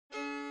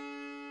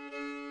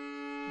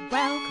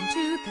Welcome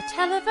to the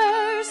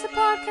Televerse, the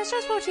podcast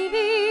just for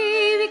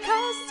TV.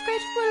 Because it's great,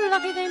 we're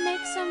lucky they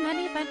make so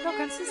many fine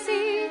programs to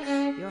see.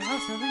 Your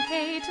hosts Noel and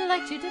Kate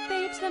like to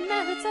debate the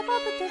merits of all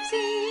that they've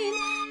seen.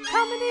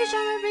 Comedy,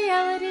 genre,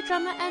 reality,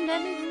 drama, and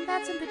anything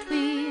that's in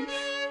between.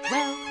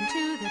 Welcome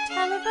to the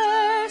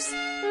Televerse.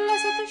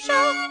 Let's get the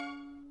show.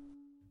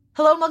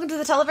 Hello and welcome to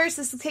the Televerse.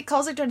 This is Kate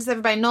Kulzick, joined today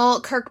by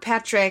Noel,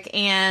 Kirkpatrick,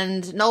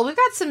 and Noel. We've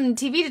got some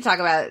TV to talk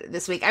about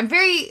this week. I'm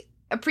very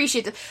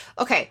appreciative.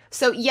 Okay,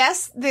 so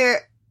yes,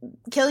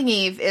 Killing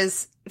Eve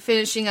is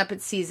finishing up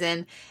its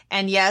season,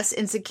 and yes,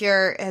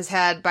 Insecure has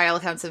had, by all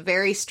accounts, a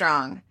very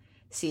strong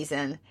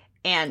season.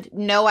 And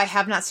no, I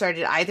have not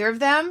started either of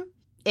them.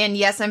 And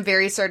yes, I'm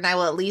very certain I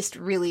will at least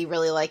really,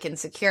 really like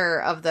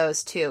Insecure of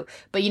those two.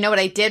 But you know what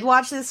I did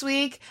watch this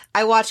week?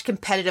 I watched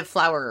competitive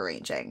flower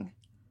arranging.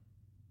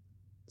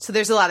 So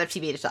there's a lot of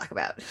TV to talk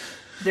about.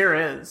 There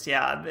is,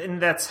 yeah.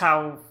 And that's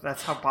how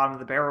bottom of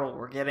the barrel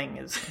we're getting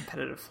is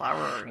competitive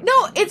flower arranging.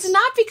 No, it's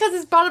not because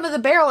it's bottom of the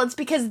barrel. It's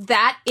because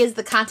that is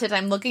the content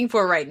I'm looking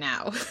for right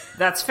now.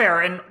 That's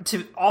fair. And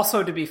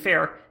to be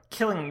fair,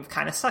 Killing Eve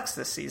kind of sucks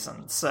this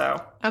season,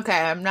 so. Okay,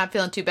 I'm not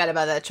feeling too bad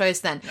about that choice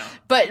then. No,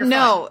 but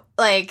no,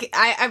 fine. Like,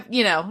 I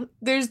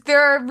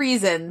there are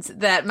reasons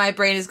that my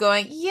brain is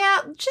going, yeah,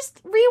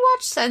 just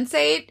rewatch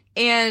Sense8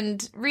 and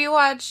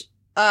rewatch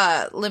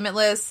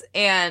Limitless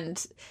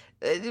and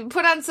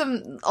put on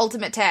some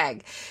Ultimate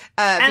Tag.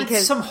 And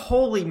because some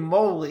Holey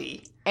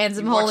Moley. And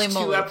some Holey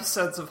Moley. 2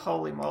 episodes of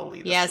Holey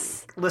Moley this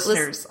yes. week.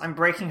 Listeners, I'm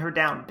breaking her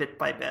down bit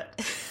by bit.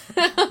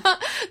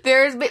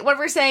 What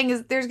we're saying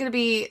is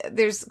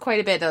there's quite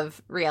a bit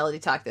of reality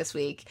talk this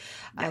week,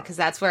 because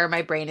that's where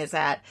my brain is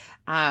at.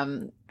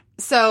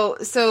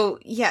 So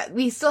yeah,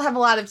 we still have a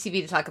lot of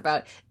TV to talk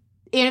about.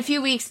 In a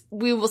few weeks,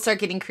 we will start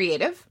getting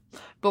creative,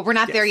 but we're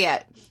not there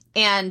yet.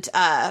 And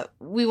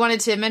we wanted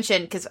to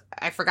mention, because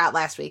I forgot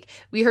last week,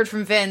 we heard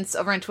from Vince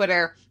over on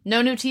Twitter,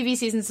 no new TV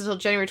seasons until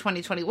January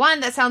 2021.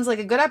 That sounds like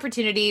a good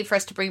opportunity for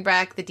us to bring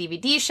back the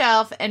DVD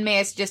shelf, and may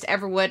I suggest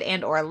Everwood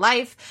and or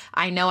Life.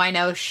 I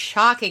know,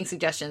 shocking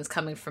suggestions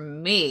coming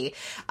from me.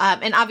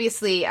 And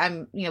obviously,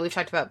 we've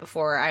talked about it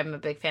before, I'm a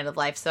big fan of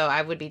Life, so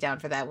I would be down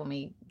for that when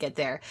we get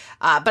there.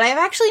 But I've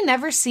actually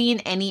never seen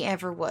any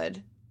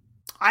Everwood.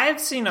 I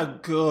have seen a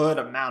good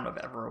amount of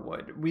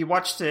Everwood. We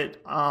watched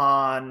it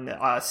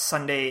on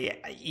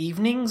Sunday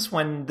evenings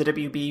when the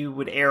WB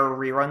would air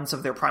reruns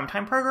of their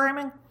primetime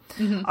programming,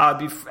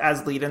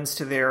 as lead-ins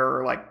to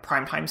their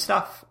primetime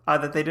stuff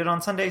that they did on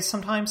Sundays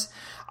sometimes.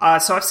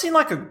 So I've seen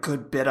a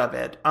good bit of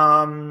it.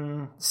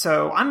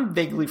 So I'm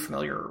vaguely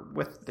familiar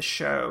with the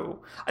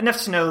show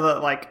enough to know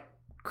that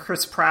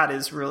Chris Pratt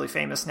is really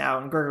famous now,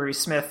 and Gregory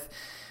Smith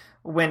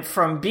went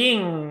from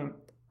being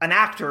an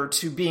actor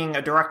to being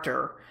a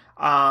director.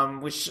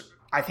 Which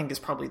I think is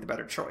probably the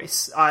better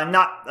choice.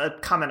 Not a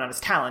comment on his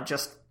talent,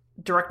 just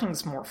directing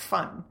is more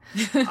fun.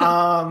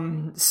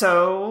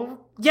 So,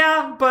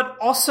 yeah, but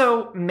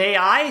also, may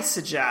I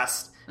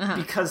suggest,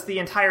 because the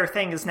entire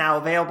thing is now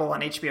available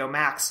on HBO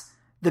Max,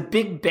 The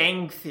Big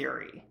Bang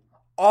Theory.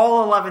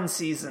 All 11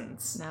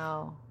 seasons.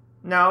 No.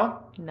 No?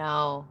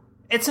 No.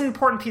 It's an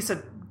important piece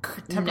of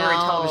contemporary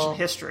television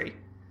history.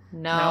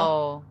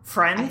 No.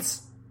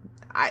 Friends?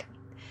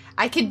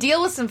 I could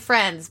deal with some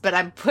Friends, but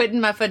I'm putting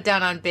my foot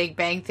down on Big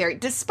Bang Theory,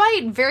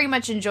 despite very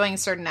much enjoying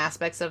certain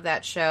aspects of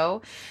that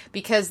show,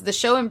 because the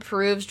show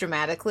improves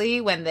dramatically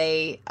when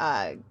they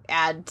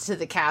add to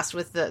the cast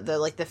with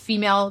the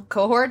female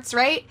cohorts,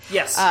 right?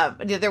 Yes.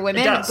 The other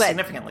women. It does,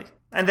 significantly.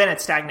 And then it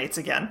stagnates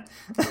again.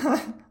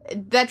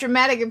 That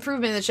dramatic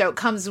improvement in the show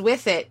comes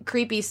with it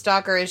creepy,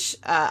 stalkerish,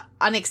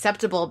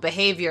 unacceptable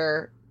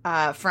behavior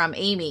from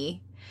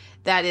Amy,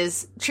 that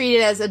is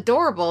treated as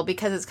adorable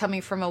because it's coming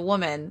from a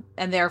woman,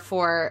 and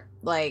therefore,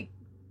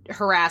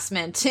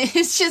 harassment.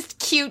 It's just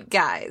cute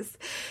guys.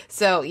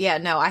 So, yeah,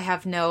 no, I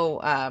have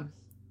no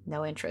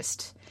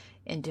interest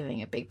in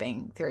doing a Big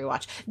Bang Theory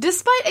watch.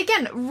 Despite,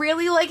 again,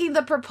 really liking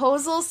the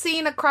proposal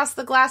scene across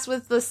the glass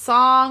with the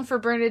song for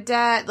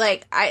Bernadette.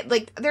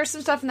 There's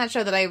some stuff in that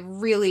show that I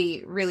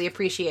really, really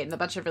appreciate, and a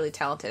bunch of really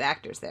talented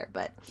actors there,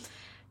 but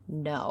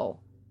no.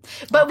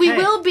 But we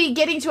will be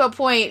getting to a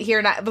point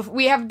here.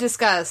 We have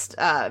discussed,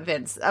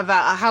 Vince,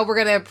 about how we're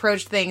going to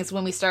approach things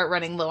when we start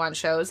running low on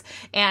shows,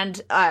 and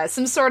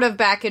some sort of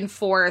back and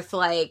forth,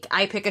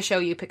 I pick a show,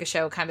 you pick a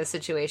show kind of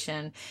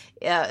situation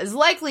is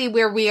likely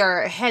where we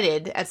are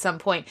headed at some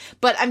point.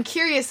 But I'm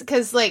curious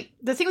because,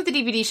 the thing with the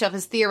DVD shelf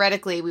is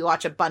theoretically we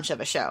watch a bunch of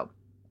a show.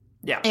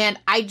 Yeah. And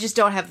I just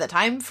don't have the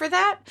time for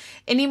that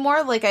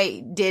anymore, like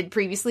I did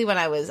previously when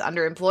I was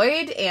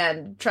underemployed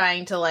and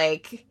trying to,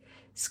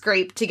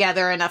 scrape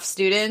together enough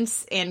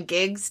students and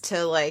gigs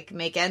to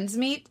make ends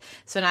meet.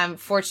 So now I'm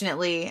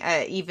fortunately,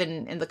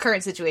 even in the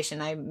current situation,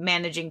 I'm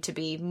managing to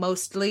be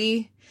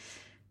mostly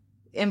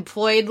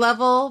employed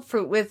level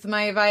with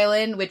my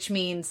violin, which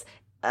means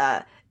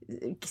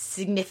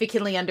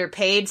significantly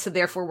underpaid, so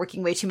therefore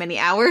working way too many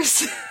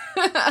hours.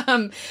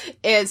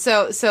 And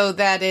so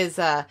that is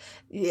I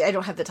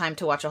don't have the time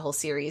to watch a whole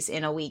series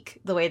in a week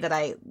the way that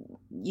I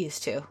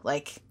used to.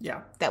 Like,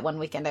 that one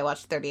weekend I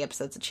watched 30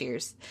 episodes of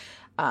Cheers.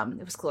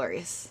 It was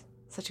glorious.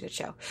 Such a good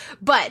show.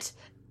 But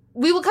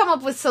we will come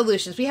up with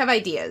solutions. We have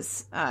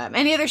ideas.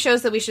 Any other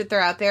shows that we should throw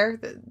out there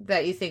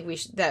that you think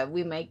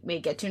we may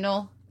get to,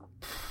 Noel?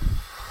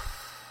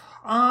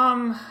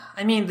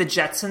 I mean, The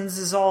Jetsons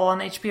is all on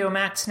HBO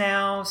Max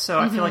now, so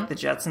I feel like The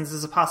Jetsons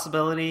is a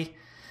possibility.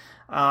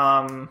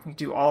 You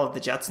do all of The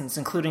Jetsons,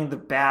 including the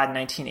bad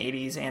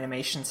 1980s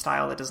animation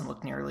style that doesn't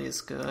look nearly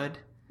as good.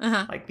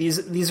 Like,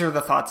 these are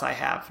the thoughts I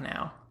have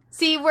now.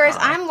 See, whereas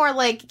I'm more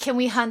like, can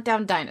we hunt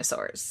down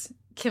dinosaurs?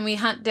 Can we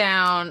hunt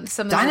down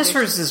some of the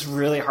dinosaurs is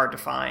really hard to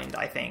find,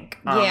 I think,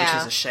 which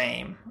is a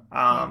shame,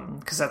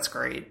 because that's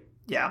great.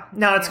 Yeah.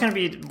 No, it's going to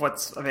be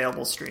what's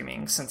available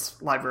streaming, since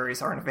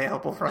libraries aren't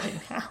available right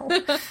now.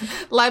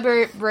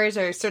 Libraries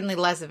are certainly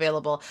less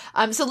available.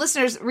 So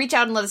listeners, reach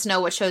out and let us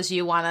know what shows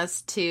you want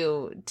us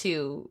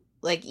to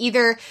like,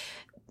 either,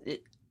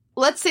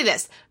 let's say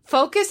this,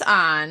 focus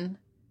on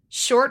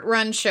short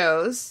run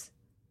shows.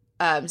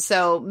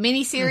 So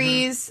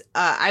miniseries,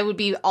 I would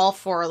be all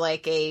for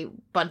like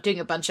doing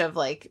a bunch of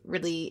like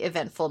really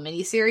eventful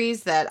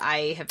miniseries that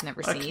I have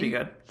never seen. That could be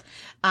good.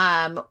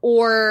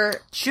 Or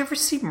did you ever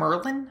see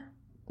Merlin?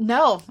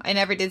 No, I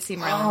never did see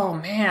Merlin. Oh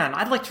man,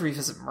 I'd like to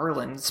revisit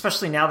Merlin,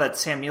 especially now that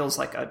Sam Neill's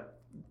like a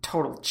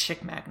total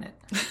chick magnet.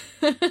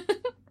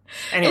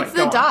 Anyway, it's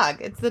the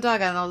dog. It's the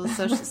dog on all the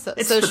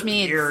social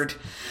media. Weird.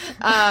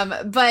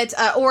 But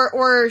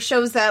or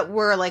shows that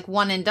were like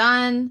one and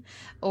done,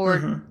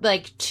 or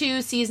like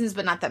 2 seasons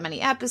but not that many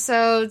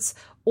episodes,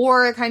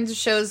 or kinds of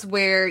shows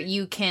where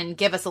you can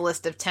give us a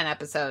list of 10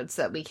 episodes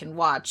that we can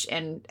watch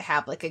and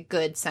have like a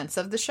good sense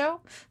of the show,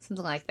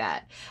 something like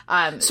that.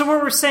 So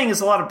what we're saying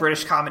is a lot of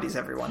British comedies,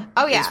 everyone.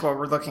 Oh yeah, is what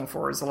we're looking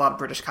for, is a lot of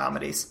British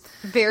comedies.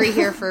 Very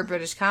here for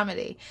British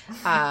comedy.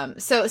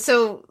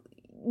 So.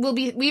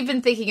 We've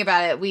been thinking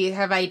about it. We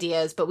have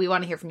ideas, but we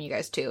want to hear from you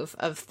guys too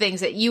of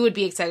things that you would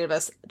be excited about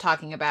us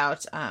talking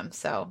about.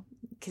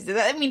 Because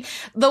I mean,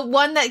 the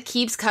one that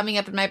keeps coming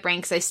up in my brain,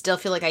 because I still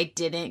feel like I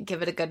didn't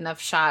give it a good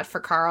enough shot for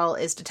Carl,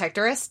 is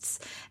Detectorists.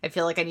 I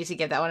feel like I need to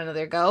give that one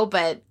another go,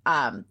 but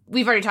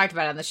we've already talked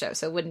about it on the show,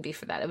 so it wouldn't be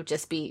for that. It would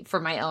just be for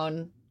my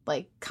own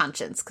like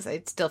conscience, because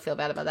I still feel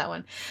bad about that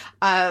one.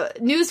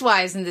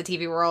 News-wise in the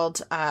TV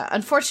world,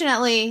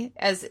 unfortunately,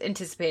 as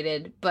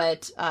anticipated,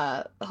 but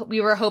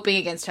we were hoping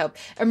against hope,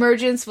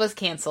 Emergence was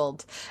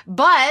canceled,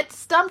 but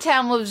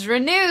Stumptown was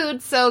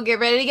renewed, so get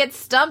ready to get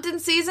stumped in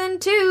season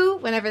 2,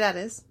 whenever that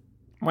is.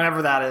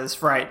 Whenever that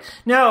is, right.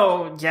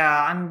 No,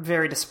 yeah, I'm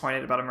very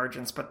disappointed about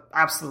Emergence, but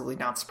absolutely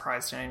not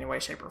surprised in any way,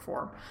 shape, or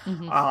form.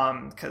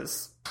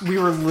 Because we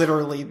were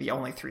literally the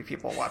only 3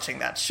 people watching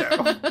that show.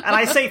 And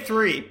I say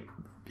 3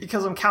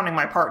 because I'm counting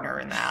my partner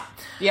in that.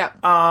 Yeah.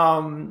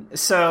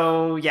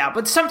 So, yeah,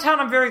 but Stumptown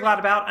I'm very glad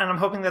about, and I'm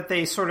hoping that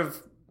they sort of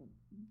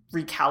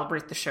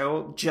recalibrate the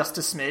show just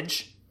a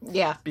smidge.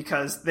 Yeah.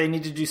 Because they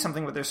need to do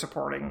something with their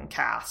supporting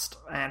cast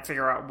and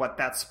figure out what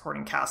that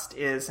supporting cast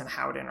is and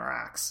how it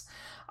interacts.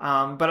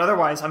 But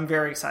otherwise, I'm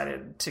very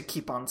excited to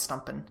keep on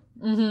stumping.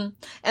 And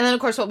then, of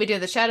course, What We Do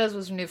in the Shadows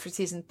was renewed for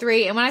season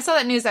 3. And when I saw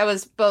that news, I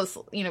was both,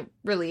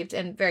 relieved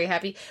and very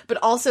happy, but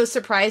also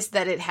surprised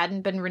that it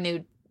hadn't been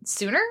renewed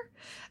sooner.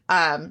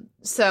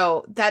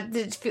 So that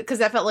did, because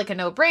that felt like a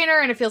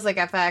no-brainer, and it feels like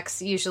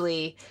FX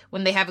usually,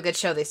 when they have a good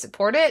show, they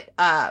support it.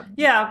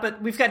 Yeah,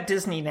 but we've got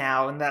Disney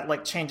now, and that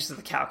like changes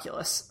the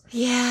calculus.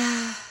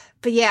 Yeah.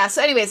 But yeah,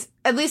 so anyways,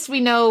 at least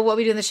we know What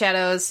We Do in the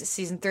Shadows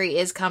season 3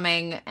 is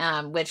coming,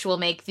 which will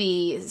make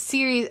the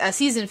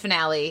season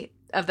finale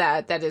of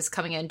that is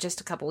coming in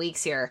just a couple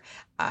weeks here,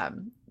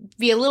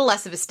 be a little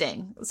less of a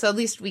sting. So at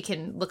least we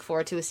can look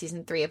forward to a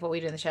season 3 of What We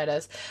Do in the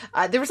Shadows.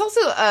 There was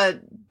also a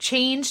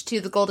change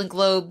to the Golden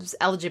Globes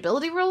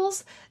eligibility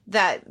rules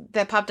that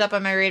popped up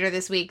on my radar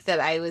this week that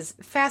I was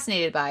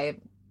fascinated by.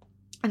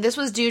 And this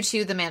was due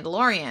to The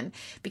Mandalorian,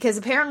 because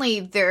apparently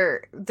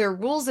their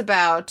rules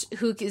about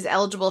who is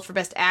eligible for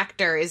Best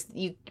Actor is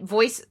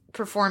voice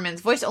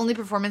only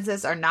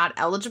performances are not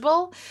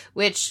eligible,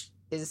 which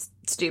is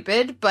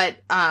stupid, but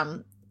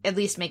at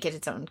least make it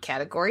its own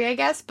category, I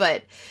guess.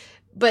 But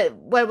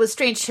what was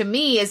strange to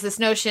me is this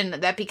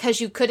notion that because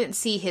you couldn't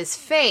see his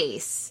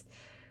face,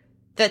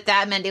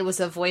 that meant it was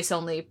a voice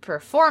only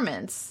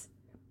performance.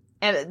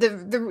 And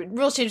the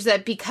rule change is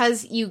that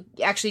because you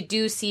actually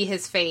do see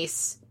his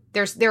face,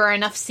 there are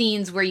enough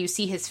scenes where you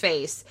see his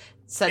face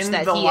such that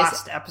he is in the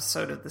last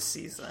episode of the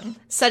season,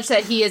 such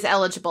that he is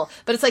eligible.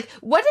 But it's like,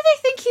 what do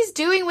they think he's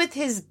doing with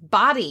his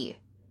body?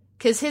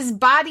 Because his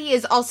body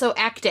is also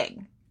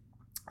acting.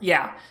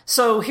 Yeah.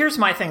 So here's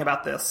my thing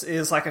about this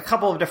is like a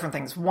couple of different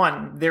things.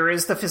 One, there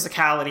is the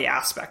physicality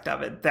aspect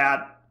of it,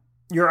 that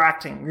you're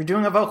acting, you're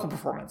doing a vocal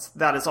performance.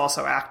 That is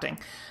also acting.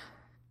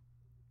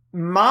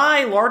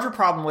 My larger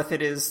problem with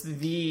it is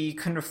the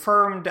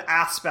confirmed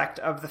aspect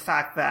of the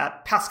fact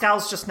that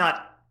Pascal's just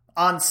not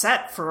on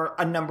set for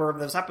a number of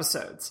those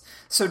episodes.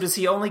 So does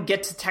he only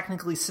get to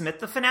technically submit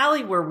the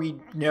finale where we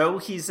know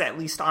he's at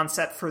least on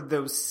set for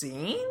those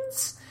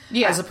scenes?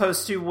 as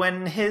opposed to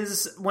when a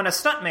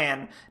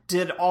stuntman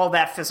did all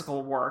that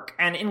physical work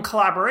and in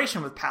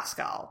collaboration with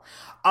Pascal.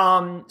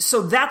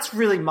 So that's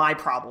really my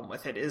problem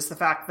with it, is the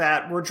fact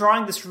that we're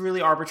drawing this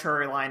really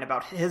arbitrary line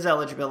about his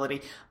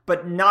eligibility,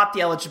 but not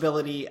the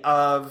eligibility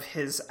of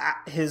his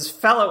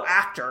fellow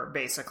actor,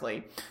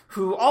 basically,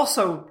 who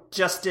also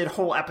just did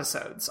whole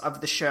episodes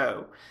of the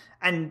show,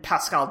 and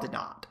Pascal did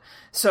not.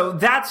 So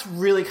that's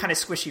really kind of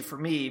squishy for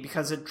me,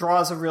 because it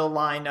draws a real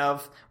line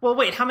of, well,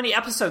 wait, how many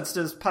episodes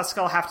does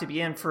Pascal have to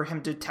be in for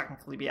him to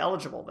technically be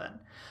eligible then?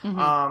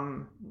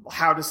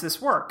 How does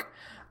this work?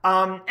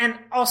 And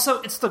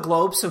also, it's the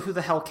Globe, so who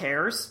the hell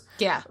cares?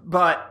 Yeah.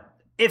 But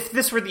if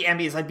this were the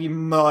Emmys, I'd be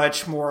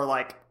much more,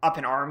 like, up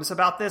in arms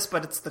about this,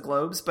 but it's the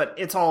Globes. But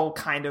it's all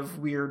kind of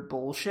weird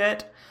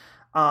bullshit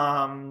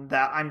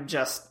that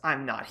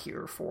I'm not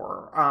here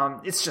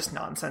for. It's just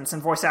nonsense,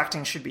 and voice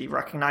acting should be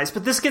recognized.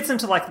 But this gets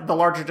into, like, the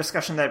larger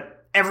discussion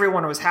that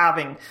everyone was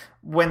having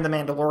when The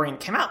Mandalorian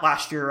came out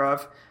last year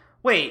of,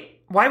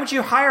 wait, why would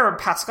you hire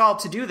Pascal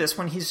to do this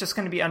when he's just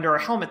going to be under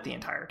a helmet the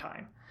entire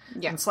time?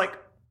 Yeah. And it's like,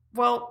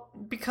 well,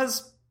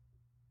 because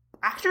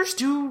actors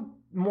do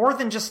more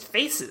than just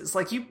faces.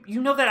 Like, you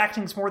know that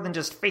acting's more than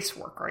just face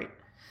work, right?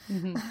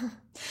 Mm-hmm.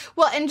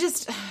 Well, and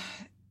just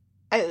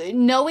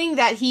knowing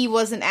that he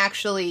wasn't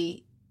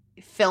actually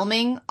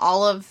filming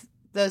all of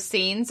those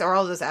scenes or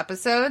all those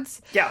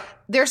episodes. Yeah.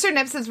 There are certain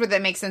episodes where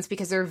that makes sense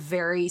because they're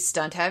very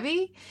stunt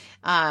heavy.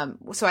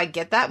 So I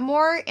get that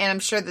more. And I'm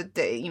sure that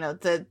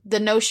the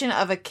notion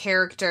of a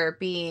character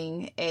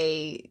being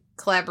a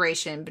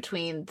collaboration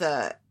between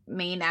the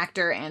main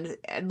actor and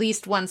at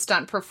least one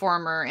stunt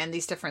performer and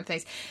these different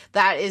things,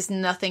 that is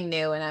nothing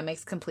new, and that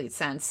makes complete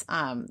sense.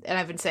 And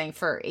I've been saying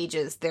for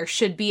ages, there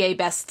should be a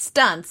best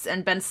stunts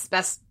and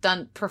best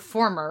stunt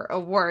performer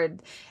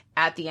award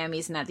at the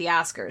Emmys and at the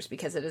Oscars,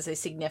 because it is a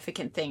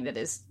significant thing that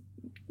is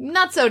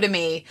not so to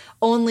me,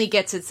 only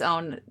gets its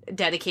own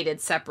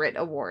dedicated separate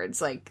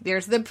awards. Like,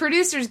 there's the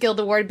Producers Guild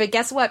Award, but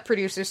guess what?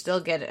 Producers still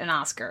get an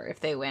Oscar if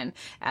they win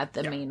at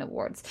the main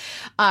awards.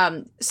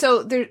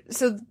 So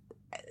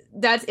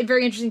that's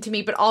very interesting to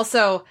me, but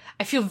also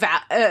I feel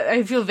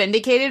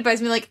vindicated by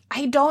something like,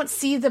 I don't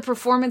see the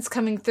performance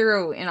coming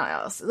through.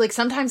 Like,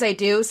 sometimes I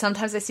do,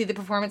 sometimes I see the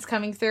performance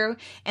coming through,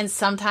 and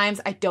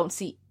sometimes I don't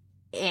see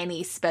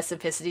any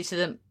specificity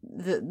to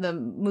the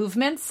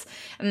movements.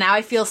 And now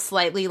I feel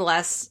slightly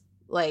less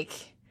like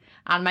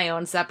on my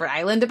own separate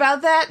island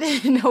about that,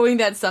 knowing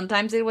that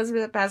sometimes it was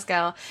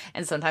Pascal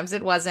and sometimes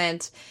it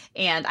wasn't.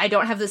 And I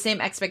don't have the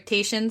same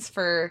expectations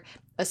for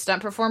a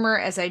stunt performer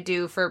as I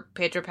do for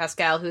Pedro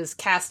Pascal, who's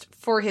cast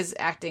for his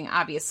acting,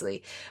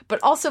 obviously, but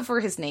also for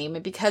his name,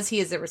 and because he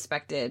is a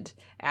respected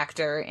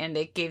actor, and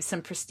it gave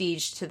some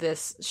prestige to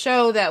this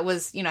show that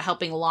was,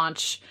 helping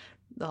launch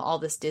all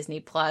this Disney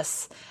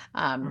Plus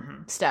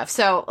stuff.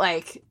 So,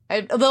 like,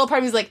 a little part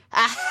of me is like,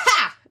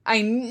 aha!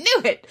 I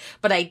knew it,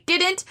 but I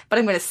didn't, but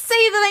I'm going to say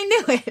that I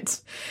knew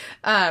it.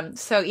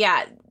 So,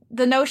 yeah,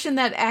 the notion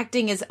that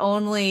acting is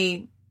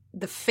only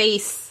the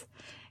face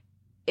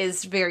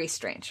is very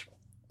strange.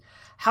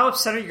 How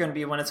upset are you going to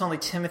be when it's only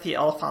Timothy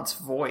Olyphant's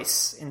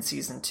voice in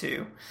season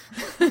 2?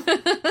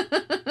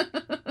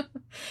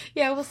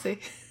 Yeah, we'll see.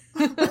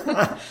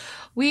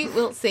 We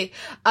will see.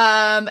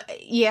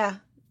 Yeah.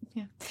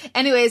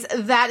 Anyways,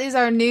 that is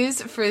our news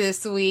for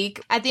this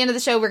week. At the end of the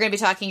show, we're going to be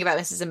talking about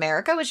Mrs.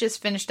 America, which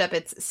just finished up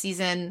its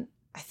season,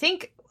 I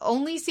think,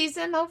 only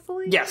season,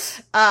 hopefully?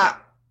 Yes.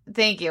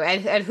 Thank you.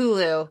 At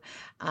Hulu.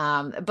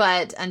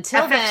 But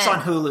until then... FX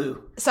on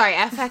Hulu. Sorry,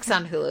 FX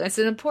on Hulu. It's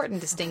an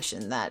important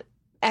distinction that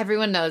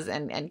everyone knows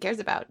and cares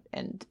about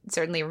and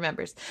certainly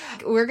remembers.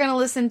 We're going to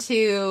listen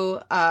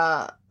to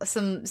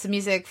some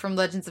music from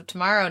Legends of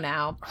Tomorrow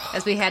now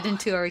as we head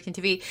into our Weekend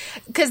TV.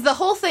 Because the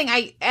whole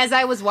thing, as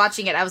I was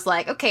watching it, I was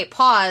like, okay,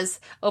 pause,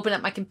 open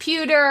up my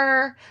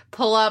computer,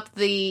 pull up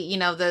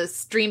the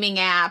streaming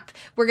app.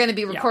 We're going to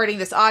be recording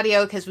this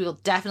audio because we will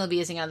definitely be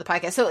using it on the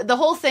podcast. So the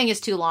whole thing is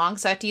too long,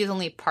 so I have to use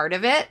only part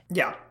of it.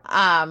 Yeah.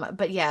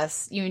 But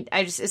yes,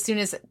 as soon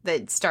as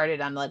it started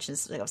on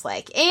Legends, I was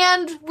like,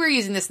 and we're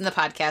using this in the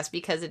podcast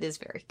because it is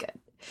very good.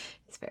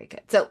 It's very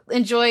good. So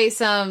enjoy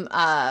some,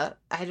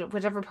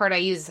 whatever part I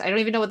use. I don't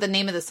even know what the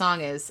name of the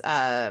song is.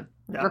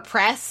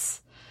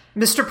 Repress.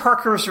 Mr.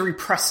 Parker's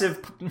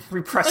repressive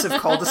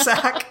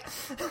cul-de-sac.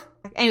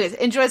 Anyways,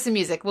 enjoy some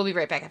music. We'll be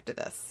right back after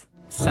this.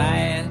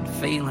 Sad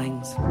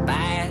feelings,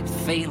 bad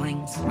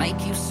feelings, make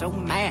you so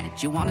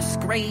mad you want to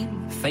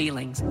scream.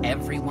 Feelings,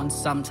 everyone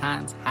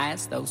sometimes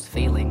has those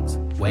feelings.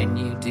 When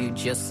you do,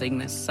 just sing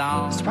this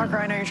song. Mr. Parker,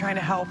 I know you're trying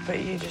to help, but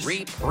you just...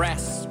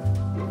 Repress.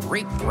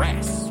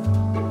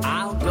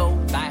 I'll go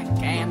back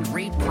and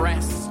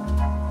repress.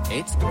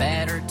 It's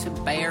better to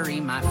bury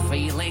my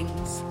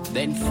feelings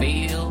than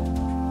feel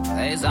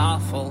as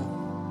awful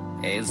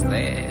as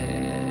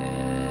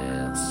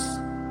this.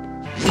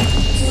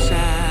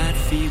 Sad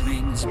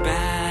feelings,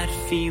 bad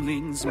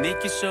feelings,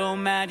 make you so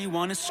mad you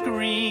want to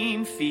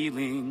scream.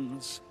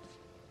 Feelings.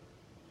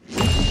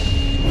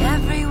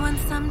 Everyone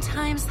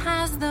sometimes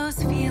has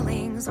those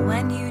feelings.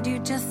 When you do,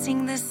 just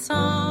sing this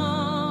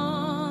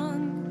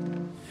song.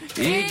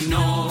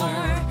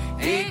 Ignore.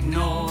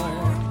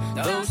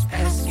 Those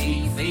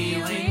pesky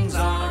feelings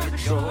are a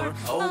chore.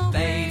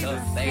 Obey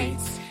the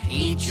fates.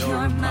 Eat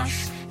your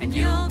mush and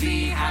you'll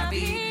be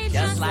happy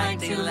just like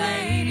the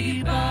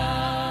ladybugs.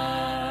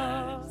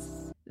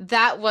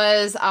 That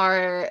was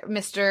our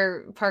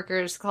Mr.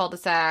 Parker's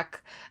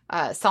cul-de-sac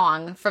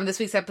song from this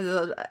week's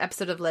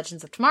episode of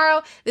Legends of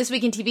Tomorrow. This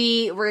week in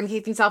TV, we're going to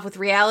kick things off with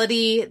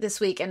reality this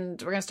week, and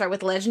we're going to start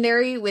with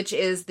Legendary, which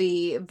is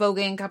the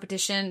voguing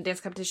competition, dance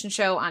competition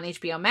show on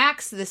HBO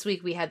Max. This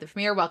week we had the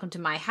premiere, Welcome to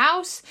My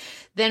House.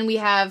 Then we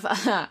have,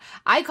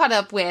 I caught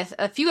up with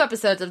a few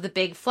episodes of The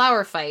Big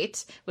Flower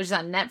Fight, which is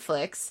on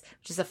Netflix,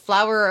 which is a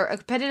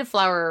competitive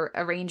flower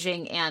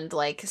arranging and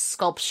like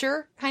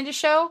sculpture kind of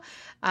show.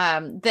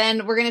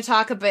 Then we're going to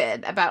talk a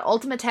bit about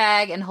Ultimate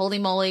Tag and Holey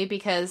Moley,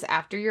 because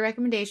after your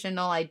recommendation,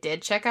 Noel, I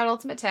did check out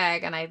Ultimate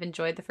Tag and I've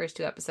enjoyed the first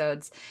 2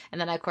 episodes. And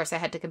then, of course, I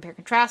had to compare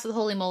contrast with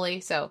Holey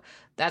Moley, so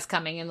that's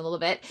coming in a little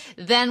bit.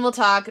 Then we'll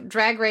talk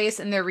Drag Race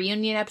and their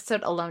reunion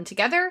episode Alone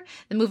Together.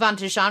 Then move on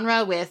to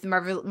genre with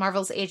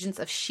Marvel's Agents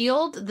of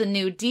S.H.I.E.L.D., The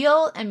New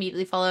Deal,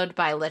 immediately followed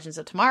by Legends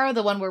of Tomorrow,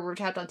 the one where we're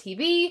tapped on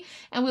TV.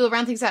 And we will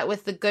round things out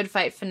with the Good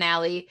Fight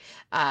finale.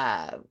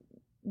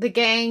 The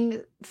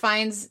gang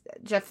finds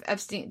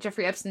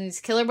Jeffrey Epstein's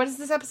killer. What is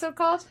this episode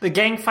called? The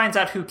gang finds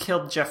out who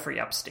killed Jeffrey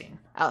Epstein.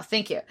 Oh,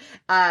 thank you.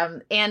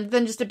 And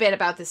then just a bit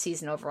about the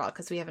season overall,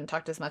 because we haven't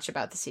talked as much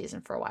about the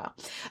season for a while.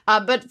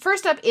 But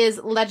first up is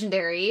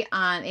Legendary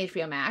on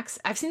HBO Max.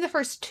 I've seen the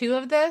first 2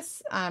 of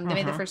this. They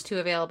made the first 2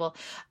 available.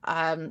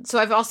 So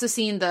I've also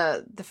seen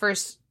the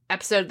first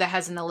episode that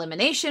has an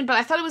elimination, but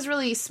I thought it was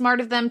really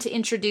smart of them to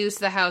introduce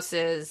the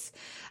houses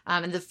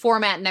and the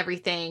format and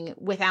everything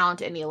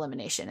without any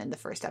elimination in the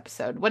first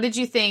episode. What did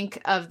you think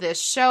of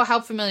this show? How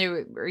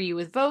familiar were you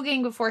with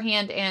voguing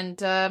beforehand? And,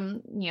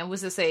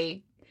 was this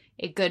a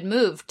good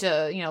move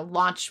to,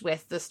 launch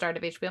with the start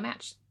of HBO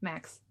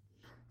Max?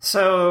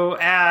 So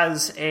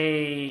as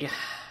a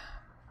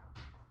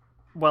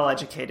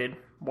well-educated,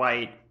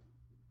 white,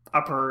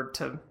 upper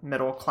to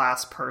middle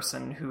class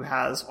person who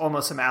has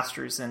almost a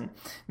master's in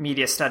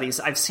media studies,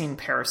 I've seen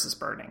Paris is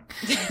Burning.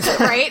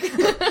 Right?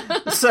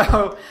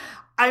 So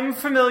I'm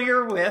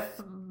familiar with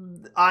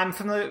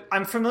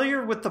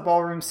the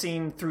ballroom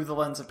scene through the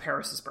lens of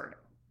Paris is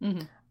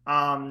Burning,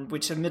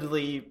 which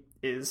admittedly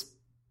is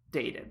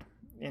dated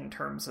in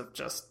terms of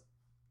just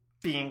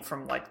being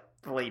from like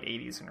the late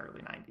 80s and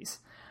early 90s.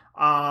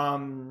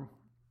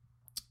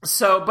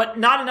 But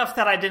not enough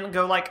that I didn't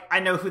go like, I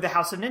know who the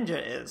House of Ninja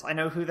is. I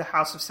know who the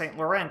House of Saint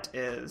Laurent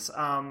is.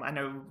 I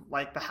know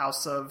like the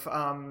House of,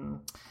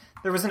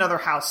 there was another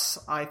house,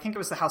 I think it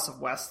was the House of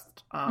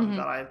West, that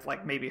I'd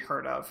like maybe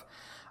heard of.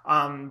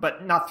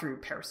 But not through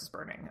Paris is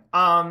Burning.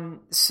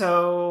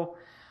 So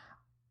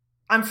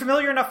I'm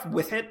familiar enough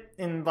with it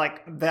in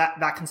like that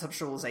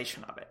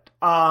conceptualization of it.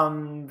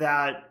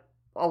 That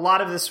a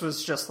lot of this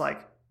was just like,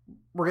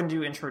 we're going to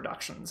do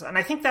introductions. And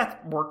I think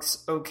that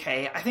works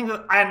okay. I think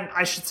that,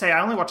 I should say,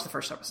 I only watched the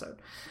first episode.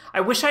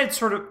 I wish I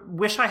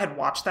had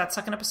watched that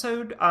second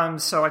episode,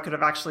 so I could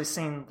have actually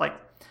seen, like,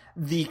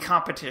 the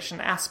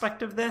competition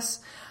aspect of this.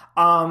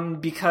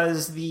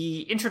 Because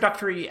the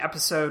introductory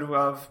episode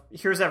of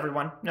Here's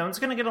Everyone, no one's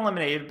going to get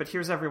eliminated, but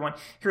Here's Everyone,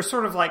 here's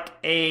sort of like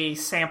a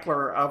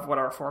sampler of what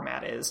our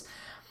format is,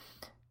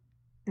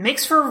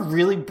 makes for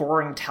really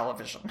boring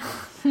television.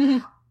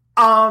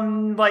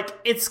 Like,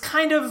 it's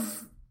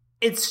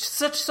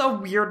such a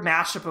weird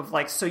mashup of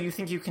like, So You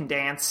Think You Can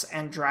Dance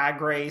and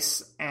Drag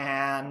Race,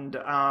 and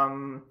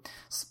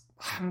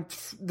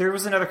there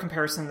was another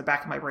comparison in the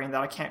back of my brain that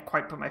I can't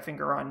quite put my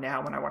finger on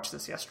now when I watched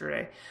this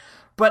yesterday.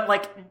 But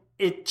like,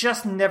 it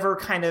just never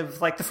kind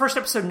of, like, the first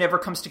episode never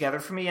comes together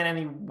for me in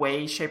any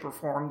way, shape, or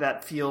form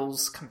that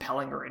feels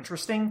compelling or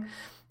interesting,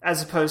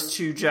 as opposed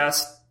to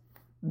just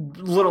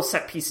little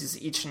set pieces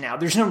each and now.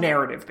 There's no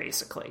narrative,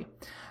 basically.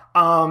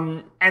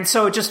 And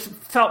so it just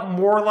felt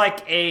more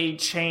like a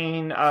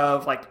chain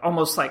of like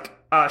almost like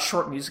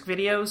short music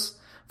videos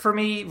for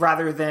me,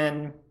 rather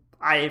than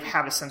I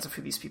have a sense of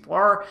who these people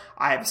are.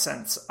 I have a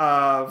sense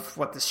of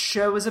what this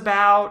show is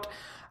about.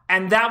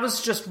 And that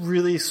was just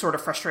really sort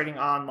of frustrating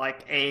on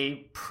like a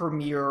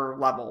premiere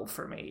level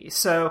for me.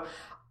 So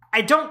I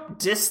don't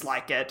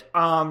dislike it,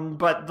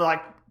 but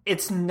like,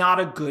 it's not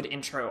a good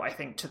intro, I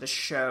think, to the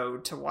show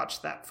to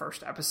watch that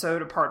first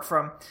episode, apart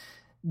from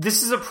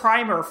this is a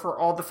primer for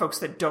all the folks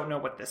that don't know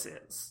what this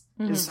is,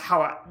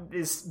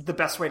 is the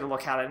best way to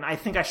look at it. And I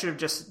think I should have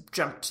just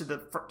jumped to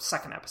the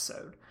second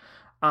episode,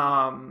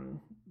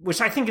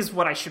 which I think is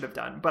what I should have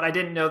done. But I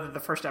didn't know that the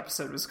first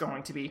episode was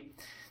going to be,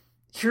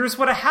 here's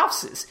what a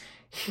house is.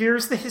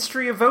 Here's the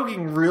history of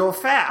voguing real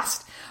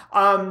fast.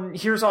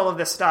 Here's all of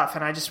this stuff.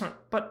 And I just went,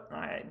 but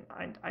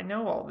I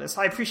know all this.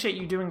 I appreciate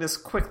you doing this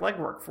quick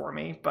legwork for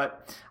me,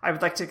 but I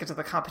would like to get to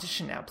the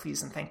competition now,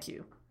 please, and thank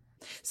you.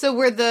 So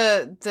were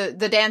the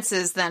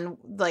dances then,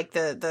 like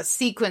the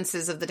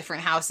sequences of the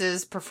different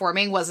houses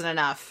performing, wasn't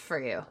enough for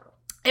you?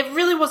 It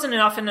really wasn't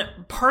enough, and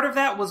part of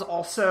that was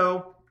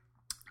also,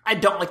 I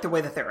don't like the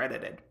way that they're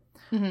edited.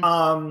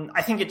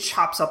 I think it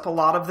chops up a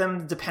lot of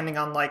them depending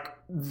on like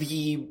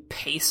the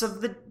pace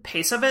of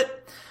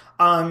it.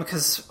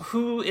 Because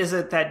who is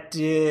it that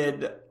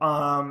did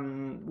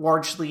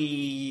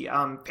largely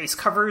face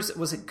covers?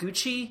 Was it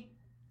Gucci?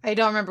 I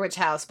don't remember which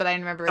house, but I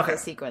remember the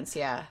sequence,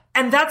 yeah.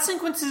 And that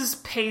sequence's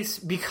pace,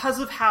 because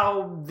of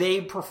how they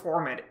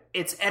perform it,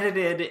 it's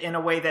edited in a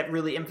way that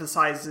really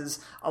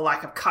emphasizes a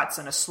lack of cuts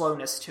and a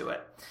slowness to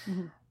it.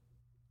 Mm-hmm.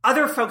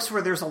 Other folks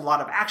where there's a lot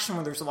of action,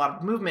 where there's a lot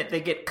of movement,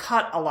 they get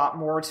cut a lot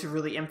more to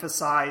really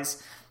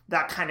emphasize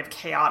that kind of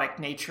chaotic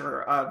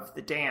nature of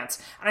the dance.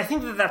 And I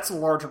think that that's a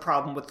larger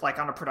problem with like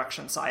on a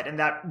production side, and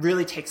that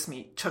really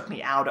took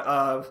me out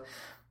of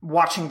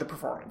watching the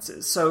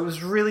performances. So it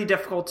was really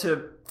difficult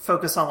to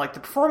focus on like the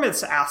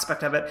performance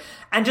aspect of it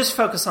and just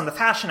focus on the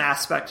fashion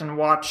aspect and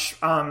watch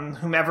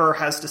whomever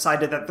has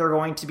decided that they're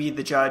going to be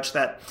the judge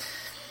that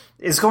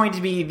is going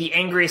to be the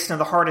angriest and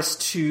the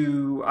hardest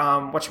to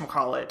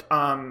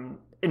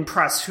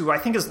impress, who I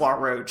think is La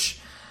Roche,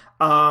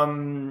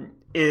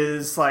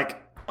 is like,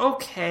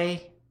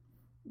 okay,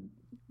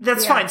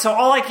 that's fine. So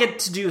all I get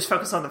to do is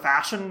focus on the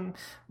fashion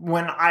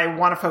when I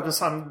want to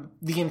focus on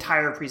the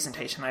entire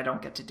presentation. I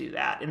don't get to do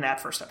that in that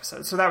first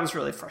episode. So that was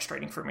really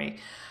frustrating for me.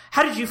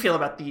 How did you feel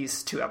about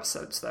these 2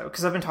 episodes, though?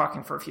 Because I've been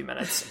talking for a few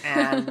minutes,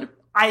 and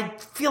I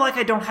feel like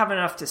I don't have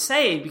enough to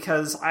say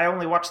because I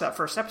only watched that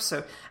first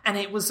episode, and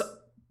it was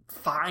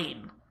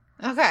fine.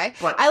 Okay.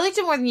 But I liked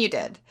it more than you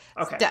did.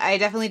 Okay. I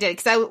definitely did.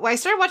 Because I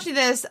started watching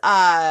this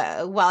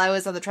while I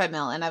was on the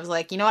treadmill, and I was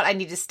like, you know what? I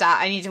need to stop.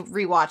 I need to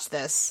rewatch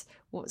this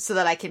so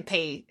that I can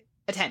pay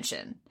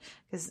attention.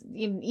 Because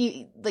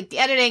you like the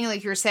editing,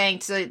 like you were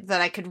saying, so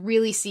that I could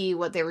really see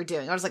what they were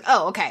doing. I was like,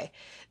 oh, okay.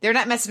 They're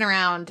not messing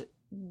around.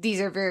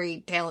 These are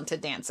very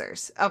talented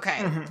dancers. Okay.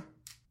 Mm-hmm.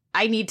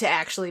 I need to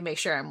actually make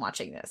sure I'm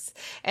watching this.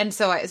 And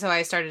so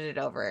I started it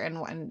over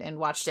and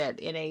watched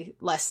it in a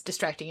less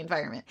distracting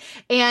environment.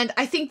 And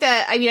I think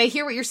that, I mean, I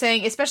hear what you're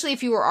saying, especially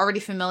if you were already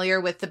familiar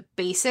with the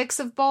basics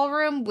of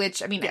ballroom,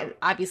 which, I mean,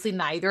 obviously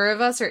neither of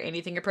us are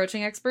anything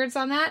approaching experts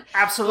on that.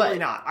 Absolutely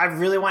not. I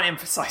really want to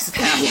emphasize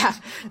that. Yeah,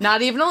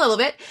 not even a little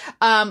bit.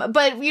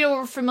 But, you know,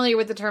 we're familiar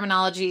with the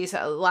terminology, so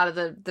a lot of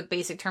the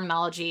basic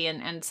terminology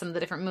and some of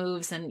the different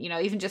moves, and, you know,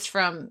 even just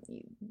from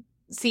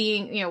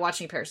seeing, you know,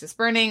 watching Paris is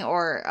Burning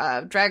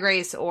or Drag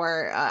Race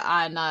or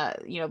on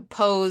you know,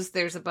 Pose,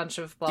 there's a bunch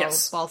of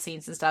ball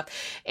scenes and stuff.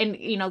 And,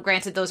 you know,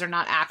 granted, those are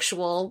not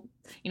actual,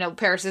 you know,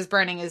 Paris is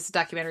Burning is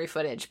documentary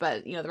footage,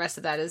 but, you know, the rest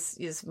of that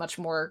is much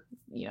more,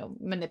 you know,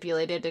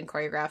 manipulated and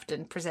choreographed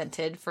and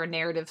presented for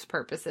narrative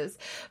purposes.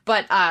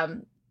 But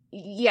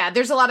yeah,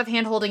 there's a lot of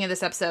hand-holding in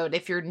this episode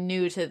if you're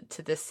new to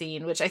this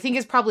scene, which I think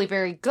is probably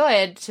very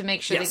good to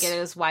make sure to get it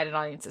as wide an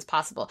audience as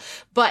possible.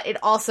 But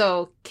it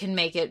also can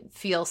make it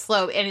feel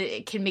slow, and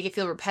it can make it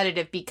feel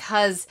repetitive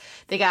because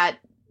they got,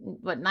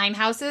 8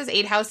 houses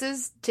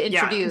to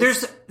introduce.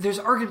 Yeah, there's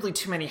arguably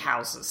too many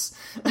houses.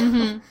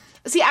 Mm-hmm.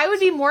 See, I would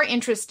be more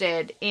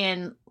interested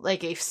in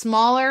like a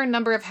smaller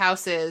number of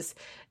houses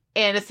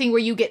and a thing where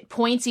you get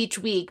points each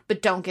week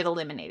but don't get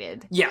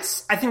eliminated.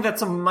 Yes, I think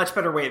that's a much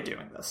better way of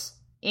doing this.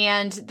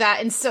 And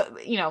so,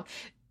 you know,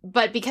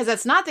 but because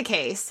that's not the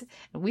case,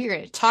 and we're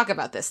going to talk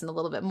about this in a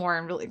little bit more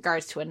in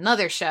regards to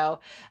another show,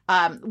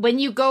 when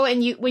you go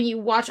and when you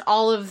watch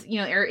all of,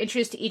 you know, are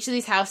introduced to each of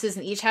these houses,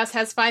 and each house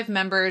has 5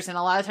 members, and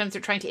a lot of times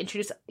they're trying to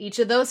introduce each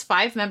of those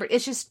 5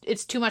 members,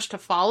 it's too much to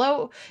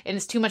follow, and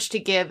it's too much to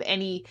give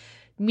any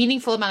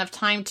meaningful amount of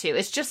time to.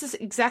 It's just this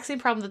exact same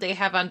problem that they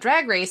have on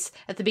Drag Race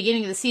at the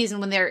beginning of the season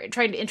when they're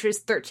trying to introduce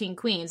 13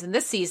 queens. And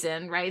this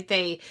season, right,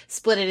 they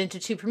split it into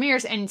 2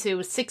 premieres and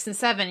into 6 and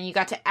 7, and you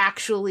got to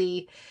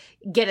actually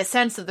get a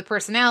sense of the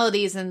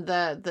personalities and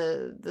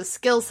the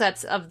skill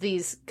sets of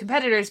these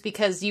competitors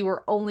because you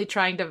were only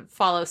trying to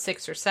follow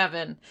 6 or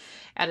 7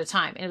 at a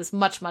time. And it was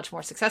much, much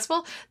more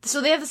successful.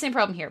 So they have the same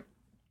problem here.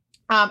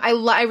 I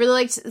really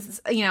liked,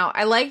 you know,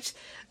 I liked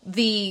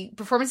the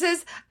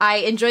performances. I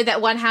enjoyed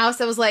that one house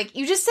that was like,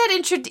 you just said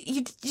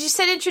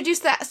introduce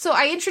that. So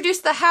I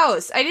introduced the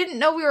house. I didn't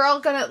know we were all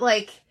gonna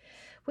like,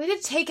 we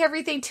didn't take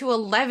everything to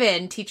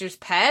 11 teachers'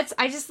 pets.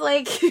 I just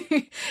like,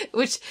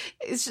 which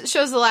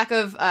shows the lack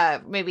of,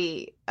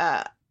 maybe,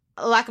 a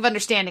lack of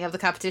understanding of the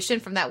competition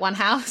from that one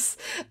house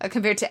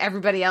compared to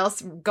everybody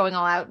else going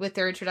all out with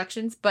their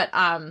introductions. But,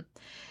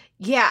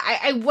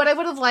 yeah, what I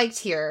would have liked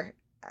here,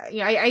 you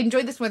know, I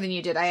enjoyed this more than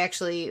you did. I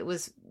actually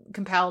was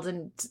compelled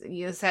and,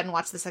 you know, sat and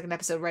watched the second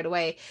episode right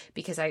away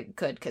because I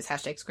could, because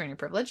 #screener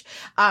privilege.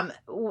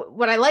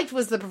 What I liked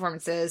was the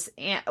performances,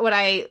 and what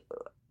I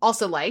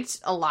also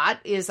liked a lot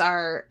is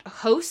our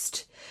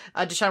host,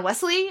 Deshaun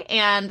Wesley,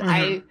 and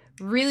I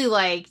really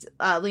liked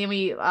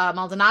Leomi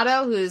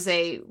Maldonado, who is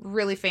a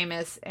really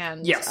famous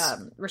and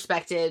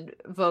respected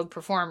Vogue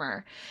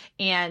performer,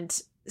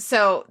 and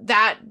so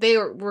that they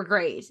were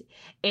great.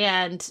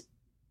 And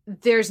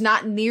there's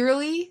not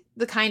nearly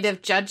the kind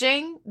of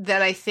judging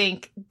that I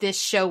think this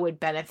show would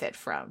benefit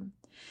from.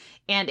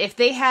 And if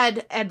they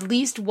had at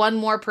least one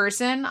more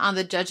person on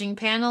the judging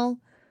panel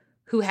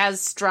who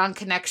has strong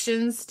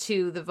connections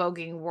to the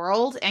voguing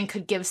world and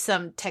could give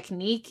some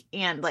technique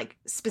and like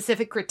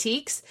specific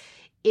critiques,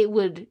 it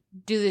would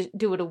do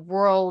it a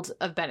world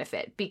of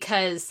benefit.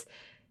 Because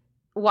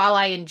while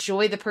I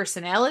enjoy the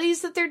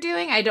personalities that they're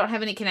doing, I don't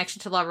have any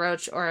connection to La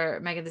Roche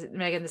or Megan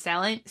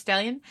the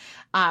Stallion.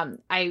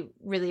 I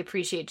really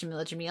appreciate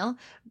Jamila Jamil,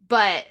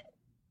 but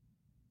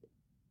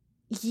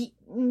do you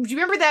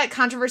remember that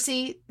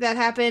controversy that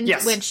happened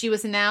when she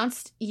was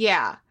announced?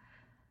 Yeah.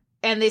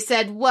 And they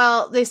said,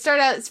 well, they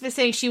started out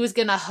saying she was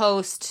going to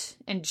host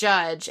and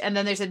judge. And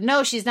then they said,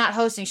 no, she's not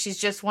hosting. She's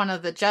just one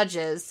of the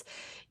judges.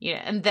 You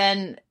know, and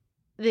then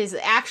this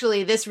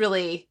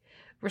really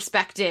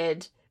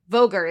respected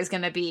Voguer is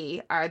going to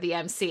be the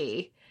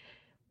MC.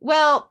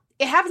 Well,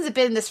 it happens a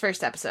bit in this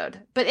first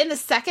episode. But in the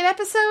second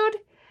episode,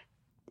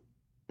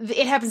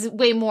 it happens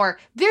way more.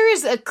 There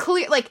is a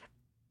clear, like,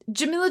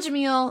 Jamila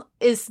Jamil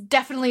is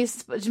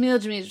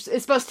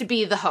supposed to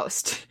be the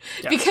host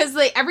because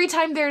like every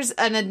time there's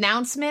an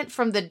announcement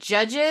from the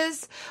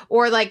judges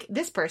or like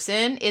this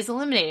person is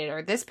eliminated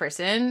or this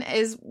person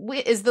is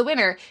the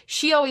winner,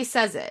 she always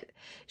says it.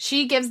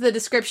 She gives the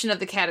description of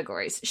the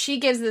categories. She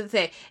gives the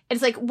thing.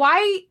 It's like,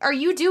 why are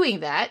you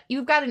doing that?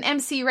 You've got an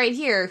MC right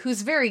here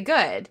who's very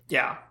good.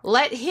 Yeah.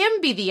 Let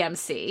him be the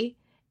MC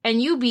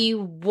and you be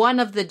one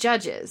of the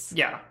judges.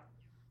 Yeah.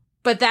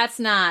 But that's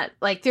not,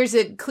 like, there's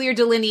a clear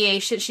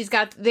delineation.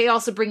 They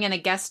also bring in a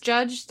guest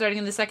judge starting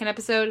in the second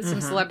episode,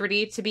 some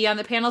celebrity to be on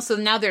the panel. So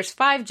now there's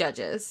 5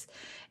 judges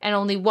and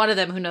only one of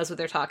them who knows what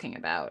they're talking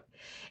about.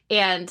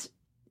 And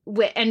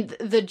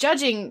the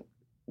judging,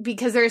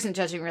 because there isn't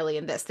judging really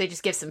in this, they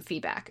just give some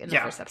feedback in the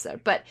first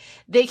episode. But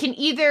they can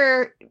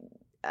either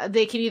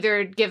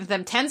give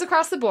them 10s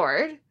across the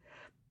board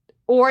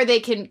or they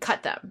can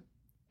cut them.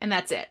 And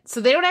that's it.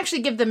 So they don't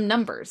actually give them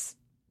numbers.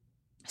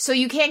 So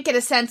you can't get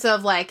a sense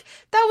of like,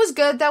 that was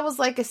good, that was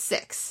like a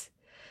 6.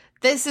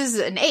 This is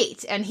an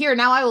 8. And here,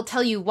 now I will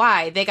tell you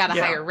why they got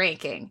a higher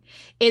ranking.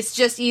 It's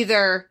just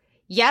either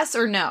yes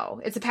or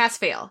no. It's a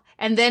pass-fail.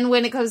 And then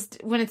when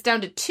it's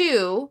down to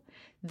 2,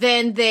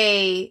 then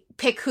they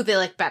pick who they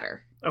like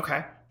better.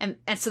 Okay. And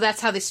so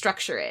that's how they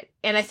structure it.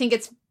 And I think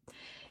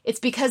it's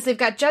because they've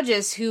got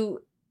judges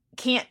who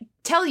can't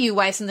tell you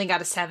why something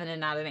got a 7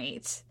 and not an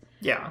 8.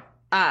 Yeah.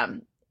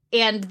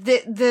 And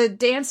the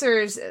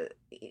dancers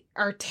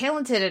are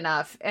talented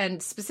enough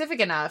and specific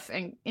enough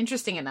and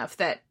interesting enough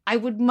that I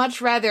would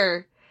much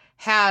rather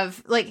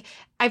have, like,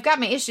 I've got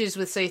my issues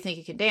with So You Think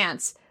You Can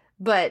Dance,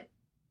 but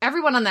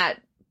everyone on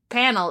that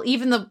panel,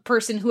 even the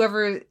person,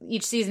 whoever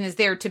each season is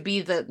there to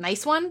be the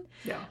nice one,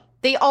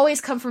 they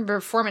always come from a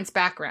performance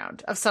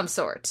background of some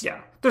sort.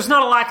 Yeah. There's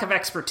not a lack of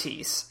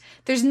expertise.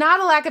 There's not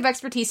a lack of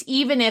expertise,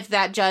 even if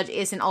that judge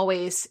isn't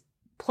always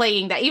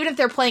playing that, even if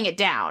they're playing it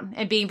down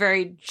and being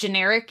very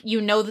generic, you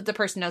know that the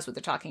person knows what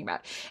they're talking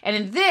about. And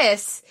in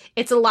this,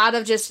 it's a lot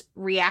of just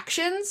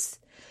reactions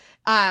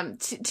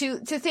to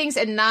things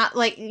and not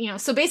like, you know,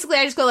 so basically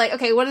I just go like,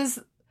 okay, what does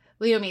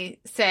Leomi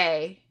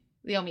say?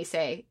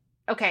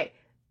 Okay,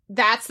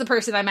 that's the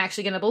person I'm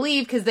actually going to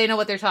believe because they know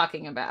what they're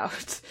talking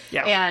about.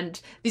 Yeah.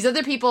 And these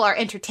other people are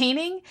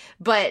entertaining,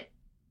 but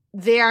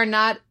they are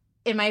not,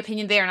 in my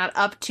opinion, they are not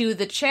up to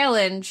the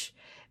challenge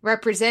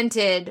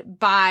represented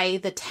by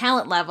the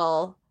talent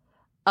level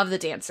of the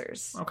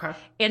dancers. Okay.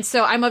 And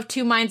so I'm of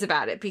two minds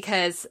about it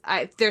because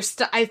I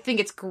think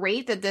it's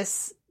great that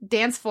this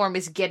dance form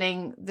is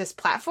getting this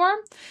platform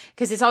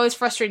because it's always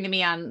frustrating to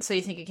me on So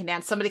You Think You Can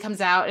Dance. Somebody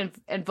comes out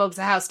and vogues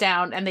the house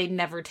down and they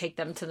never take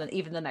them to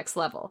even the next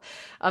level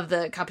of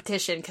the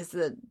competition because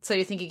the So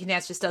You Think You Can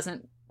Dance just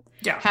doesn't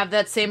have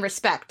that same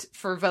respect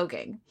for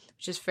voguing,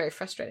 which is very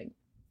frustrating.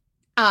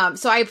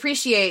 So I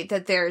appreciate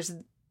that there's,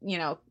 you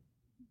know,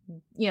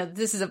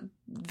 this is a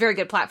very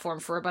good platform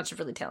for a bunch of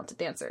really talented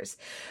dancers.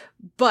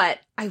 But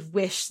I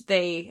wish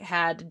they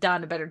had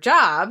done a better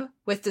job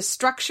with the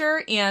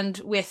structure and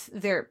with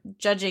their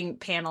judging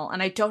panel.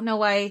 And I don't know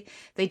why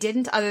they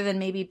didn't, other than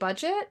maybe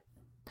budget.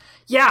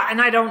 Yeah,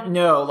 and I don't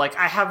know. Like,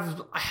 I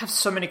have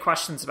so many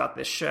questions about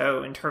this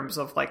show in terms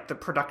of, like, the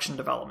production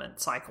development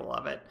cycle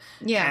of it.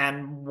 Yeah.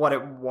 And what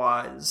it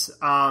was.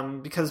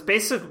 Because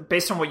based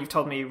on what you've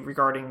told me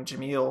regarding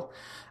Jamil,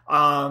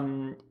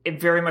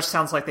 it very much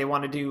sounds like they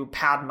want to do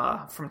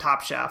Padma from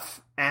Top Chef,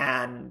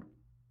 and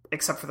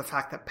except for the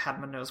fact that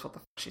Padma knows what the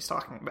fuck she's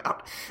talking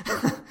about.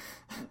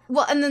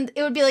 Well, and then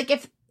it would be like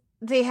if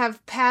they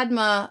have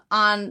Padma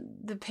on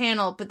the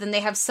panel, but then they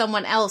have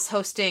someone else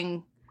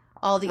hosting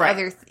all the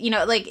other,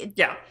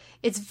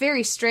 it's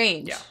very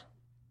strange.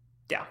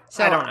 Yeah.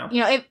 So, I don't know.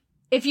 You know,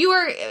 if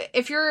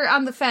you're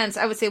on the fence,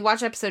 I would say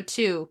watch episode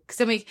 2 because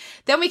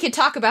then we can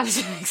talk about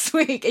it next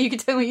week and you can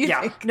tell me what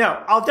you think.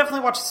 No, I'll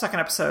definitely watch the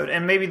second episode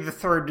and maybe the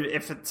third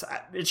if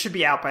it should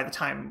be out by the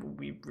time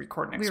we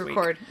record next week.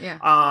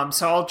 Yeah.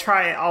 So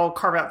I'll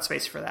carve out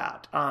space for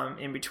that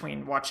in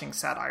between watching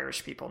sad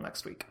Irish people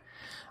next week.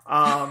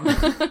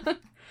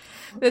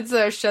 It's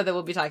a show that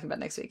we'll be talking about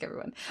next week,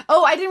 everyone.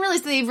 Oh, I didn't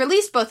realize they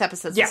released both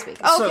episodes this week.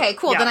 Oh, okay,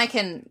 cool. Then I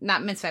can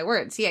not mince my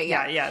words.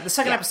 Yeah. The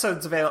second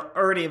episode's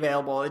already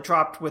available. It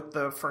dropped with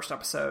the first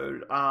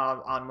episode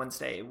on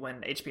Wednesday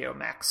when HBO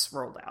Max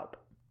rolled out.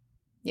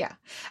 Yeah.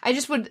 I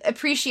just would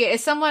appreciate,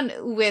 as someone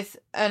with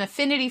an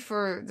affinity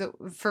for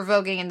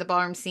voguing and the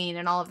ballroom scene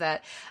and all of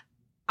that,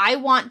 I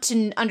want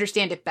to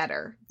understand it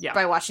better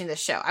by watching this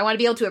show. I want to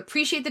be able to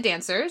appreciate the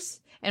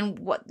dancers and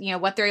what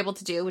they're able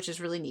to do, which is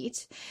really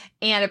neat,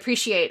 and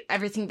appreciate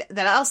everything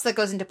that else that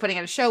goes into putting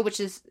on a show, which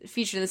is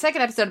featured in the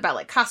second episode about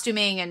like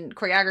costuming and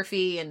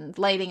choreography and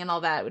lighting and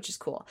all that, which is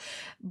cool.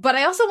 But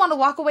I also want to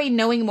walk away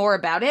knowing more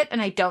about it,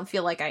 and I don't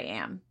feel like I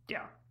am.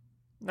 Yeah,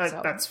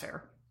 that's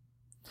fair.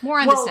 More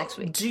on this next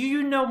week. Do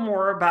you know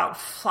more about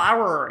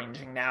flower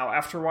arranging now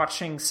after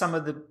watching some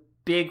of the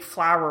big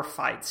flower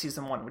fight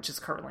season 1, which is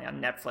currently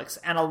on Netflix,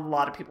 and a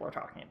lot of people are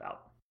talking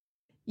about?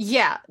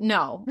 Yeah,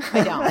 no,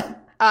 I don't.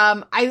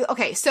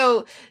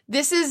 So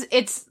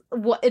it's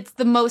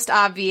the most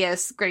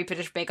obvious Great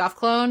British Bake Off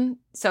clone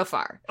so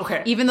far.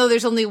 Okay. Even though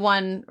there's only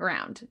one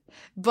round.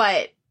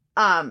 But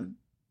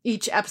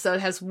each episode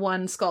has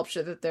one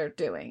sculpture that they're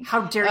doing.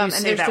 How dare you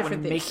say that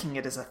when making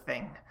it is a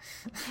thing?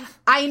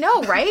 I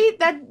know, right?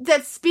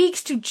 That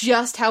speaks to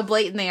just how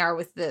blatant they are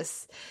with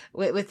this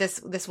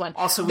one.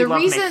 Also, we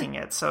love making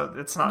it, so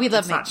it's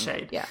not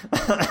shade. Yeah.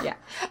 Yeah.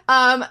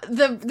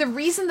 The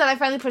reason that I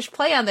finally pushed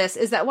play on this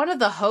is that one of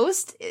the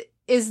hosts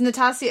is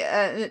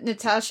Natasha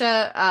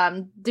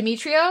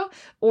Demetrio,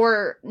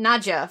 or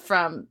Nadja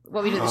from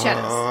What We Do in the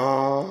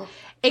Shadows.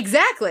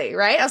 Exactly,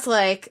 right? I was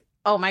like,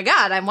 oh my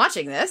god, I'm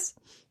watching this.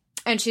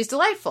 And she's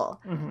delightful.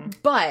 Mm-hmm.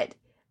 But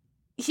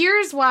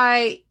here's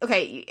why.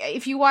 Okay,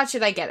 if you watch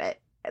it, I get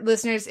it,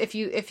 listeners. If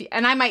you,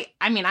 and I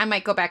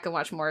might go back and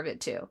watch more of it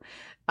too.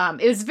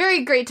 It was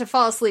very great to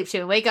fall asleep to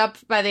and wake up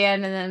by the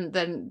end, and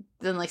then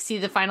like see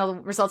the final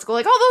results. Go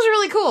like, oh, those are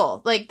really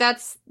cool. Like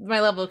that's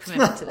my level of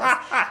commitment to this.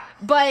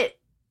 But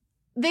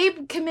they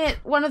commit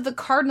one of the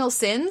cardinal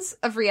sins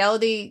of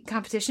reality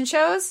competition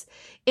shows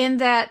in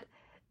that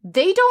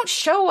they don't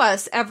show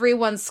us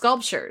everyone's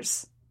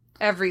sculptures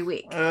every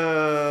week.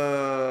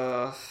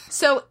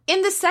 So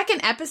in the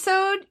second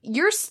episode,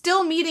 you're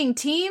still meeting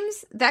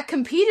teams that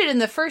competed in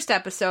the first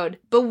episode,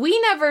 but we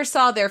never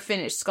saw their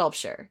finished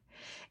sculpture.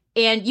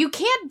 And you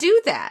can't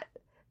do that.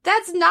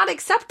 That's not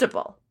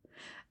acceptable.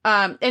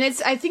 And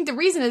I think the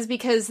reason is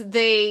because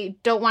they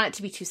don't want it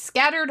to be too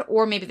scattered,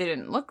 or maybe they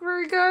didn't look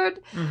very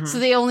good. Mm-hmm. So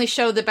they only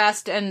show the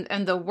best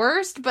and the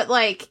worst. But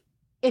like,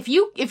 if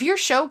your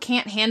show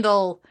can't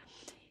handle,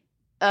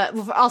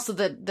 also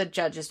the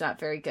judge is not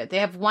very good. They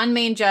have one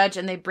main judge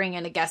and they bring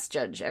in a guest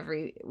judge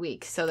every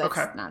week. So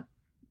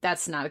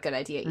that's not a good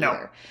idea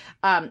either.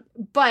 No.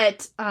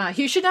 But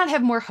you should not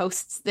have more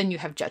hosts than you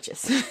have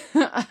judges.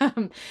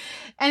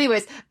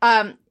 Anyways,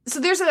 so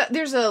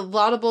there's a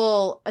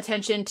laudable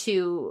attention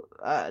to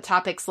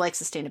topics like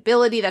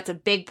sustainability. That's a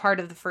big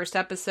part of the first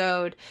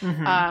episode.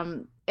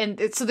 Mm-hmm.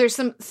 And so there's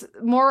some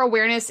more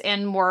awareness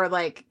and more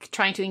like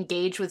trying to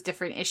engage with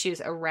different issues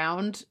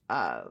around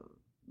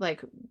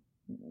like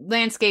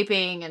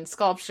landscaping and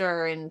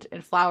sculpture and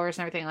flowers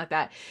and everything like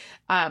that.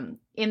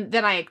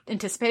 Than I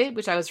anticipated,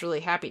 which I was really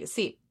happy to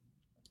see.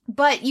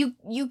 But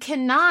you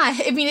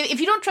cannot, I mean, if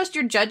you don't trust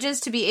your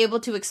judges to be able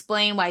to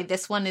explain why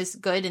this one is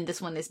good and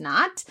this one is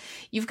not,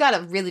 you've got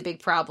a really big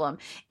problem.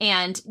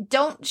 And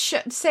don't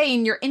say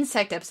in your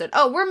insect episode,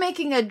 oh, we're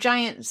making a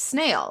giant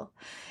snail.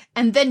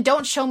 And then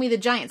don't show me the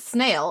giant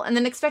snail and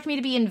then expect me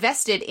to be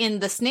invested in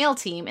the snail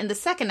team in the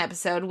second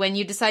episode when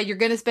you decide you're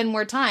going to spend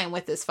more time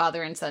with this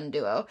father and son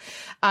duo.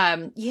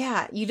 You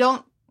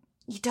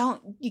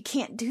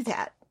can't do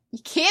that. You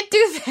can't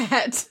do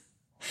that.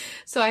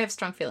 So I have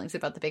strong feelings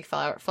about the big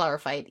flower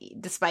fight,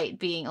 despite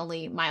being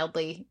only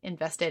mildly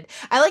invested.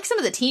 I like some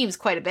of the teams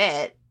quite a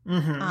bit.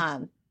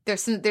 Mm-hmm.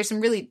 There's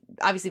some really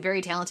obviously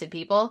very talented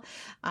people,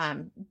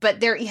 but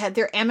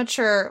they're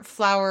amateur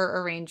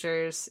flower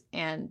arrangers,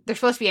 and they're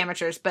supposed to be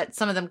amateurs, but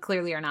some of them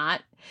clearly are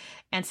not,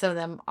 and some of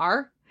them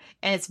are,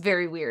 and it's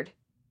very weird.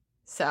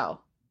 So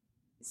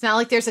it's not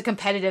like there's a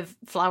competitive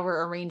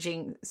flower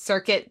arranging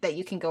circuit that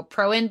you can go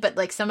pro in, but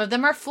like some of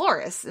them are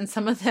florists and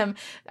some of them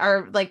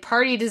are like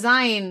party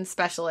design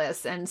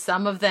specialists and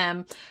some of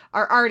them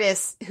are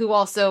artists who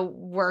also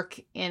work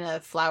in a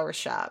flower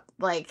shop.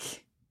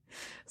 Like,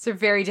 they're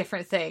very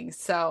different things.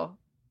 So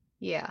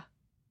yeah,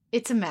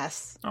 it's a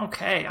mess.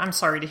 Okay. I'm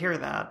sorry to hear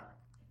that.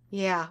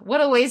 Yeah.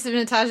 What a waste of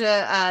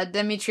Natasha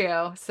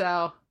Demetrio.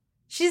 So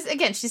she's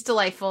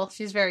delightful.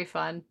 She's very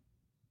fun.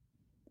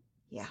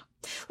 Yeah.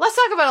 Let's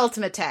talk about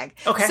Ultimate Tag.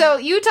 Okay. So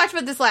you talked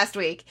about this last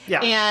week.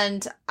 Yeah.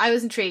 And I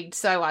was intrigued,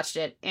 so I watched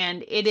it.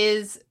 And it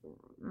is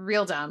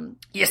real dumb.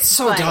 It's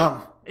so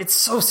dumb. It's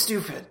so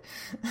stupid.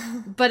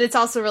 But it's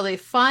also really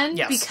fun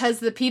because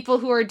the people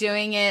who are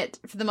doing it,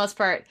 for the most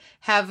part,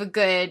 have a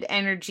good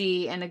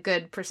energy and a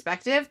good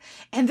perspective.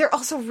 And they're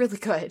also really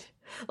good.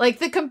 Like,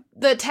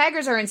 the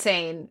taggers are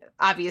insane,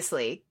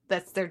 obviously.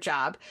 That's their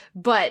job.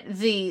 But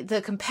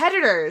the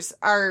competitors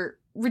are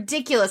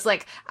ridiculous,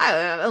 like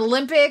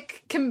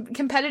Olympic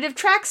competitive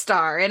track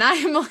star, and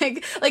I'm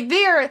like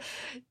they are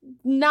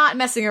not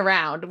messing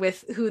around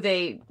with who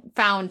they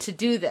found to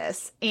do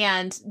this,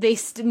 and they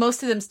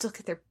most of them still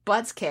get their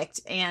butts kicked,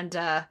 and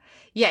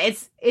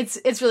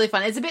it's really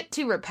fun. It's a bit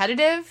too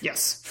repetitive,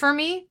 yes, for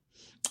me.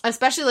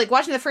 Especially, like,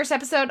 watching the first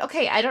episode,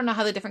 okay, I don't know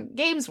how the different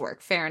games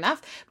work, fair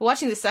enough. But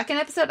watching the second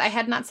episode, I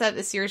had not set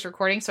the series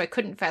recording, so I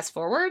couldn't fast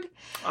forward.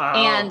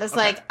 And it's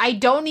like, I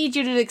don't need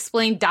you to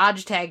explain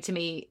dodge tag to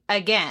me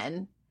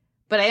again.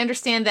 But I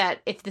understand that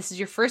if this is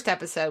your first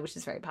episode, which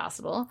is very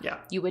possible,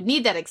 you would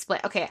need that explain.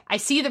 Okay, I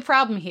see the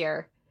problem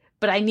here,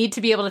 but I need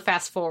to be able to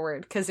fast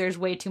forward because there's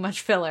way too much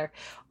filler.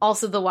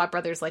 Also, the Watt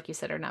brothers, like you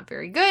said, are not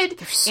very good.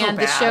 They're so and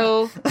bad. The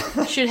show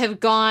should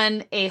have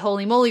gone a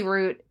Holey Moley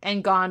route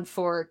and gone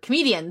for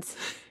comedians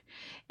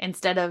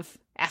instead of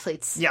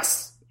athletes.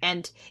 Yes.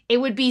 And it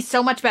would be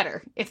so much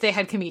better if they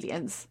had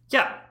comedians.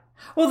 Yeah.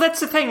 Well, that's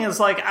the thing is,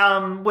 like,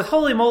 with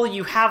Holey Moley,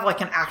 you have, like,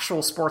 an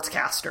actual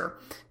sportscaster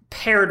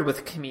paired with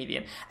a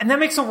comedian. And that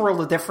makes a world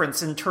of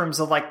difference in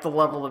terms of, like, the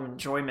level of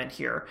enjoyment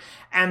here.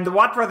 And the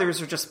Watt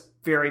brothers are just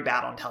very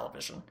bad on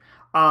television.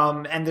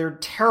 And they're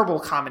terrible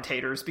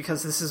commentators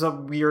because this is a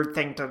weird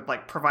thing to,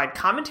 like, provide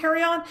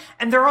commentary on.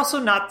 And they're also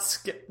not,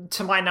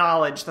 to my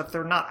knowledge, that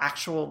they're not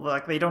actual,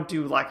 like, they don't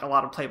do, like, a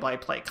lot of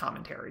play-by-play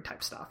commentary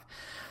type stuff.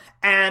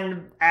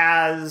 And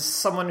as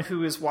someone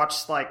who has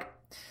watched, like,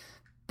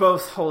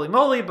 both Holey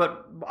Moley,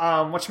 but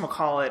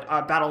whatchamacallit,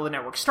 Battle of the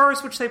Network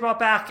Stars, which they brought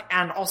back,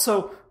 and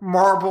also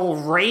Marble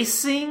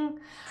Racing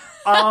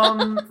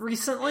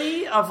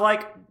recently, of,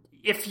 like,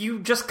 if you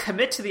just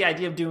commit to the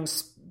idea of doing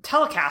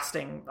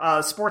telecasting,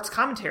 sports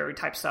commentary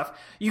type stuff,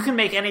 you can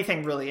make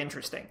anything really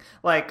interesting.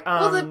 Like,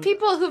 well, the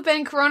people who've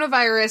been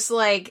coronavirus,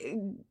 like,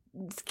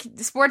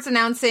 sports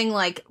announcing,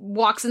 like,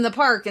 walks in the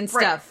park and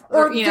stuff. Right.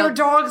 Or their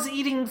dogs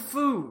eating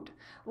food.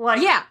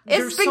 Like, yeah,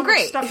 there's it's been so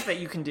great. much stuff that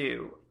you can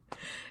do.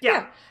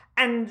 Yeah.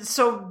 And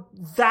so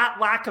that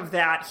lack of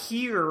that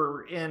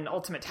here in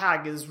Ultimate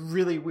Tag is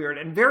really weird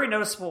and very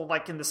noticeable,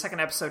 like, in the second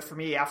episode for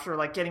me, after,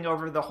 like, getting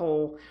over the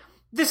whole,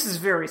 this is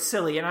very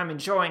silly and I'm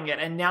enjoying it.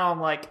 And now I'm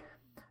like,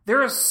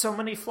 there are so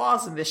many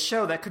flaws in this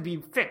show that could be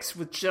fixed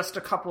with just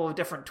a couple of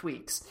different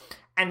tweaks.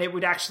 And it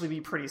would actually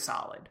be pretty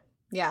solid.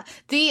 Yeah.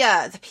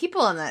 The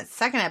people in that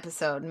second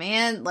episode,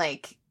 man,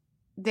 like,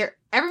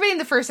 everybody in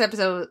the first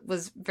episode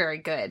was very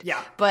good.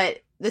 Yeah.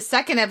 But the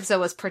second episode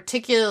was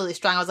particularly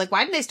strong. I was like,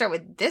 why didn't they start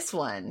with this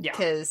one? Yeah.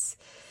 Because,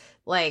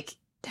 like,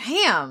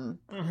 damn.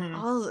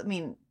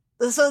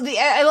 Mm-hmm. So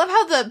I love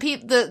how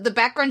the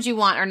backgrounds you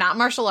want are not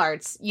martial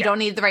arts. You don't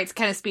need the right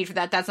kind of speed for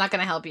that. That's not going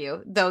to help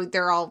you. Though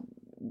they're all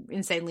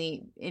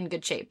insanely in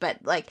good shape. But,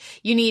 like,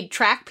 you need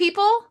track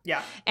people.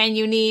 Yeah. And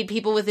you need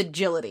people with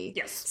agility.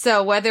 Yes.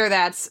 So whether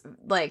that's,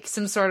 like,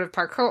 some sort of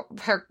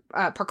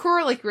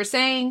parkour, like you were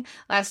saying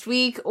last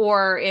week,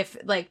 or if,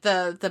 like,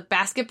 the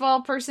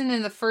basketball person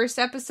in the first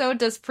episode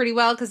does pretty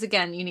well, because,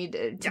 again, you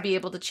need to be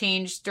able to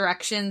change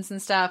directions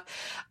and stuff,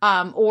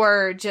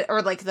 or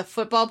like the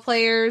football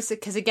players,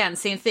 because, again,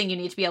 same thing, you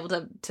need to be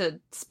able to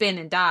spin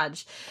and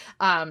dodge.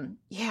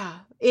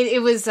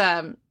 It was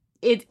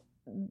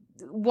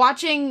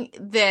watching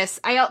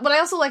this, what I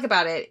also like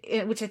about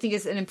it, which I think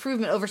is an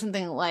improvement over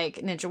something like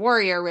Ninja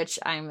Warrior, which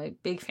I'm a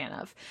big fan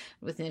of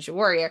with Ninja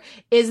Warrior,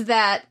 is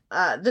that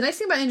the nice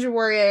thing about Ninja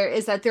Warrior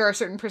is that there are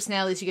certain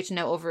personalities you get to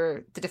know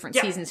over the different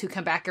seasons who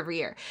come back every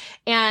year.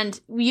 And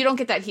you don't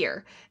get that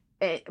here.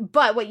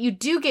 But what you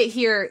do get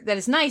here that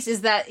is nice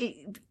is that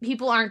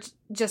people aren't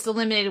just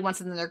eliminated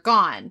once and then they're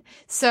gone.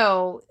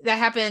 So that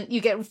happened, you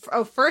get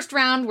a first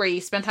round where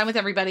you spend time with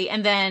everybody,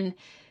 and then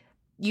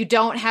you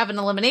don't have an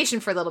elimination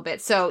for a little bit.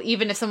 So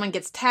even if someone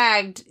gets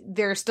tagged,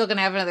 they're still going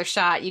to have another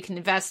shot. You can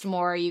invest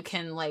more. You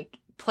can, like,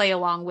 play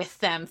along with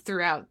them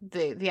throughout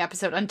the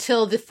episode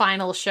until the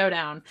final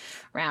showdown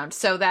round.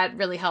 So that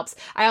really helps.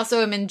 I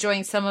also am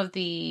enjoying some of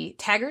the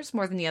taggers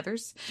more than the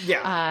others.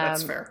 Yeah,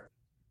 that's fair.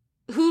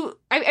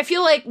 I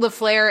feel like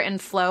LaFleur and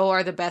Flo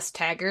are the best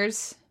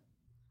taggers.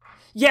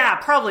 Yeah,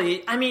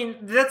 probably. I mean,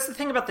 that's the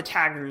thing about the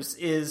taggers,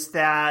 is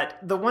that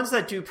the ones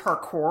that do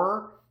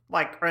parkour,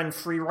 like, and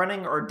free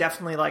running, are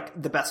definitely,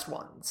 like, the best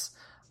ones.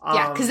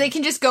 Because they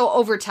can just go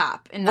over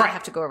top and not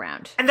have to go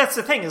around. And that's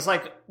the thing, is,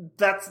 like,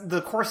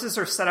 the courses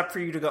are set up for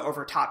you to go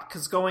over top,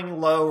 because going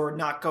low or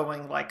not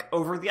going, like,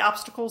 over the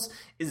obstacles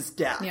is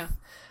death. Yeah.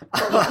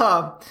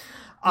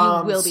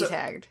 You will be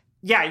tagged.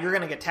 Yeah, you're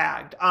gonna get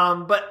tagged.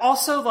 But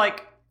also,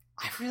 like,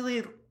 I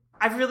really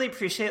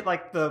appreciate,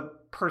 like, the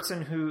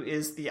person who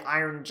is the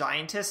Iron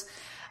Giantess.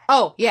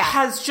 Oh, yeah.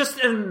 Has just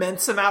an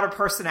immense amount of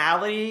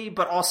personality,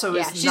 but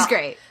also she's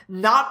great.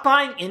 Not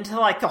buying into,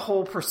 like, the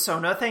whole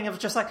persona thing of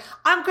just, like,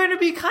 I'm going to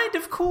be kind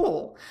of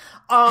cool.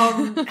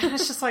 And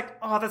it's just like,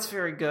 oh, that's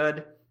very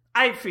good.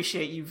 I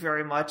appreciate you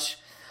very much.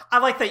 I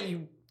like that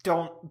you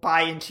don't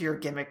buy into your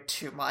gimmick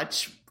too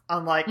much,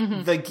 unlike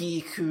the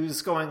geek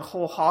who's going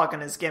whole hog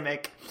on his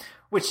gimmick,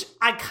 Which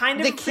I kind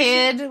of the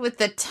kid with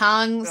the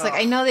tongues. Ugh. Like,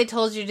 I know they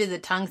told you to do the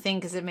tongue thing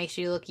because it makes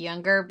you look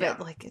younger, but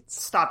like,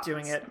 it's stop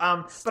doing it.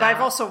 But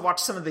I've also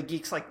watched some of the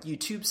Geeks Like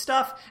YouTube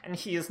stuff, and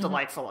he is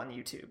delightful on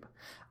YouTube.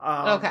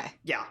 Okay.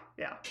 Yeah.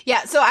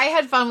 So I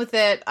had fun with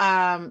it.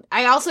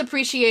 I also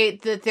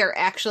appreciate that there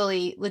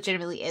actually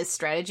legitimately is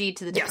strategy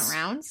to the different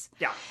rounds.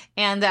 Yeah.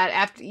 And that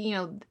after,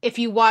 if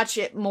you watch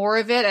it more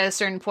of it at a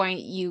certain point,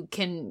 you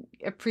can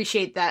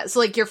appreciate that. So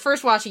like your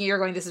first watching, you're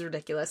going, this is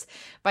ridiculous.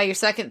 By your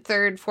second,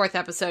 third, fourth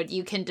episode,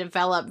 you can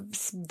develop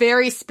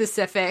very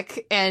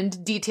specific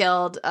and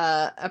detailed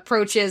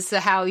approaches to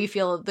how you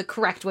feel the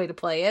correct way to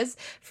play is.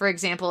 For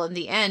example, in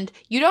the end,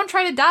 you don't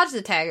try to dodge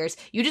the taggers.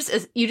 You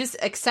just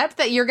accept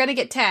that you're going to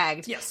get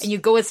tagged. Yes. And you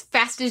go as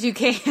fast as you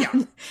can. Yeah.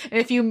 And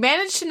if you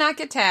manage to not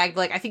get tagged,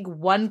 like I think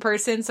one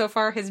person so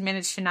far has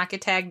managed to not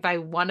get tagged by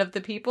one of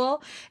the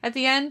people at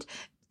the end,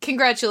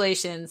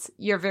 congratulations.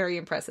 You're very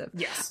impressive.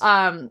 Yes.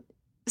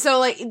 So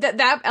like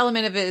that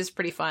element of it is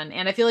pretty fun.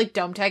 And I feel like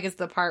Dome Tag is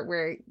the part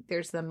where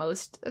there's the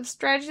most of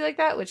strategy like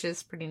that, which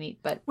is pretty neat.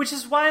 But which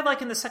is why,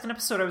 like in the second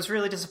episode, I was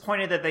really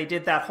disappointed that they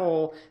did that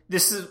whole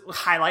this is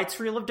highlights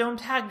reel of Dome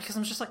Tag, because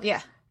I'm just like,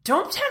 yeah,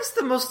 Dome Tag's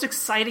the most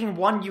exciting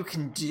one you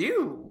can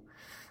do.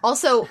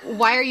 Also,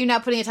 why are you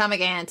not putting Atomic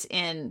Ant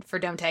in for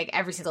Dome Tag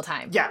every single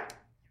time? Yeah.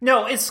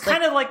 No, it's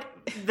kind of like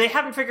they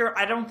haven't figured...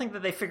 I don't think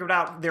that they figured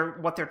out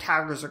what their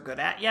taggers are good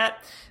at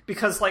yet.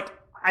 Because, like,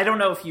 I don't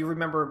know if you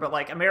remember, but,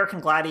 like,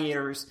 American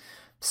Gladiators...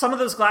 Some of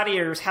those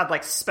gladiators had,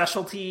 like,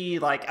 specialty,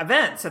 like,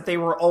 events that they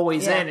were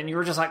always in. And you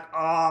were just like,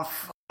 oh,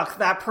 fuck,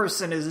 that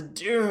person is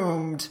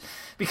doomed.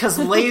 Because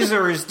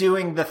Laser is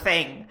doing the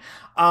thing.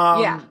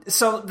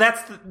 So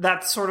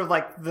that's sort of,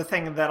 like, the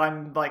thing that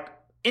I'm, like...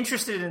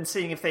 interested in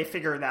seeing if they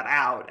figure that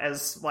out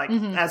as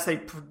they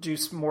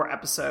produce more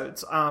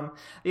episodes.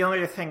 The only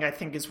other thing I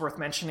think is worth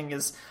mentioning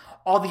is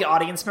all the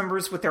audience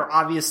members with their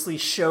obviously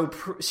show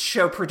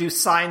produced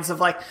signs of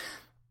like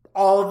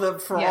all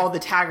the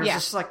taggers. Yeah.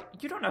 It's just like,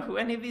 you don't know who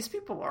any of these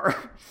people are.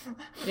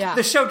 Yeah.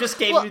 The show just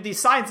gave you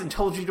these signs and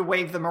told you to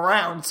wave them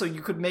around so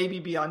you could maybe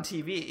be on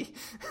TV.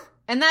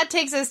 And that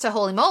takes us to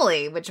Holey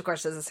Moley, which of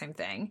course does the same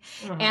thing.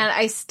 And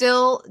I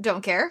still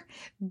don't care,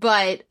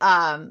 but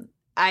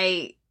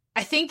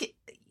I think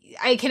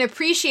I can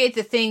appreciate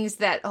the things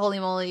that Holey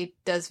Moley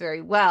does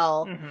very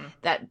well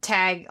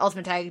that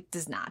Ultimate Tag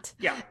does not.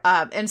 Yeah.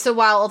 And so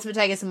while Ultimate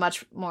Tag is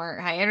much more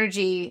high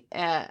energy,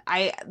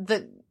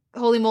 the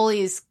Holey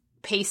Moley's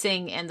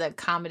pacing and the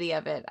comedy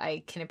of it,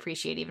 I can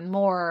appreciate even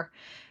more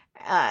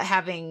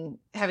having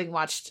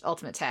watched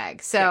Ultimate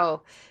Tag.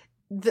 So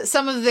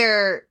some of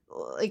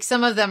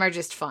them are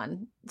just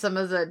fun. Some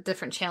of the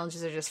different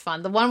challenges are just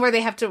fun. The one where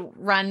they have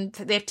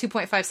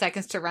 2.5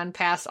 seconds to run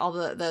past all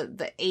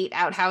the 8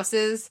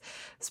 outhouses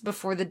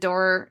before the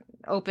door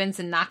opens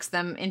and knocks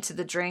them into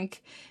the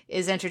drink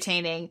is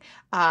entertaining.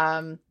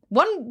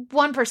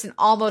 One person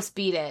almost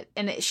beat it,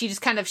 and she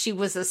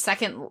was a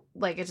second,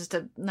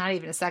 not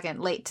even a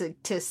second late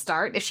to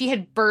start. If she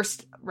had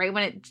burst right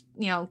when it,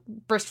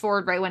 burst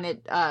forward right when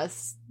it,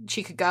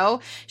 she could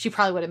go, she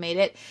probably would have made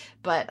it.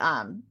 But,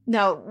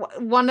 no,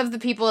 one of the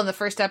people in the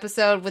first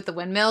episode with the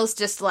windmills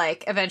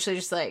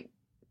eventually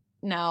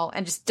no,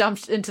 and just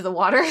dumped into the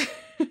water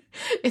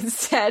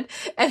instead.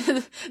 And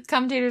the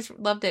commentators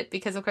loved it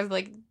because, of course,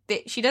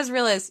 she does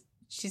realize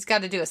she's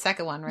got to do a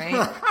second one,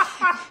 right?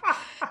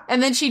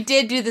 And then she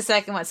did do the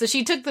second one. So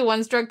she took the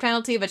 1-stroke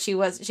penalty, but she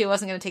wasn't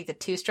going to take the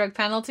 2-stroke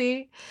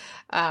penalty.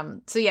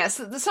 So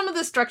some of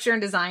the structure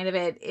and design of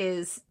it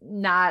is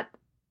not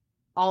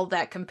all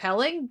that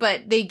compelling,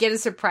 but they get a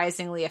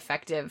surprisingly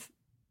effective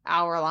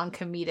hour-long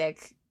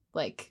comedic,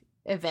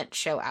 event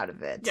show out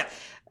of it.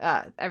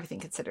 Yeah. Everything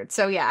considered.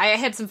 So I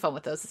had some fun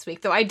with those this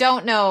week, though I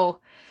don't know.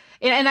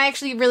 And I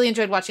actually really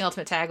enjoyed watching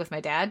Ultimate Tag with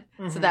my dad.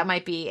 So that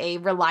might be a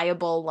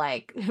reliable,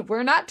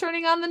 we're not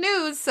turning on the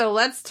news, so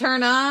let's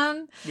turn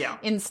on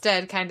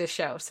instead kind of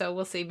show. So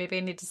we'll see. Maybe I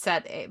need to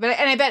set and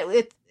I bet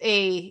with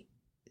a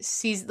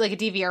season, a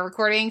DVR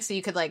recording, so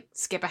you could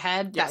skip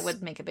ahead, that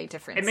would make a big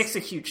difference. It makes a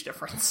huge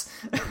difference.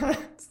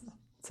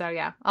 So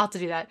I'll have to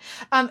do that.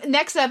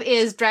 Next up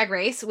is Drag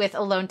Race with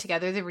Alone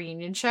Together, the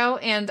reunion show.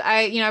 And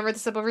I wrote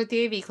this up over at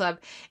the AV Club.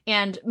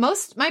 And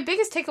my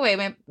biggest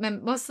takeaway,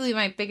 mostly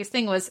my biggest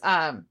thing was,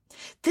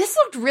 this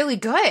looked really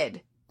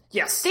good.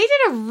 Yes. They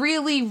did a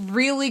really,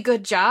 really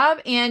good job.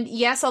 And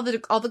yes, all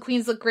the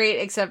queens look great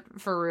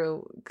except for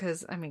Ru.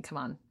 Because, come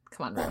on,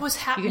 Ru. What was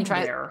happening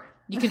there?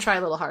 You can try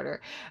a little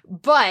harder.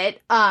 But,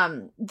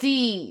 I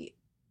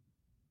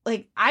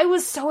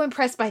was so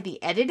impressed by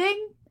the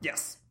editing.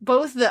 Yes.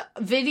 Both the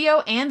video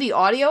and the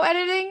audio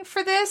editing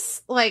for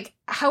this,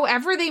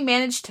 however they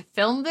managed to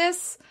film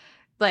this,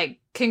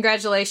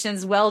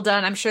 congratulations, well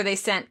done. I'm sure they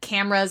sent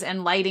cameras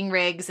and lighting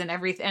rigs and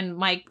everything and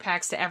mic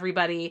packs to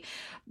everybody.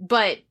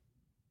 But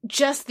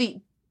just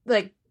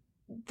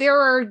there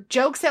are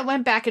jokes that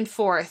went back and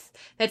forth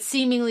that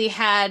seemingly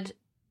had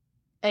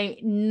a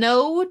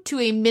no to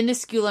a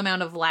minuscule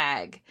amount of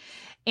lag.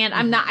 And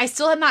I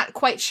still am not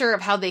quite sure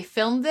of how they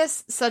filmed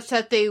this such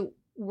that they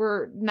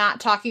were not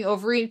talking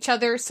over each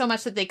other so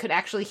much that they could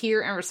actually hear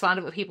and respond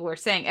to what people were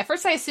saying. At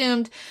first I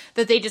assumed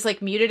that they just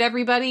like muted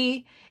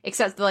everybody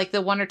except like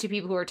the one or two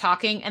people who were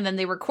talking, and then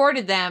they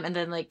recorded them and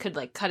then like could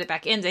like cut it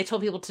back in. They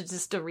told people to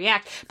just to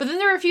react. But then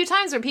there were a few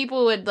times where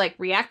people would like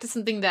react to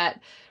something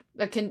that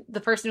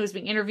the person who was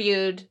being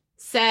interviewed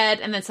said,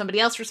 and then somebody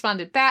else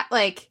responded back.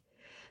 Like,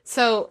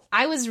 so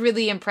I was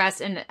really impressed.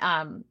 And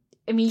I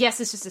mean,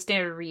 yes, it's just a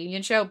standard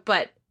reunion show,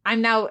 but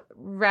I'm now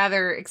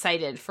rather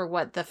excited for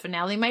what the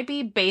finale might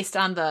be based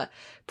on the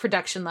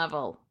production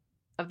level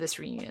of this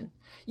reunion.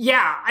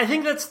 Yeah, I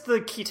think that's the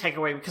key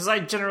takeaway, because I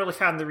generally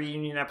found the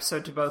reunion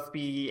episode to both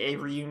be a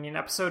reunion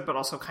episode, but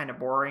also kind of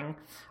boring.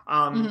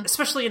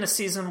 Especially in a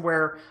season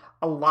where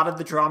a lot of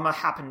the drama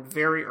happened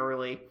very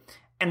early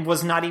and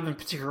was not even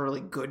particularly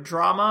good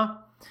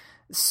drama.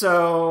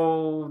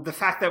 So the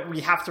fact that we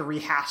have to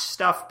rehash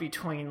stuff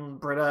between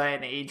Britta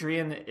and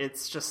Adrian,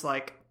 it's just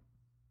like...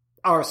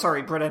 Oh,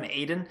 sorry, Britta and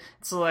Aiden.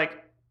 It's like,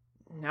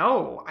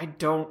 no, I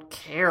don't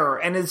care.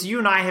 And as you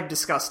and I have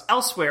discussed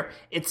elsewhere,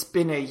 it's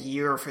been a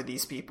year for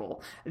these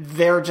people.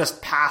 They're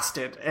just past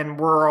it, and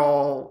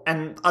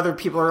and other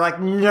people are like,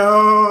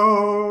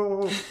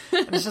 no.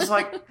 And it's just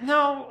like,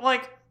 no,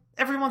 like,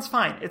 everyone's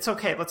fine. It's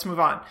okay. Let's move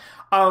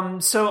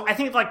on. So I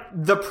think, like,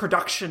 the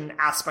production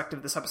aspect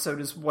of this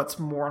episode is what's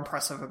more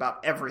impressive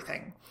about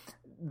everything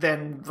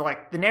than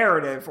like the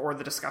narrative or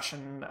the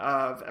discussion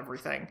of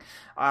everything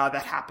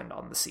that happened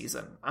on the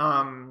season.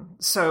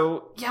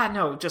 So yeah,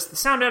 no, just the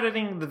sound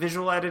editing, the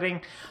visual editing,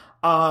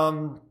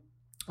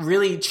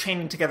 really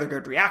chaining together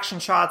good reaction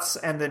shots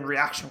and then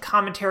reaction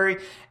commentary.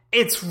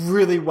 It's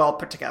really well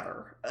put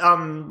together.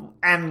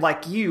 And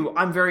like you,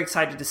 I'm very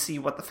excited to see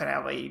what the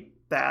finale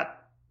that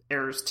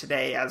airs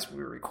today as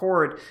we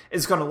record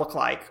is going to look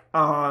like,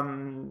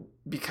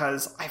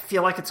 because I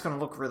feel like it's going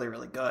to look really,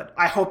 really good.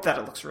 I hope that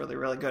it looks really,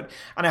 really good,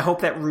 and I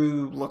hope that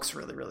Rue looks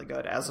really, really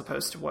good as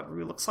opposed to what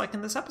Rue looks like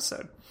in this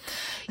episode.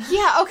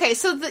 Yeah, okay,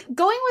 so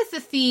going with the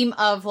theme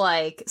of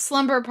like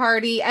slumber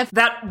party,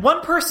 that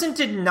one person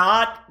did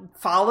not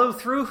follow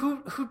through,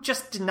 who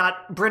just did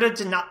not. Britta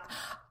did not.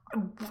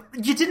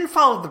 You didn't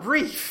follow the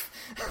brief.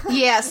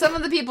 Yeah, some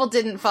of the people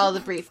didn't follow the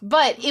brief,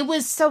 but it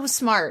was so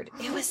smart.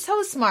 It was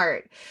so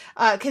smart,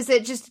 because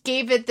it just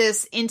gave it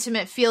this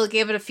intimate feel. It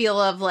gave it a feel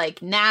of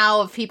like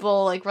now of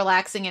people like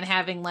relaxing and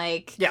having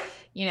like,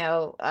 you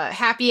know,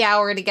 happy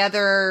hour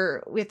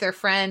together with their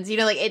friends. You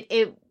know, like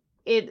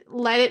it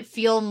let it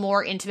feel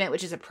more intimate,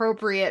 which is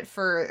appropriate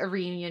for a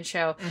reunion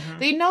show. Mm-hmm.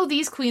 They know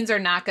these queens are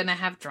not going to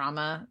have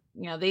drama.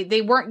 You know,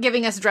 they weren't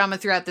giving us drama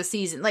throughout the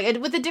season. Like,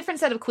 with a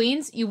different set of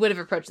queens, you would have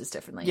approached this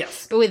differently.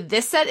 Yes. But with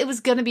this set, it was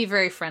going to be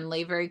very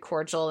friendly, very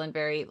cordial, and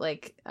very,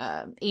 like,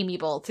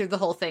 amiable through the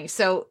whole thing.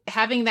 So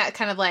having that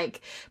kind of, like,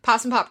 pop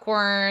some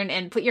popcorn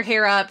and put your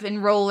hair up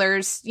and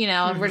rollers, you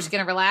know, and we're just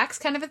going to relax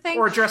kind of a thing.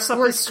 Or dress up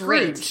as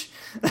Scrooge.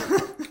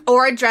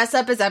 Or dress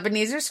up as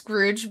Ebenezer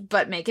Scrooge,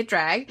 but make it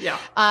drag. Yeah.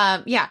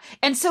 Yeah.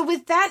 And so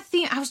with that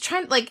theme, I was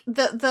trying, like,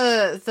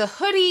 the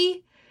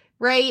hoodie...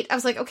 Right? I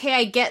was like, okay,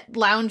 I get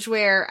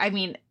loungewear. I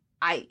mean,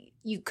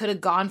 you could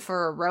have gone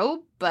for a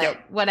robe, but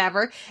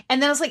whatever.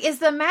 And then I was like, is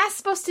the mask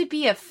supposed to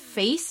be a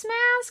face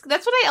mask?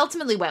 That's what I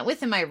ultimately went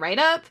with in my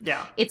write-up.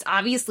 Yeah. It's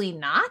obviously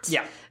not.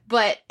 Yeah.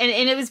 But, and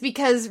it was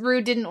because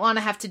Rue didn't want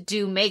to have to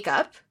do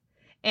makeup,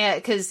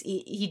 because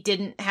he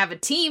didn't have a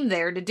team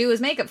there to do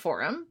his makeup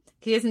for him.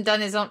 He hasn't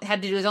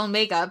had to do his own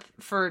makeup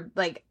for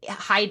like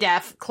high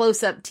def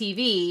close up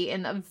TV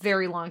in a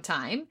very long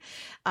time.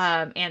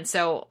 And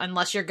so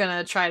unless you're going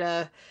to try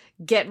to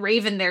get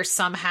Raven there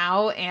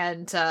somehow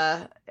and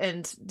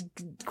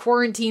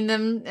quarantine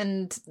them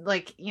and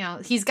like, you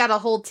know, he's got a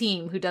whole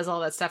team who does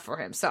all that stuff for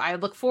him. So I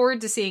look forward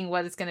to seeing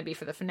what it's going to be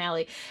for the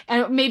finale,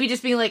 and maybe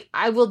just being like,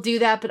 I will do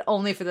that, but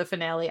only for the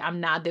finale.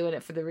 I'm not doing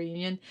it for the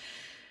reunion.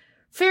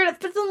 Fair enough.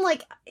 But then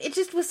like, it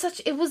just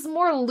was it was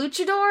more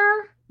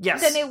luchador.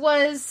 Yes. Than it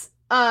was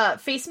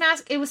face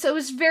mask. It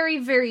was very,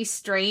 very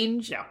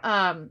strange.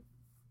 Yeah.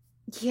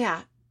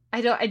 Yeah.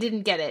 I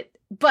didn't get it.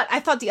 But I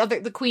thought most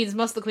of the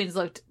queens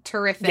looked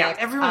terrific. Yeah,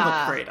 everyone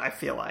looked great, I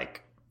feel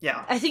like.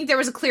 Yeah. I think there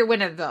was a clear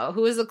winner though.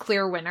 Who was the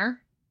clear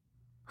winner?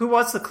 Who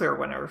was the clear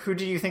winner? Who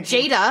do you think?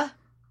 Jada.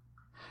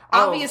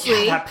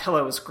 Obviously. Yeah, that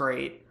pillow was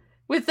great.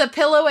 With the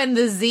pillow and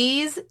the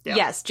Z's,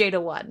 yes,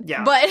 Jada won.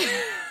 Yeah.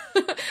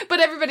 But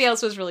everybody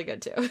else was really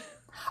good too.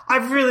 I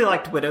really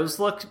liked Widow's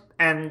look,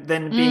 and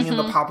then being in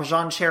the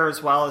Parmesan chair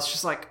as well. It's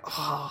just like,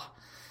 oh,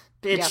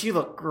 bitch, you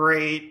look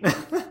great.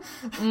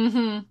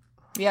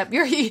 Yep,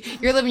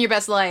 you're living your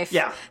best life.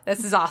 Yeah.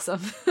 This is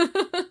awesome.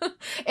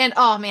 And,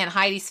 oh man,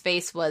 Heidi's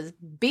face was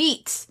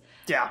beat.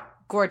 Yeah.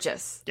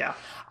 Gorgeous. Yeah.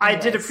 I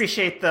did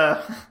appreciate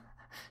the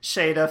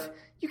shade of,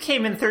 you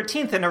came in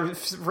 13th in a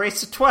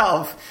race of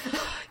 12.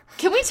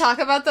 Can we talk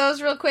about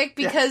those real quick?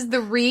 Because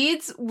the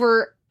reads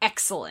were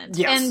excellent.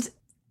 Yes. And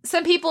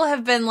some people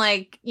have been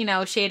like, you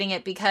know, shading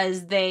it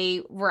because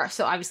they were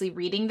so obviously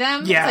reading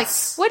them. Yes.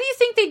 It's like, what do you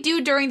think they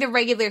do during the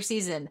regular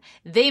season?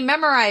 They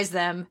memorize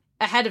them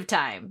ahead of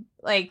time.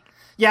 Like,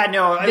 Yeah,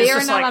 no, they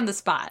are not on the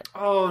spot.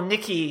 Oh,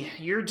 Nikki,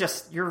 you're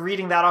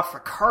reading that off a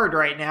card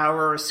right now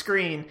or a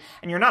screen,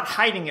 and you're not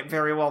hiding it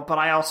very well, but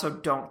I also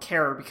don't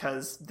care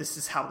because this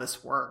is how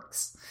this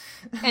works.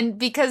 And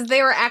because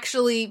they were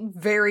actually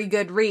very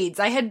good reads.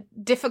 I had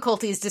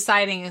difficulties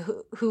deciding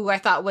who I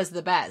thought was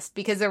the best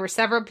because there were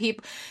several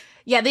people.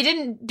 Yeah, they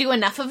didn't do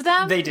enough of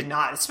them. They did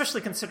not,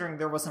 especially considering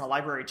there wasn't a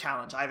library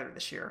challenge either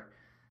this year.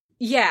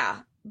 Yeah,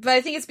 but I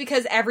think it's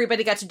because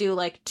everybody got to do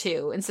like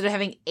 2 instead of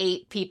having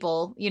 8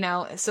 people, you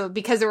know. So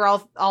because there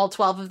were all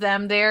 12 of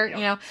them there, you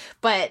know.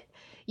 But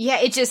yeah,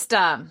 it just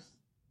I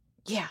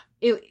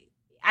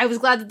was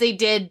glad that they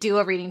did do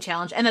a reading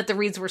challenge and that the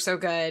reads were so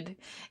good.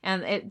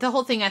 And the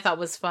whole thing I thought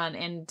was fun.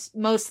 And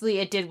mostly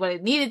it did what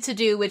it needed to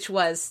do, which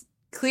was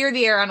clear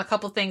the air on a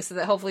couple things so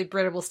that hopefully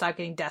Britta will stop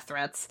getting death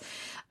threats.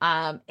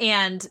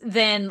 And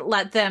then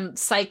let them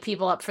psych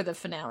people up for the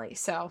finale.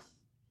 So,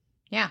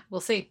 yeah,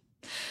 we'll see.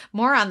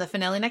 More on the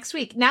finale next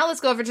week. Now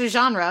let's go over to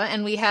genre.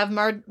 And we have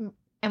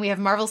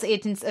Marvel's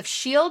Agents of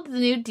S.H.I.E.L.D., The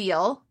New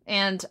Deal.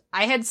 And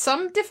I had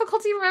some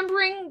difficulty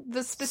remembering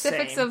the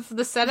specifics of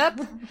the setup.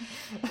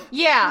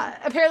 Yeah,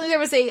 apparently there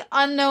was a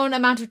unknown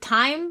amount of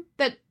time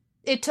that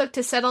it took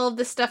to set all of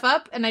this stuff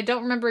up. And I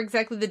don't remember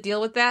exactly the deal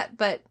with that,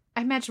 but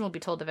I imagine we'll be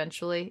told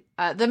eventually.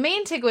 The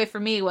main takeaway for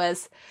me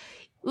was,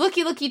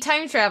 looky,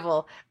 time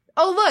travel.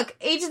 Oh, look,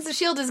 Agents of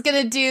S.H.I.E.L.D. is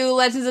going to do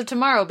Legends of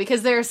Tomorrow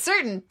because there are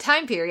certain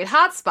time period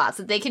hotspots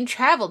that they can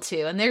travel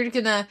to, and they're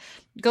going to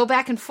go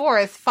back and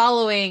forth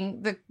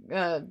following the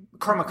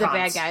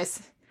bad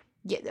guys.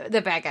 Yeah,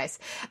 the bad guys.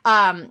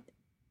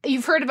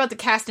 You've heard about the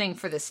casting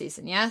for this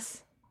season,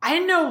 yes? I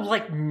know,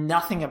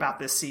 nothing about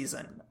this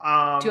season.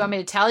 Do you want me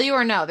to tell you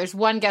or no? There's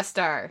one guest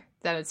star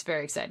that it's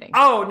very exciting.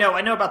 Oh, no,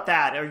 I know about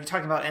that. Are you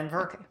talking about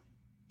Enver? Okay.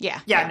 Yeah.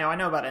 No, I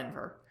know about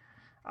Enver.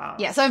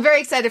 So I'm very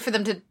excited for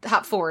them to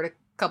hop forward a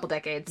couple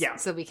decades,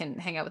 so we can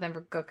hang out with them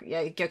for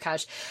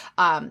Gokaj.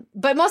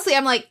 But mostly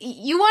I'm like,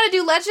 you want to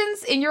do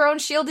Legends in your own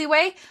shieldy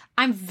way?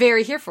 I'm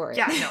very here for it.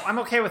 Yeah, no, I'm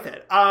okay with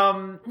it.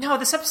 No,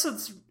 this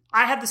episode's,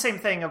 I had the same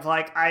thing of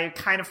I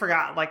kind of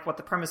forgot what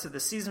the premise of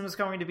this season was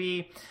going to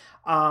be.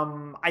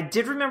 I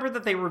did remember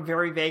that they were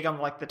very vague on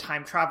the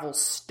time travel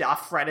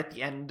stuff right at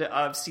the end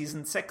of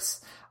season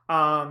 6,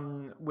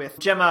 with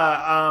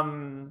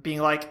Gemma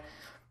being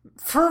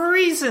for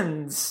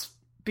reasons,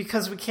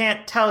 because we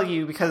can't tell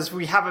you, because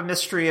we have a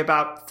mystery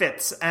about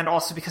Fitz, and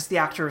also because the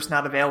actor is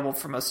not available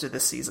for most of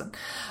this season,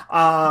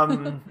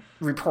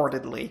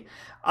 reportedly.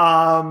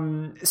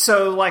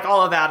 So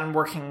all of that and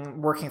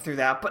working through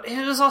that. But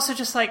it was also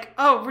just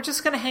we're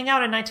just going to hang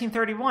out in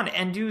 1931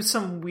 and do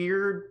some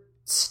weird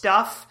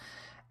stuff.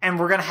 And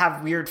we're going to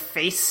have weird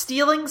face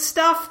stealing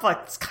stuff.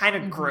 It's kind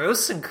of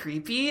gross and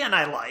creepy, and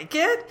I like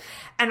it.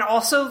 And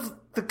also,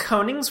 the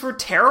Konings were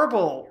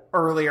terrible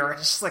earlier.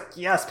 It's just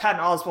yes, Patton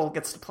Oswalt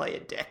gets to play a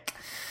dick.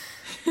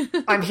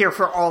 I'm here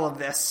for all of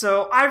this.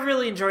 So I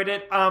really enjoyed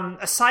it.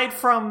 Aside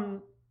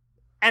from,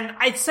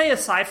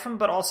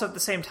 but also at the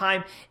same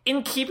time,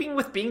 in keeping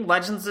with being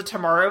Legends of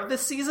Tomorrow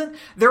this season,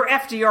 their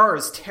FDR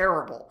is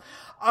terrible.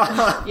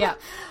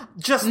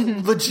 Just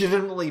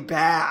legitimately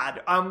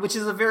bad, which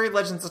is a very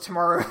Legends of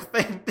Tomorrow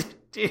thing to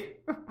do.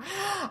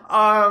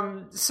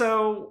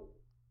 So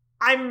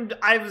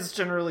I was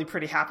generally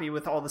pretty happy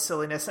with all the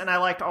silliness, and I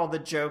liked all the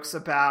jokes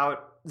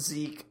about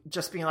Zeke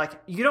just being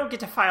you don't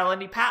get to file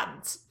any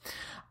patents.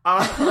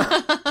 Yeah,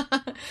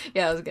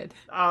 that was good.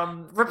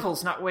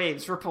 Ripples, not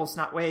waves. Ripples,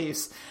 not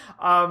waves.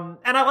 And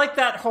I like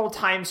that whole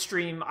time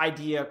stream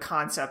idea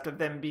concept of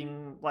them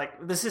being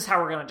this is how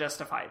we're going to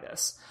justify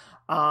this.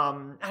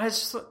 And I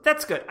just,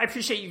 that's good. I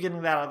appreciate you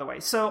getting that out of the way.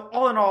 So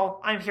all in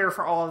all, I'm here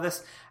for all of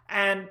this.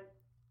 And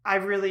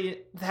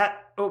that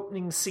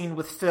opening scene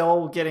with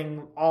Phil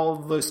getting all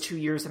of those 2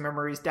 years of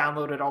memories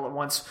downloaded all at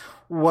once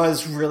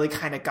was really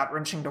kind of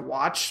gut-wrenching to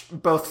watch,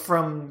 both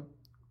from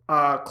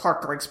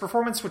Clark Gregg's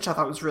performance, which I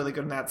thought was really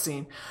good in that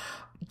scene,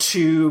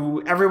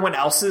 to everyone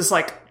else's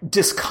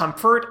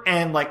discomfort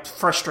and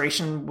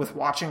frustration with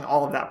watching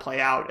all of that play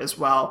out as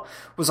well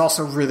was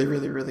also really,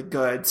 really, really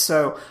good.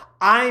 So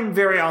I'm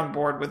very on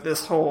board with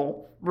this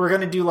whole, we're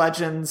going to do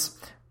Legends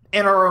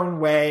in our own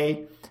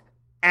way.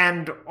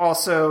 And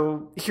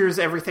also, here's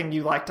everything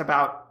you liked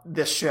about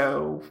this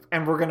show,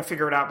 and we're going to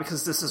figure it out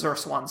because this is our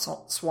swan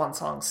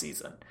song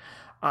season.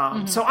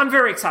 So I'm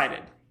very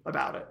excited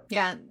about it.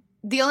 Yeah.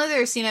 The only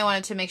other scene I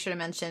wanted to make sure to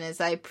mention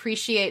is I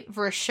appreciate,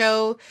 for a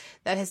show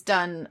that has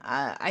done,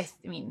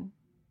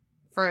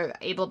 for an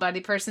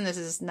able-bodied person, this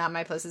is not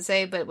my place to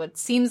say, but what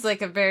seems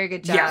like a very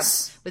good job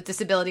with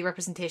disability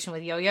representation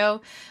with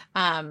Yo-Yo.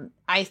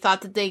 I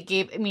thought that they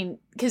gave,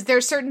 because there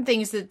are certain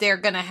things that they're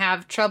going to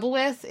have trouble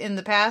with in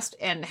the past,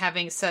 and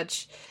having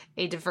such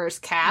a diverse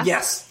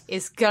cast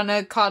is going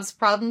to cause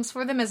problems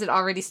for them, as it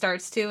already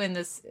starts to in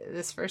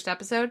this first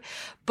episode.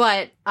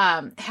 But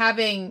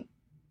having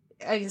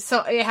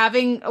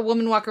a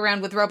woman walk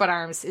around with robot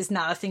arms is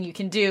not a thing you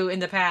can do in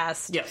the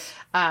past. Yes.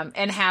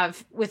 And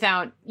have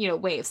without,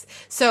 waves.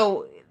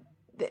 So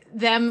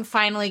them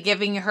finally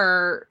giving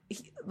her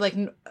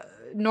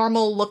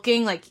normal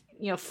looking,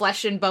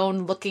 flesh and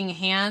bone looking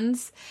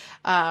hands,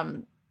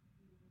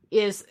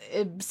 is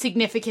a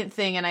significant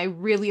thing. And I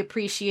really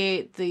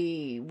appreciate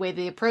the way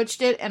they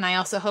approached it. And I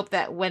also hope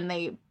that when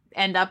they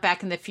end up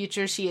back in the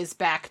future, she is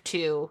back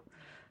to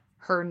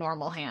her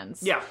normal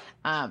hands. Yeah.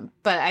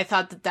 But I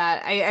thought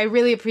that I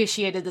really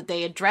appreciated that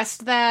they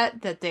addressed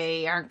that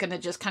they aren't going to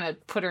just kind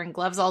of put her in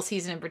gloves all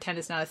season and pretend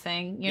it's not a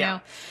thing, you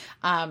know?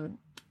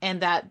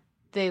 And that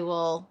they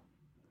will,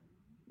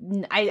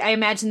 I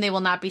imagine they will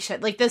not be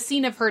shut. Like the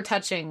scene of her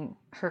touching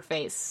her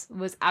face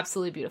was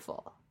absolutely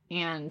beautiful.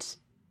 And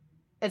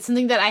it's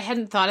something that I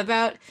hadn't thought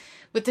about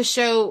with the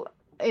show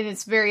in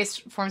its various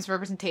forms of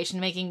representation,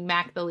 making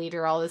Mac the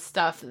leader, all this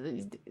stuff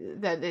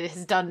that it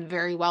has done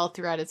very well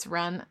throughout its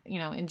run,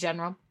 in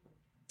general.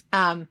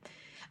 I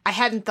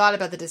hadn't thought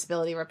about the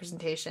disability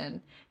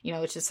representation,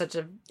 which is such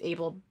a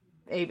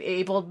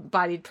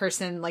able-bodied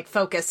person, like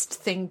focused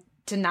thing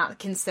to not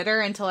consider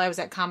until I was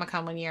at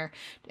Comic-Con one year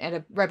at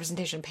a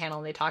representation panel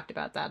and they talked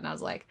about that. And I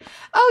was like,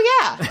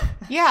 oh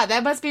yeah,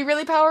 that must be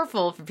really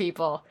powerful for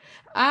people.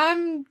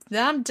 I'm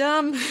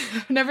dumb.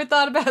 Never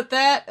thought about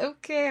that.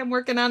 Okay. I'm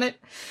working on it.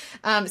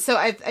 So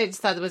I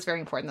just thought it was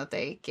very important that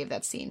they gave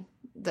that scene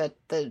the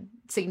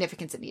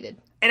significance it needed.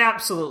 It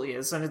absolutely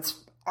is. And it's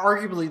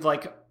arguably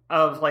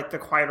the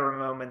quieter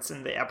moments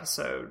in the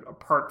episode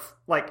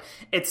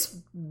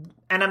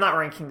and I'm not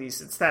ranking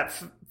these. It's that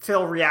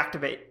Phil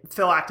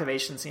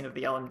activation scene of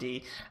the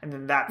LMD and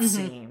then that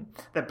scene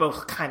that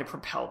both kind of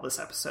propelled this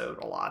episode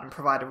a lot and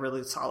provide a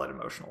really solid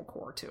emotional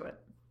core to it.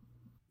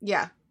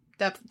 Yeah,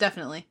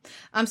 definitely.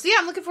 So yeah,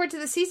 I'm looking forward to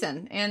the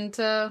season and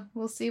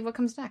we'll see what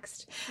comes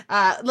next.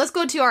 Let's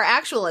go to our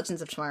actual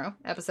Legends of Tomorrow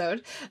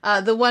episode.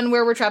 The one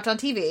where we're trapped on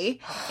TV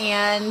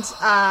and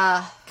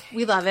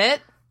we love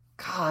it.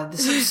 God,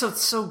 this episode's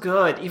so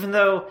good, even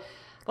though,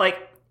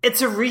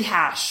 it's a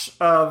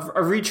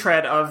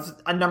retread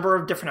of a number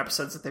of different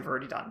episodes that they've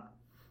already done.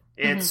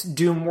 It's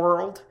Doom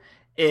World.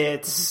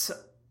 It's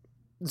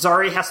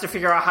Zari has to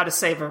figure out how to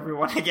save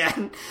everyone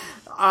again.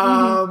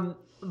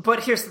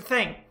 But here's the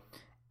thing.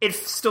 It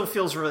still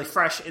feels really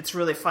fresh. It's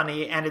really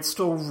funny, and it's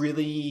still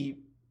really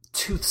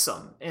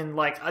toothsome in,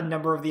 a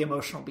number of the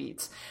emotional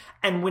beats.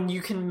 And when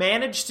you can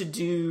manage to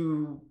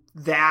do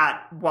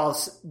that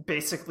whilst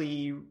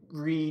basically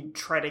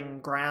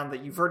retreading ground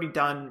that you've already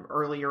done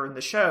earlier in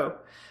the show,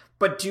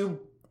 but do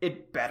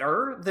it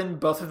better than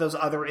both of those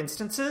other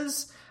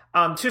instances,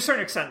 to a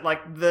certain extent,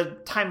 the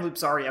Time Loop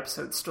Zari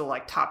episode's still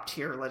top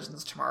tier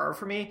Legends of Tomorrow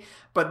for me,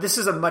 but this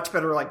is a much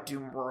better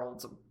Doom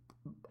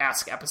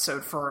World-esque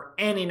episode for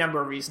any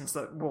number of reasons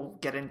that we'll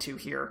get into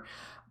here.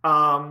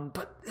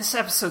 But this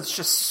episode's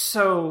just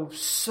so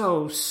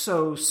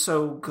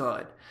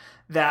good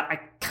that I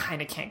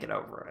kind of can't get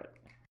over it.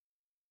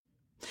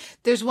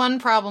 There's one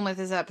problem with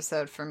this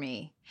episode for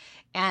me,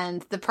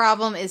 and the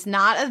problem is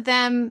not a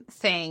them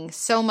thing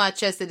so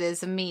much as it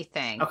is a me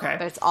thing. Okay.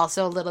 But it's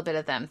also a little bit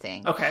of them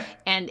thing. Okay.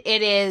 And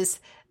it is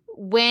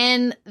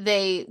when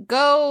they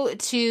go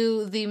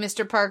to the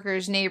Mr.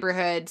 Parker's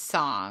Neighborhood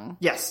song.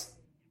 Yes.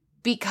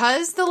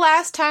 Because the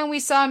last time we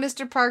saw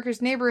Mr.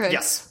 Parker's Neighborhood,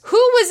 yes, who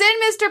was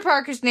in Mr.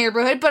 Parker's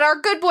Neighborhood but our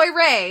good boy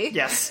Ray?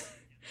 Yes.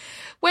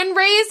 When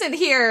Ray isn't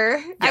here,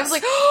 yes. I was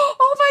like,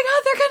 oh my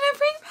God, they're going to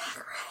bring back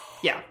Ray.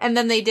 Yeah. And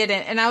then they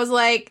didn't. And I was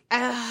like,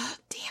 damn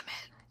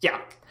it.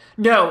 Yeah.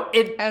 No,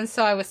 and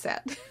so I was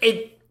sad.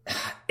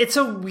 It's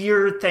a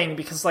weird thing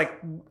because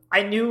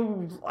I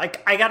knew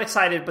I got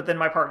excited, but then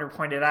my partner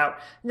pointed out,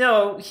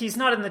 no, he's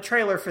not in the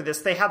trailer for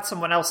this. They had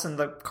someone else in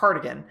the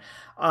cardigan.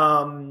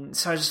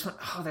 So I just went,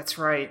 oh, that's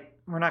right.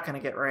 We're not going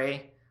to get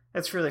Ray.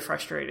 That's really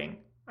frustrating.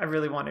 I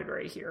really wanted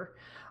Ray here.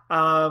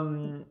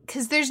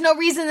 Because there's no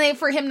reason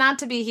for him not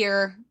to be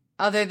here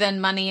other than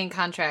money and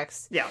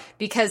contracts. Yeah.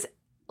 Because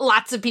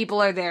lots of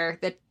people are there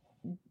that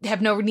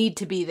have no need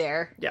to be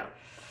there. Yeah.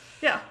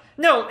 Yeah.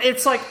 No,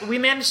 it's we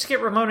managed to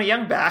get Ramona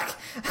Young back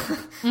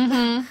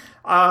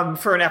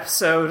for an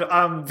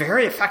episode,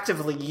 very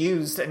effectively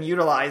used and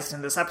utilized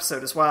in this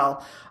episode as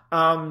well.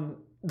 Though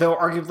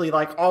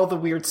arguably all the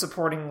weird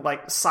supporting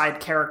side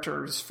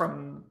characters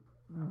from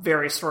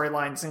various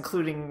storylines,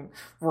 including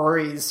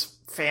Rory's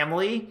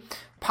family,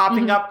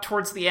 popping up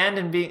towards the end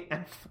and being...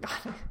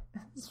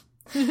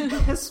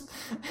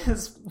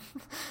 his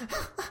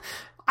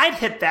I'd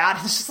hit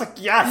that. It's just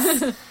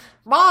yes,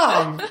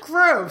 Mom,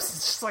 gross.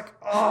 It's just oh,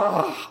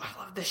 I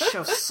love this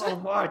show so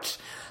much.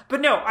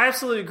 But no, I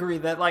absolutely agree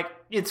that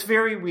it's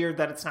very weird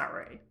that it's not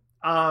Ray.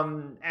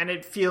 And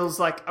it feels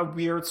like a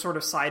weird sort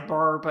of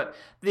sidebar, but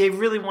they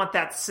really want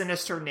that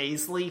sinister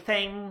nasally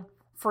thing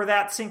for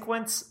that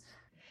sequence.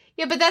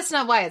 Yeah, but that's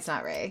not why it's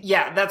not Ray.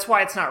 Yeah, that's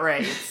why it's not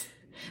Ray.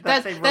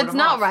 That's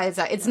not why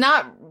it's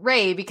not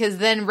Ray, because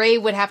then Ray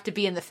would have to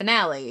be in the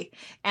finale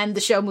and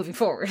the show moving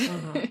forward.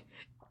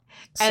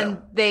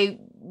 And they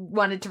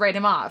wanted to write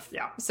him off.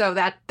 Yeah. So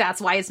that's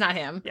why it's not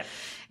him. Yeah.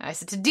 And I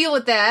said to deal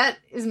with that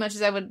as much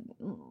as I would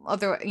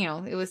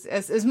it was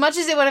as much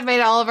as it would have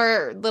made all of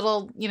our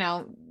little,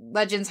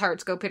 Legends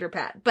hearts go pitter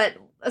pat. But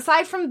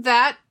aside from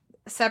that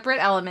separate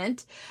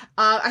element.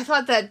 I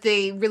thought that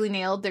they really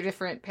nailed their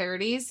different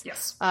parodies.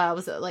 Yes.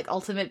 Was it like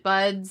Ultimate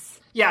Buds?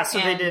 Yeah, so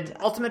they did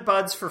Ultimate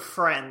Buds for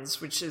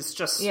Friends, which is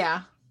just...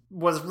 Yeah.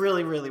 Was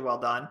really, really well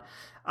done.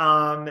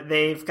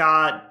 They've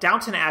got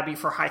Downton Abbey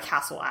for High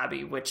Castle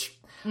Abbey, which...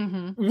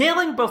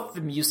 Nailing both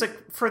the music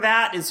for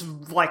that is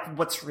like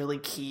what's really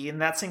key in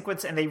that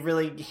sequence, and they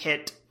really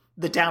hit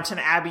the Downton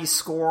Abbey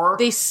score.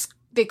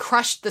 They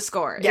crushed the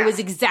score. Yeah. It was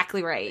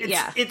exactly right.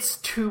 It's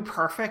too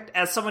perfect.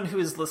 As someone who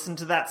has listened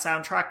to that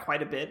soundtrack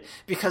quite a bit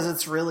because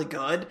it's really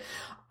good,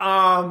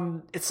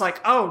 it's like,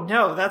 oh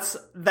no,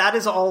 that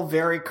is all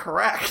very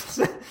correct.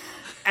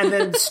 And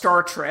then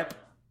Star Trip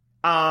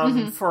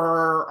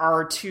for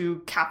our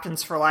 2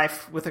 captains for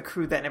life with a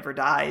crew that never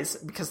dies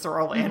because they're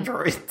all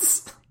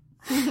androids.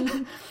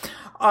 It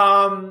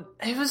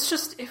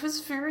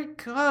was very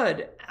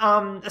good.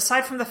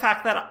 Aside from the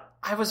fact that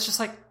I was just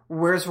like,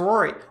 where's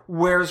Rory?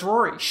 Where's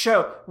Rory?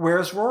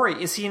 Where's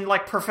Rory? Is he in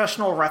like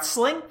professional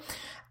wrestling?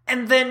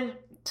 And then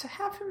to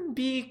have him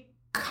be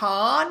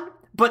Khan,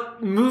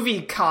 but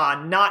movie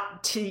Khan,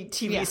 not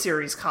TV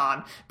series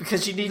Khan,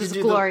 because you need to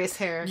do glorious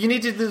hair. You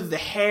need to do the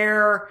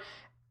hair,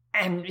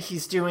 and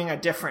he's doing a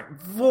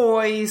different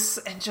voice,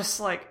 and just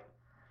like,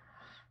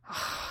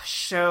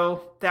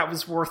 show that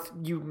was worth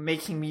you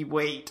making me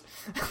wait.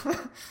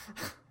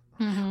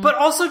 But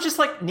also just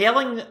like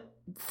nailing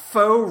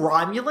faux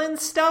Romulan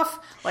stuff.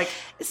 Like,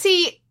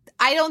 see,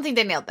 I don't think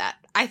they nailed that.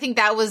 I think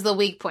that was the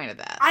weak point of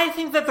that. I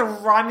think that the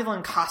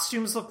Romulan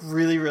costumes look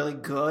really, really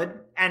good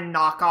and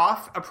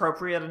knockoff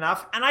appropriate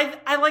enough. And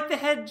I like the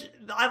head.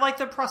 I like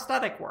the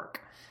prosthetic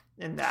work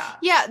in that.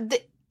 Yeah,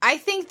 I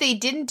think they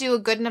didn't do a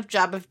good enough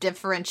job of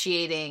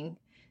differentiating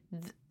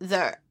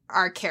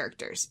our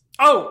characters.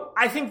 Oh,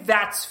 I think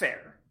that's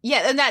fair.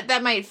 Yeah, and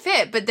that might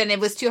fit, but then it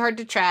was too hard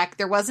to track.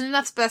 There wasn't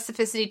enough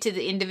specificity to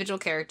the individual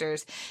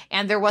characters,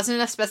 and there wasn't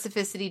enough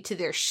specificity to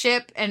their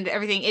ship and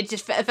everything. It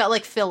felt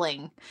like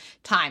filling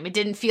time.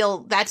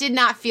 That did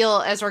not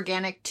feel as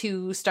organic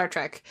to Star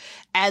Trek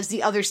as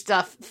the other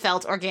stuff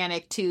felt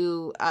organic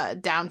to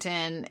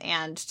Downton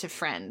and to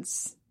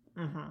Friends.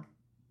 Mm-hmm.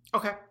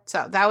 Okay.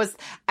 So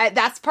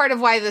that's part of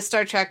why the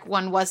Star Trek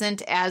one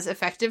wasn't as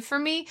effective for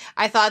me.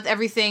 I thought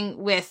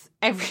everything with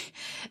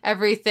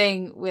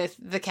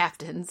the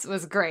captains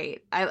was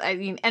great. I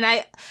mean, and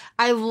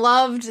I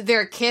loved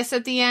their kiss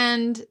at the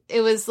end. It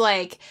was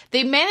like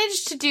they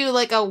managed to do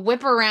like a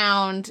whip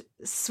around,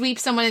 sweep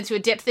someone into a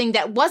dip thing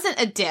that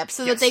wasn't a dip,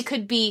 so that they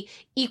could be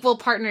equal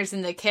partners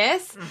in the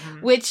kiss,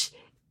 which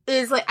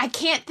is like I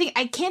can't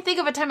think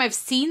of a time I've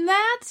seen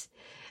that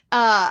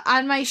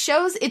on my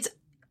shows. It's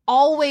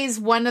always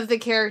one of the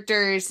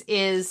characters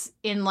is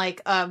in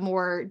like a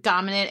more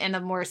dominant and a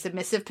more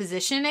submissive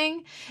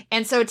positioning.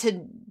 And so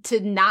to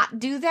not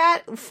do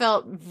that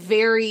felt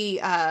very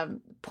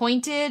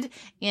pointed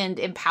and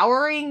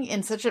empowering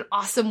in such an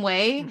awesome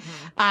way.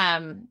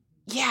 Yeah,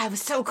 it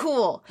was so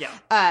cool.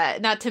 Yeah.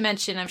 Not to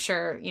mention, I'm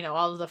sure,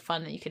 all of the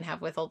fun that you can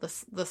have with all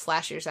the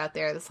slashers out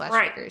there, the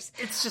slash figures.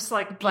 It's just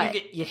like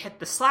you hit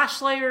the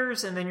slash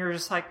layers and then you're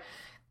just like,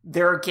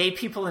 there are gay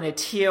people in a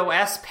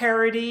TOS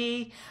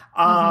parody.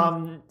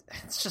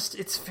 It's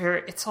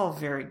all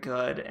very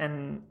good.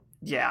 And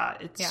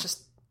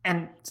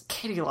and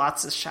Katie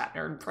Lotz's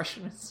Shatner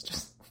impression is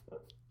just...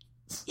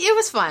 It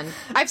was fun.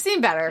 I've seen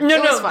better.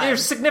 They're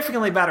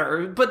significantly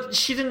better, but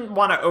she didn't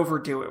want to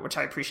overdo it, which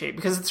I appreciate,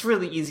 because it's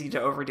really easy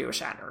to overdo a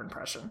Shatner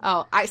impression.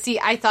 Oh, I see.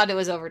 I thought it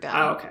was overdone.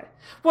 Oh, okay.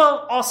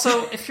 Well,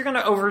 also, if you're going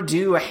to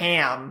overdo a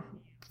ham...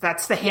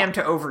 That's the ham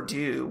to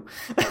overdo.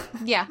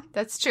 Yeah,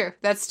 that's true.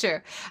 That's true.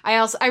 I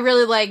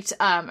really liked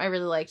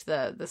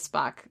the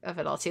Spock of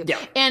it all too. Yeah.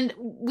 And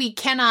we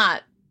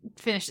cannot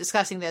finish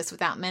discussing this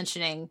without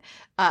mentioning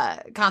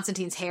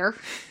Constantine's hair.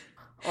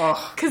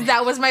 Oh, because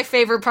that was my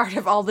favorite part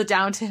of all the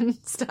Downton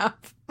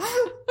stuff.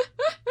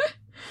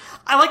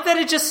 I like that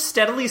it just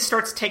steadily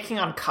starts taking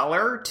on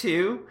color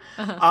too.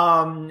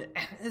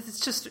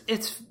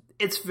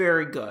 It's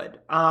very good.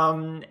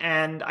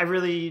 And I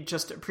really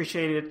just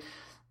appreciated.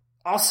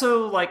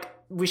 Also, like,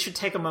 we should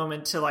take a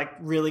moment to, like,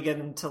 really get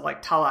into,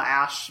 like, Tala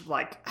Ash,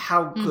 like,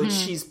 how good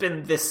she's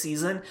been this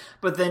season,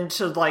 but then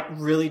to, like,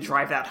 really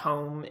drive that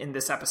home in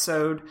this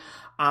episode,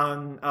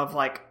 of,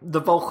 like, the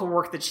vocal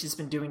work that she's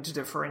been doing to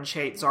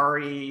differentiate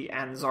Zari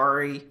and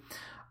Zari,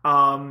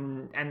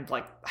 and,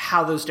 like,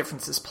 how those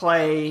differences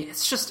play.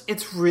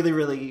 It's really,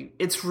 really,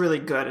 it's really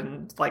good,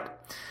 and, like,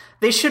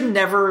 they should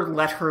never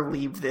let her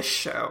leave this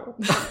show.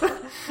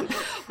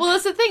 Well,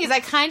 that's the thing, is I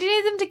kind of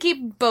need them to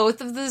keep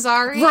both of the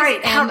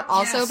Zaris and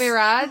also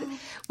Behrad,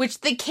 which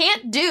they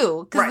can't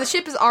do, because the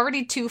ship is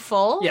already too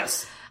full.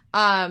 Yes.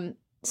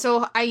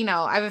 So,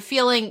 I have a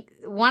feeling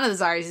one of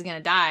the Zaris is going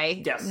to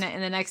die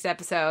in the next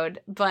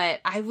episode, but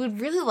I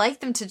would really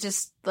like them to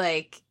just,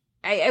 like...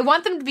 I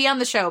want them to be on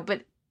the show,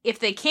 but if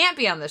they can't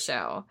be on the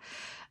show,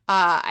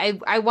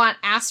 I want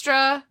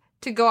Astra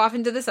to go off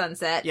into the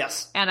sunset.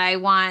 Yes. And I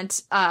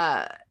want...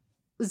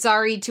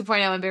 Zari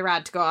 2.0 and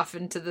Behrad to go off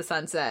into the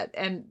sunset,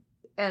 and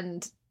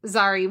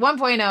Zari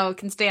 1.0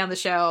 can stay on the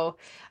show,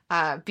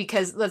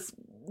 because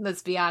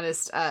let's be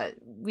honest.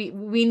 We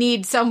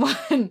need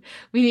someone.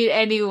 We need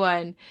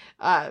anyone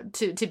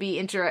to be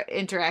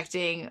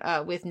interacting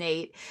with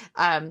Nate.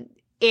 And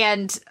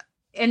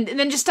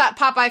then just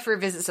pop by for a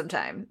visit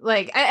sometime.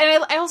 Like,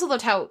 and I also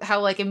loved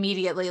how like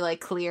immediately like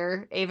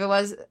clear Ava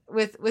was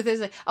with his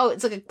like, oh,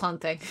 it's like a clone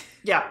thing.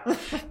 Yeah.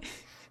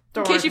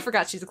 In case you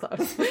forgot, she's a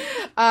clone.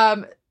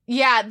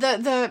 Yeah,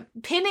 the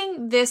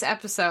pinning this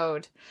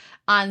episode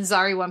on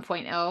Zari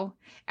 1.0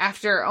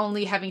 after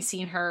only having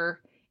seen her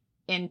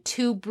in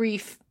one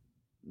brief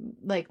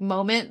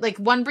moment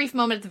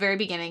at the very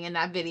beginning in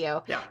that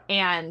video. Yeah.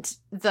 And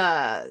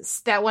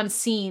that one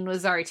scene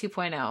with Zari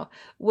 2.0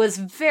 was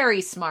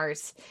very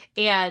smart.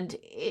 And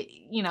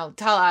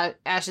tell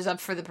Ash is up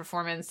for the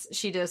performance.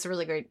 She does a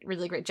really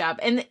great job.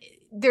 And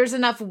there's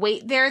enough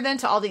weight there then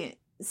to all the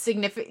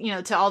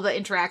to all the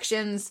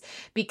interactions,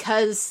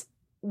 because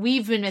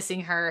we've been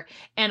missing her,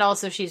 and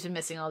also she's been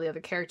missing all the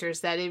other characters,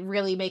 that it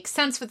really makes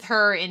sense with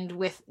her, and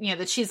with,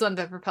 that she's the one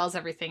that propels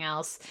everything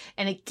else.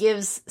 And it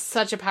gives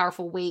such a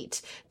powerful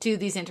weight to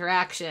these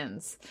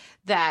interactions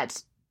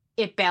that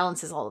it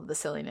balances all of the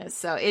silliness.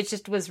 So it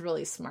just was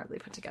really smartly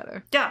put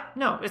together. Yeah,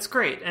 no, it's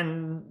great.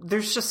 And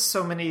there's just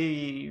so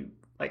many,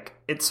 like,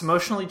 it's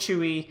emotionally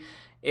chewy.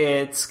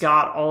 It's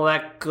got all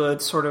that good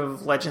sort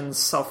of Legends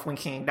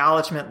self-winking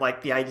acknowledgement,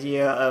 like the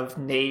idea of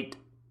Nate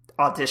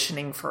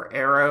auditioning for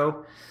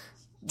Arrow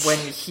when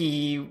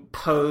he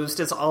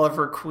posed as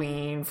Oliver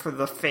Queen for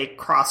the fake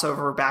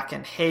crossover back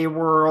in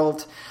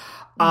Hayworld.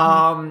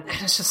 And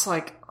it's just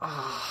like,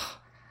 oh,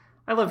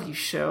 I love you,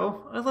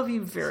 show. I love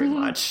you very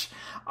much.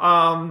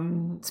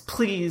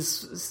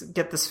 Please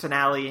get this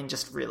finale and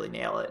just really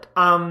nail it.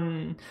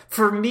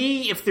 For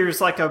me, if there's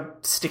like a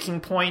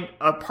sticking point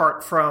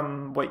apart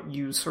from what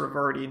you sort of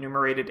already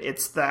enumerated,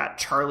 it's that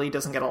Charlie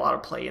doesn't get a lot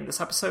of play in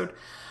this episode.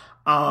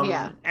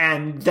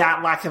 And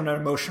that lack of an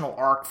emotional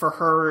arc for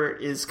her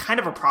is kind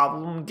of a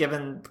problem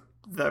given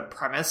the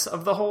premise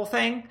of the whole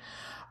thing.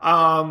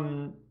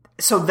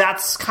 So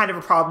that's kind of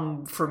a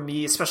problem for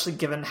me, especially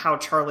given how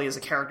Charlie as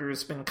a character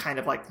has been kind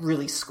of like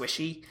really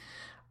squishy.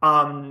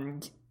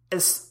 And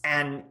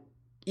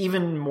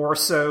even more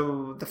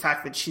so the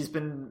fact that she's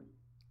been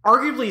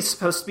arguably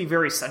supposed to be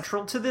very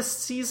central to this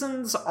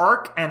season's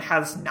arc and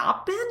has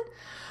not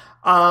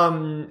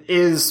been,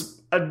 is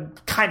a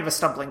kind of a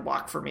stumbling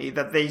block for me,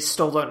 that they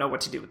still don't know what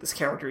to do with this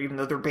character, even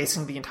though they're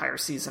basing the entire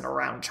season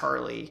around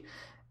Charlie.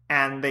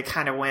 And they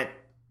kind of went,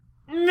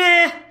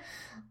 meh.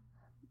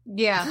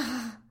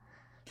 Yeah.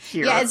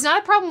 Here. Yeah, it's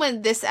not a problem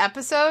with this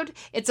episode.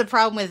 It's a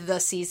problem with the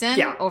season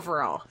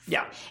overall.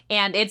 Yeah.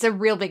 And it's a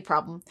real big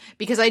problem,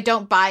 because I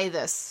don't buy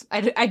this.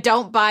 I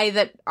don't buy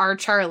that our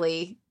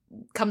Charlie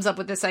comes up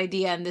with this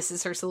idea and this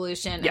is her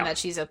solution and that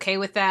she's okay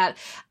with that.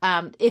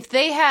 If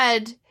they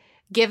had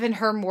given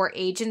her more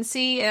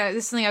agency, this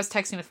is something I was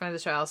texting with friend of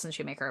the show, Allison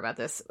Shoemaker, about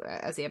this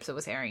as the episode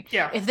was airing.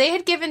 Yeah. If they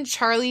had given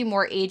Charlie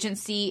more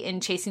agency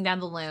in chasing down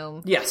the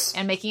loom, yes,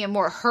 and making it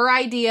more her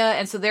idea,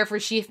 and so therefore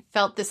she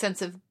felt the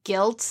sense of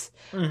guilt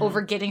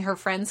over getting her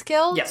friends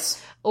killed, yes,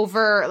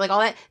 over like all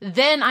that,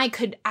 then I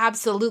could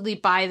absolutely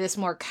buy this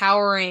more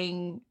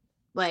cowering,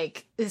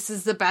 like, this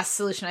is the best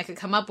solution I could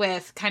come up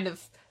with kind of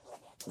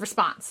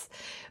response.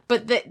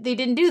 But they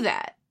didn't do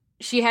that.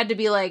 She had to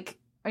be like,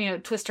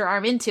 twist her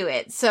arm into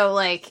it. So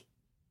like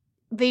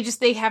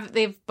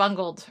they've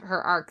bungled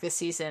her arc this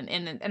season,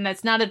 and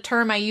that's not a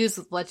term I use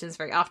with Legends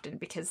very often,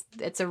 because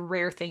it's a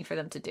rare thing for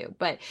them to do.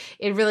 But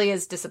it really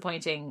is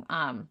disappointing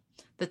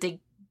that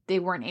they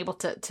weren't able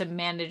to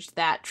manage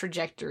that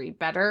trajectory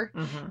better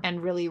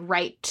and really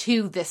write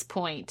to this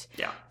point.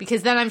 Yeah.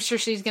 Because then I'm sure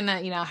she's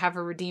gonna, have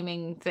a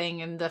redeeming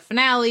thing in the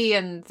finale,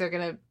 and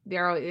they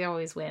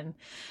always win.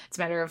 It's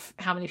a matter of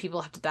how many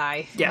people have to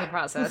die in the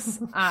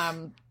process.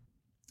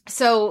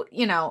 So,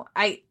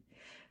 I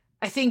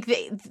think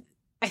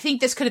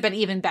this could have been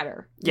even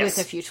better with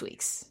a few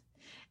tweaks.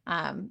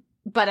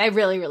 But I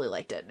really, really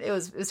liked it. It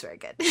was very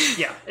good.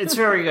 Yeah, it's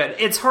very good.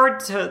 It's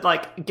hard to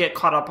like get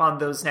caught up on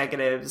those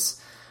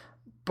negatives,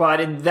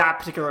 but in that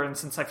particular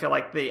instance, I feel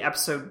like the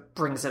episode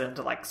brings it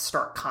into like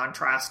stark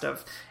contrast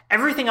of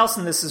everything else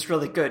in this is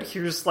really good.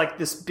 Here's like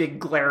this big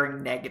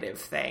glaring negative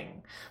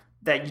thing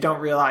that you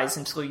don't realize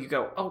until you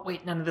go, oh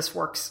wait, none of this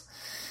works.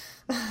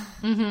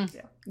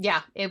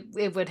 Yeah,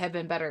 it would have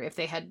been better if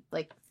they had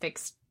like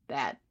fixed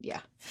that.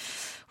 Yeah.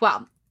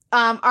 Well,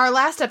 our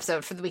last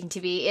episode for the week in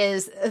TV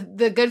is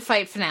the Good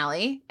Fight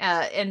finale,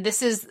 and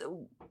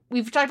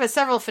we've talked about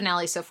several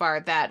finales so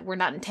far that were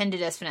not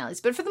intended as finales,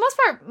 but for the most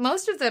part,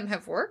 most of them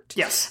have worked.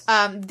 Yes.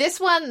 This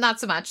one, not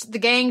so much. The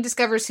gang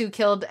discovers who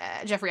killed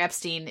Jeffrey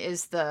Epstein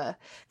is the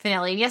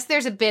finale. And yes,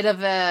 there's a bit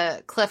of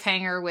a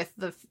cliffhanger with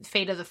the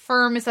fate of the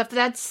firm and stuff, but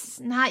that's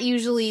not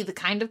usually the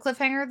kind of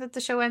cliffhanger that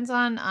the show ends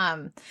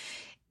on.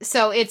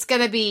 So it's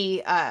going to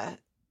be,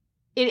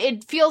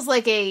 it feels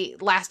like a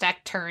last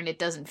act turn. It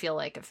doesn't feel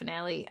like a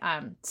finale.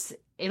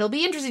 It'll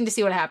be interesting to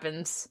see what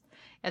happens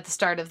at the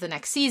start of the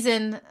next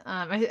season.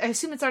 I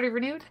assume it's already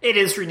renewed? It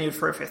is renewed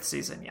for a 5th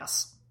season,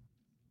 yes.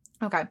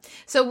 Okay,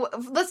 so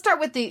let's start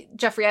with the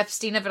Jeffrey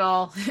Epstein of it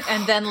all,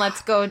 and then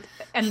let's go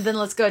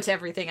to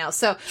everything else.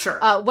 So, Sure.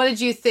 What did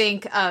you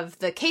think of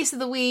the case of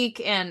the week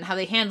and how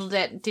they handled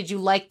it? Did you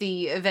like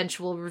the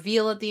eventual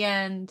reveal at the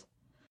end?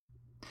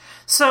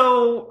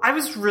 So I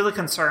was really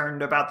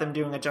concerned about them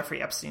doing a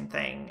Jeffrey Epstein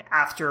thing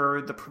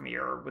after the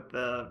premiere with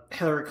the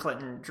Hillary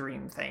Clinton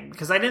dream thing,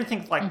 because I didn't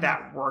think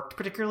that worked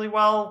particularly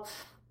well.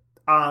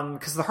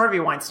 Because the Harvey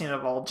Weinstein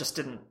of all just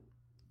didn't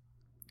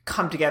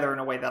come together in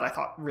a way that I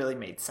thought really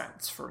made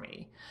sense for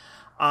me.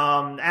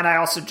 And I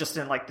also just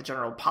didn't like the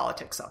general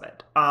politics of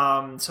it.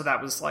 So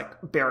that was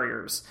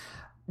barriers.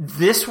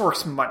 This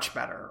works much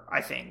better,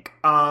 I think.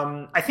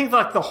 I think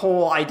the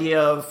whole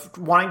idea of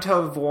wanting to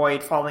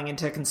avoid falling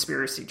into a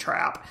conspiracy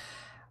trap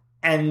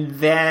and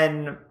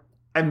then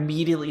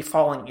immediately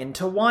falling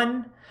into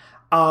one,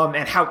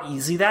 and how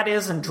easy that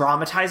is, and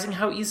dramatizing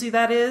how easy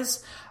that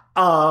is,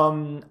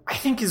 I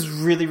think is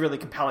really, really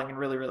compelling and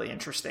really, really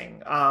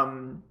interesting.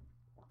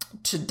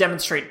 To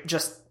demonstrate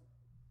just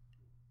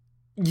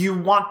you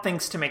want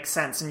things to make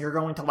sense, and you're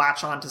going to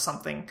latch on to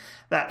something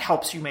that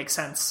helps you make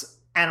sense.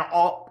 And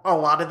a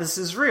lot of this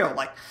is real.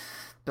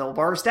 Bill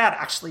Barr's dad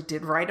actually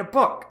did write a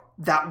book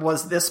that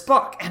was this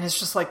book. And it's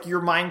just your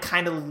mind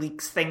kind of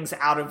leaks things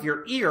out of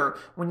your ear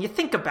when you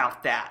think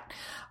about that.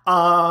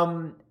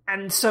 And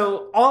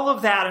so all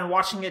of that, and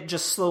watching it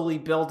just slowly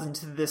build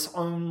into this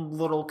own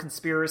little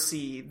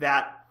conspiracy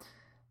that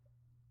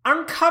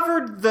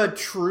uncovered the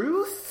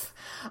truth,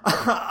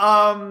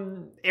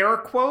 air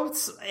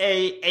quotes,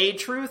 a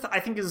truth,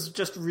 I think is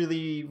just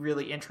really,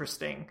 really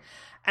interesting.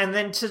 And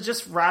then to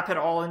just wrap it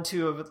all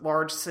into a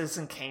large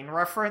Citizen Kane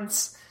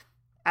reference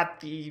at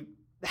the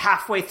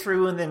halfway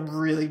through, and then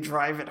really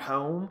drive it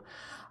home,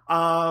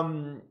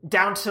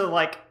 down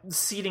to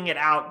seeding it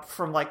out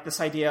from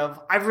this idea of,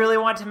 I really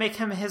want to make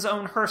him his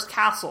own Hearst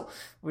Castle,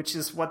 which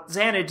is what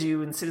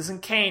Xanadu and Citizen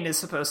Kane is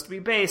supposed to be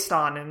based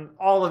on, and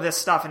all of this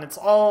stuff. And it's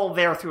all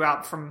there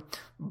throughout from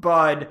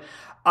Bud,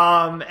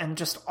 and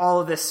just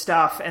all of this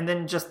stuff. And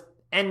then just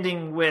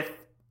ending with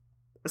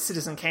a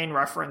Citizen Kane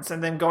reference,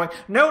 and then going,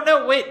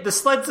 no, wait, the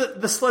sled's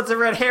a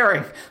red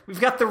herring.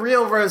 We've got the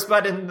real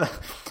Rosebud in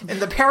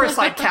the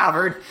parasite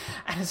cavern.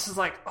 And it's just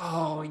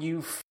oh,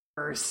 you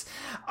f***ers.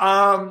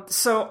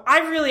 So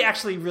I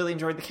actually really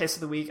enjoyed the case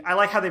of the week. I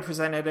like how they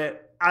presented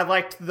it. I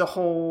liked the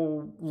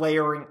whole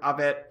layering of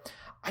it.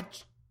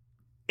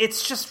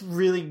 It's just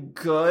really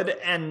good.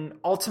 And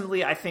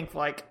ultimately, I think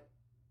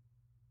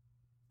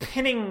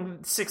pinning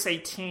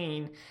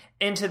 618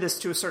 into this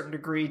to a certain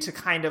degree to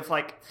kind of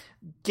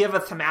give a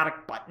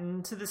thematic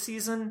button to the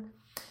season,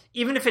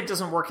 even if it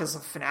doesn't work as a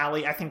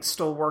finale, I think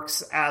still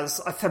works as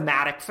a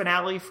thematic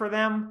finale for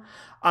them.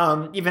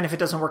 Even if it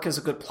doesn't work as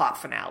a good plot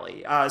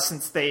finale,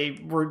 since they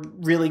were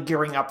really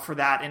gearing up for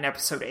that in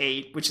episode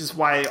 8, which is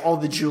why all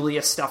the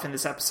Julia stuff in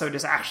this episode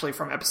is actually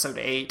from episode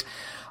 8,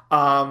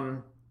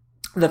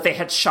 that they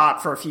had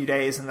shot for a few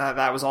days, and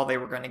that was all they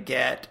were going to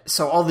get.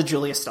 So all the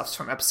Julia stuff's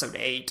from episode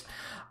 8.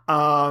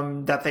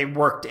 That they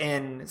worked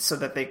in so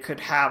that they could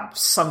have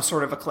some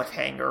sort of a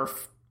cliffhanger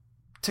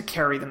to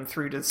carry them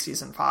through to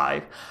season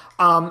 5.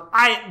 But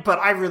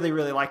I really,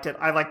 really liked it.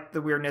 I liked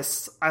the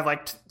weirdness. I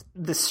liked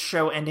this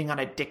show ending on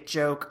a dick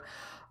joke.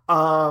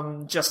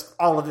 Just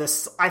all of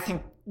this. I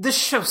think this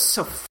show's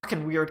so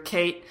fucking weird,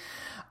 Kate.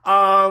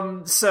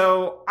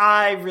 So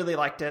I really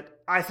liked it.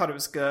 I thought it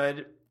was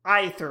good.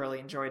 I thoroughly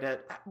enjoyed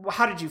it.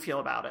 How did you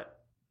feel about it?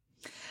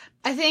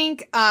 I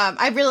think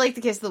I really liked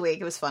the case of the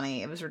week. It was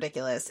funny. It was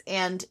ridiculous.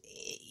 And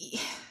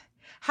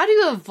how do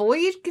you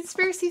avoid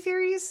conspiracy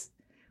theories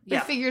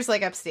with figures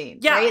like Epstein?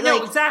 Yeah, right?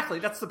 no, exactly.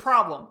 That's the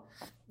problem.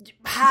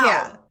 How?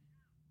 Yeah.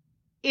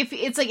 If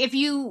it's if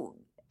you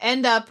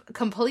end up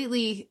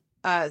completely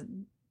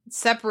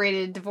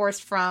separated,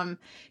 divorced from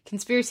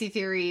conspiracy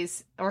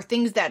theories or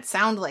things that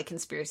sound like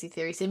conspiracy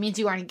theories, it means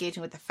you aren't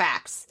engaging with the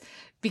facts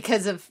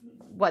because of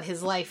what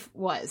his life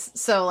was.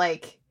 So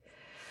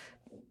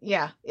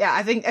Yeah,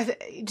 I think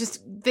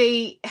just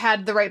they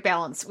had the right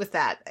balance with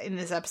that in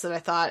this episode, I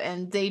thought,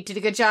 and they did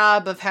a good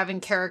job of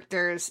having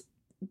characters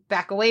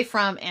back away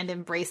from and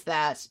embrace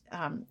that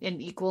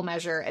in equal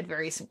measure at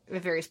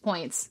various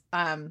points,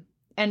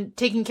 and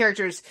taking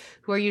characters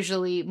who are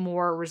usually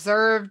more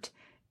reserved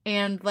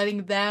and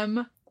letting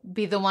them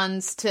be the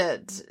ones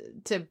to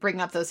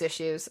bring up those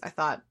issues. I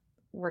thought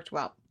worked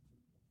well.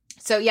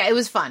 So yeah, it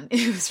was fun.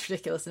 It was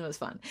ridiculous and it was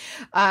fun.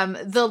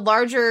 The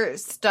larger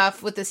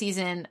stuff with the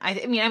season, I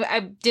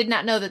did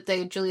not know that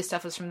the Julia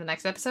stuff was from the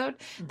next episode.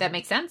 Mm-hmm. That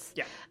makes sense.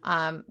 Yeah.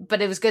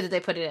 But it was good that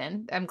they put it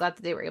in. I'm glad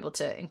that they were able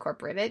to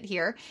incorporate it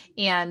here.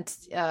 And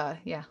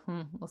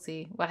we'll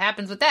see what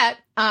happens with that.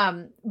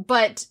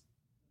 But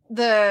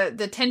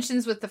the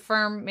tensions with the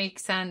firm make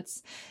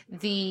sense.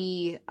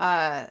 We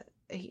have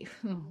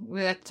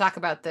to talk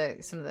about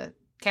some of the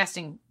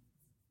casting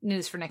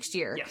news for next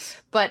year. Yes.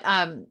 But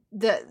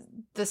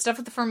the stuff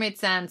with the firm made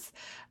sense.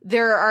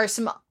 There are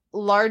some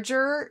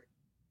larger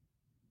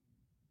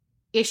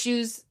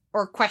issues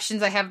or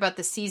questions I have about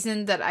the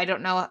season that I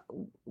don't know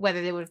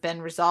whether they would have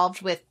been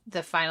resolved with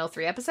the final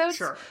 3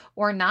 episodes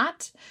or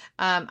not.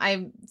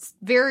 I'm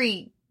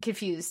very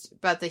confused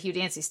about the Hugh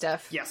Dancy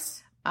stuff.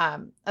 Yes.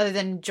 Other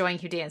than enjoying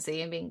Hugh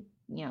Dancy and being,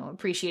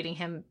 appreciating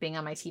him being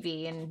on my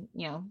TV. And,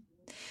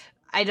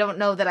 I don't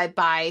know that I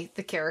buy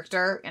the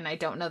character, and I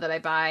don't know that I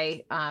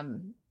buy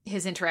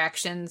his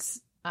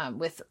interactions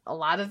with a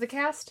lot of the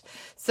cast.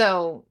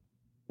 So,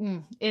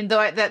 and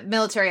though that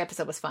military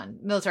episode was fun,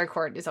 military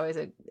court is always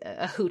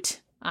a hoot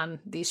on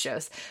these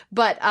shows.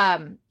 But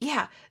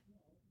yeah,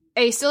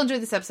 I still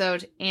enjoyed this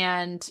episode,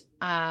 and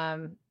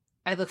I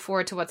look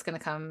forward to what's going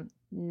to come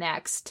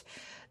next.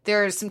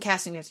 There's some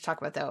casting we have to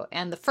talk about, though.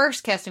 And the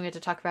first casting we have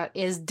to talk about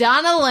is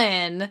Donna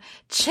Lynn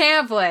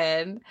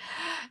Champlin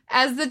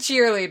as the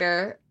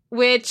cheerleader,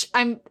 which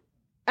I'm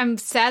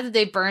sad that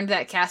they burned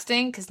that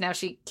casting because now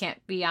she can't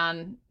be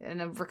on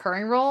in a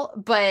recurring role.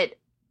 But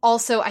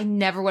also, I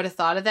never would have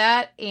thought of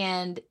that,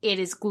 and it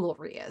is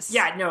glorious.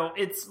 Yeah, no,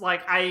 it's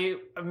like I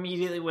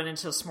immediately went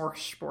into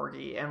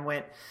Smorgasbordy and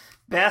went,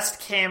 best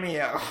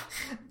cameo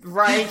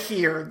right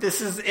here.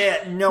 This is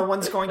it. No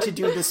one's going to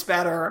do this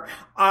better.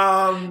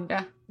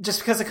 Just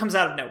because it comes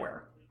out of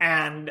nowhere.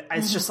 And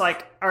it's just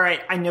like, all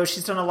right, I know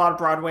she's done a lot of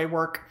Broadway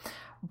work,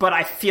 but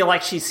I feel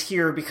like she's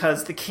here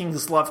because the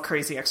Kings love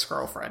Crazy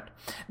Ex-Girlfriend.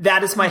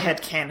 That is my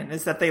headcanon,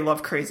 is that they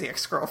love Crazy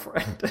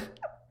Ex-Girlfriend.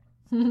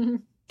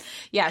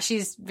 Yeah,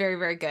 she's very,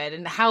 very good,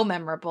 and how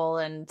memorable.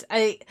 And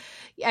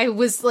I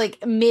was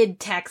like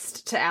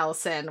mid-text to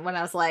Allison when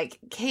I was like,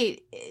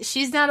 Kate,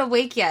 she's not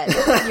awake yet.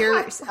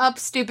 You're up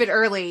stupid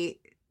early.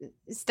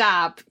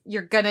 Stop.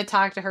 You're going to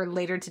talk to her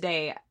later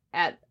today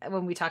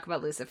when we talk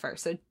about Lucifer.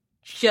 So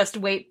just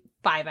wait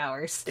 5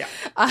 hours.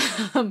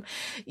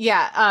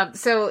 Yeah.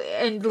 So,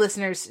 and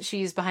listeners,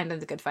 she's behind in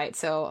the good fight.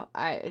 So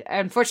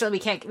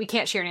unfortunately we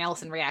can't share an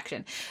Allison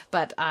reaction,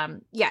 but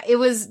yeah, it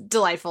was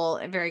delightful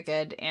and very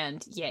good,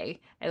 and yay.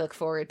 I look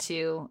forward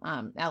to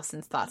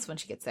Allison's thoughts when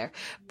she gets there.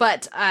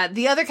 But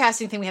the other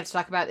casting thing we have to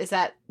talk about is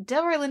that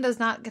Delroy Lindo's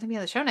not going to be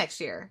on the show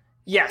next year.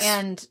 Yes.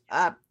 And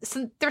there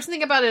was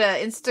something about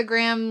an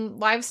Instagram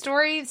live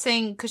story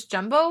saying Cush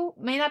Jumbo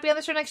may not be on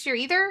the show next year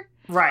either.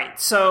 Right.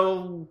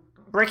 So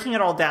breaking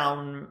it all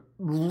down,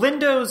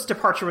 Lindo's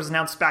departure was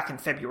announced back in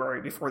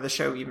February before the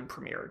show even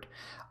premiered,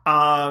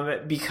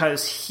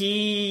 because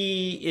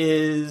he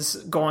is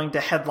going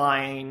to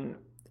headline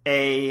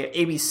a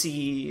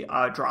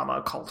ABC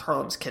drama called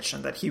Harlem's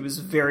Kitchen that he was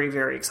very,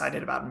 very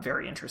excited about and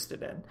very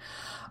interested in.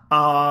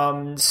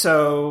 And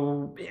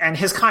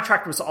his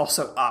contract was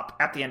also up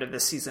at the end of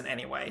this season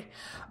anyway.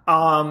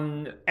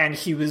 And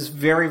he was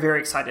very, very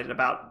excited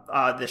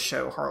about this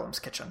show, Harlem's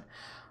Kitchen.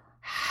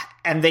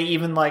 And they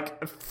even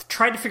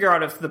tried to figure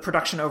out if the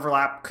production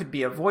overlap could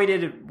be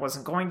avoided. It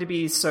wasn't going to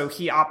be, so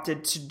he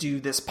opted to do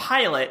this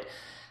pilot.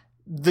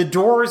 The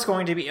door is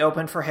going to be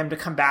open for him to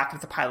come back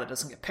if the pilot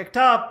doesn't get picked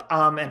up,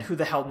 and who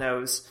the hell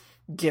knows,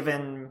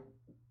 given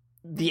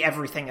the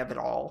everything of it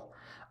all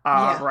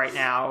right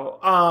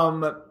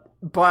now.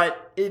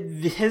 But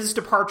his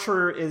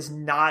departure is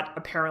not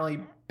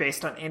apparently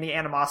based on any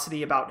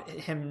animosity about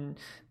him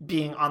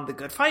being on The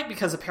Good Fight,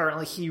 because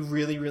apparently he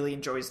really, really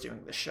enjoys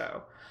doing the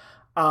show.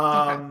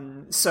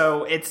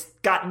 So it's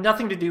got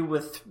nothing to do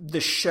with the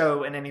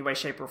show in any way,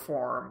 shape, or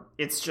form.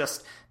 It's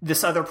just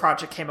this other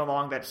project came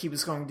along that he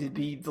was going to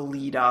be the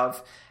lead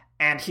of,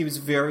 and he was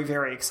very,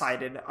 very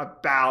excited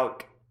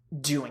about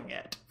doing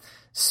it.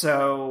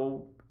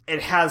 So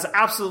it has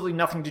absolutely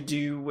nothing to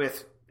do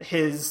with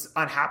his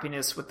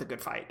unhappiness with The Good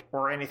Fight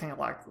or anything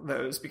like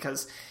those,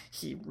 because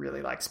he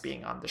really likes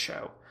being on the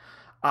show,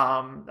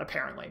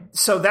 apparently.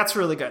 So that's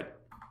really good.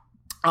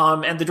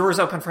 And the door is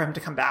open for him to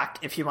come back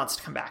if he wants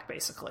to come back,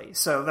 basically.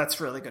 So that's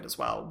really good as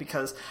well,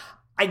 because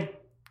I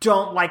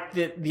don't like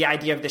the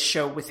idea of this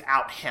show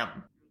without him.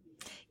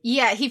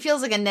 Yeah, he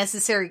feels like a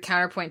necessary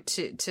counterpoint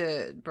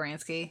to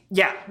Baranski.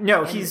 Yeah,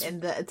 no, he's...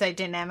 And the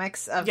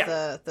dynamics of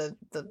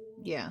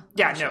Yeah,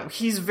 no,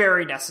 he's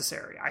very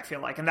necessary, I feel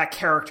like. And that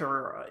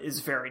character is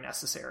very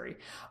necessary.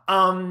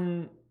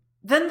 Then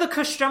the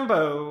Cush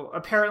Jumbo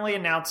apparently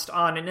announced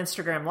on an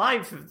Instagram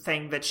Live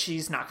thing that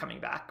she's not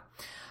coming back.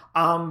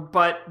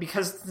 But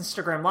because it's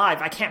Instagram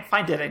Live, I can't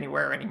find it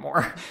anywhere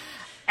anymore.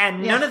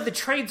 And none of the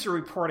trades are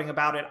reporting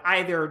about it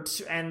either.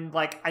 And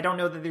I don't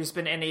know that there's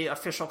been any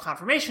official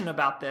confirmation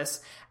about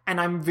this.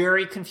 And I'm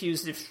very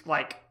confused if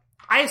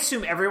I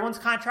assume everyone's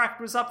contract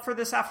was up for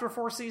this after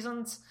 4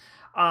 seasons.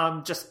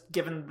 Just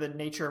given the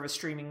nature of a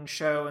streaming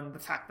show and the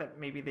fact that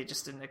maybe they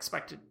just didn't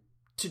expect it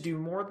to do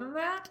more than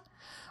that.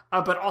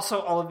 But also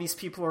all of these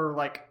people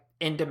are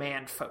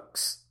in-demand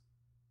folks.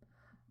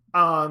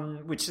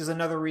 Which is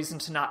another reason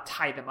to not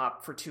tie them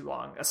up for too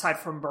long, aside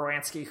from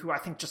Baranski, who I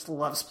think just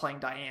loves playing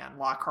Diane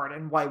Lockhart,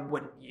 and why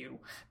wouldn't you?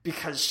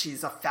 Because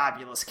she's a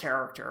fabulous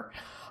character.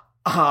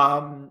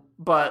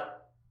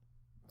 But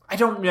I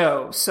don't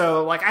know.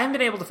 So, like, I haven't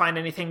been able to find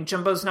anything.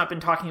 Jumbo's not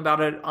been talking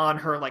about it on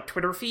her, like,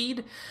 Twitter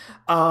feed.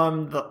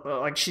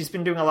 She's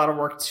been doing a lot of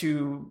work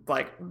to,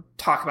 like,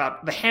 talk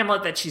about the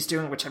Hamlet that she's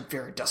doing, which I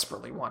very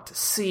desperately want to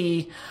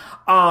see.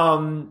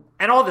 And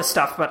all this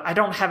stuff, but I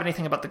don't have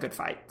anything about the Good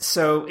Fight.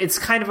 So it's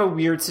kind of a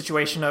weird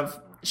situation of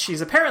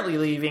she's apparently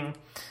leaving,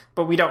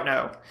 but we don't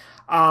know.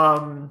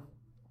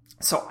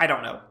 So I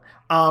don't know.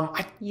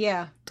 I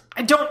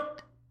don't...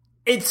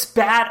 It's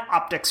bad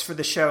optics for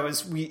the show,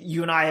 as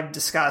you and I have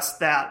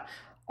discussed, that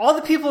all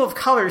the people of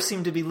color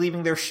seem to be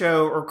leaving their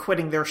show or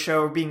quitting their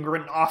show or being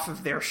written off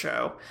of their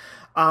show.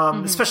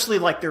 Especially,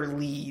 like, their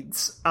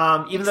leads.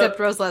 Except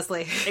Rose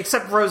Leslie.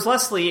 Except Rose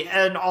Leslie,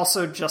 and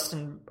also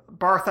Justin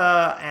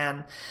Bartha,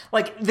 and,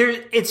 like,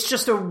 it's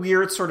just a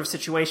weird sort of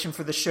situation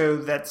for the show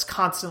that's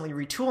constantly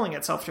retooling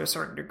itself to a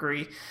certain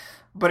degree.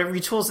 But it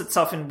retools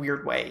itself in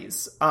weird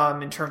ways,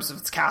 in terms of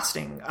its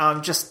casting.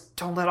 Just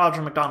don't let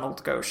Audra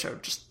McDonald go, show.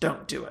 Just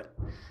don't do it.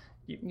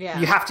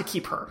 You have to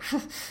keep her.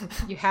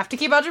 You have to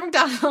keep Audra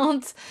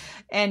McDonald,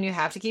 and you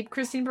have to keep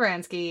Christine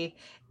Baranski,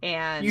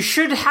 and... You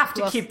should have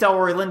to keep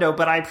Delroy Lindo,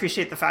 but I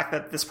appreciate the fact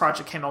that this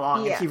project came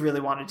along and he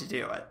really wanted to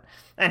do it.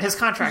 And his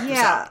contract was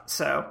up,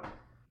 so...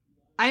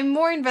 I'm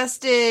more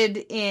invested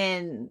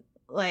in,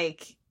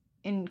 like,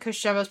 in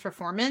Cush Jumbo's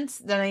performance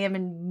than I am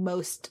in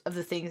most of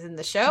the things in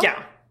the show.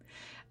 Yeah.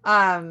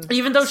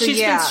 Even though she's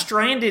been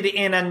stranded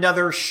in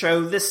another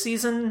show this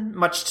season,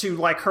 much to,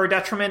 like, her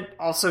detriment,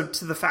 also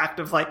to the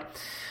fact of, like,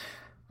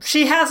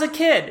 she has a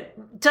kid.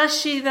 Does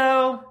she,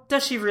 though?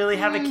 Does she really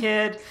have a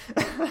kid?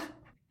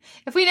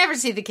 If we never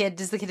see the kid,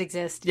 does the kid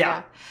exist?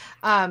 Yeah.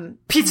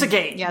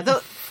 Pizzagate. Yeah.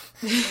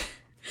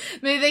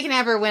 Maybe they can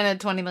have her win a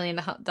 $20 million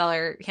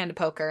hand of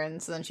poker,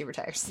 and so then she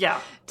retires.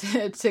 Yeah.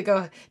 To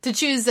go to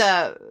choose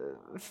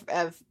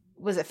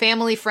was it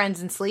family, friends,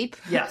 and sleep?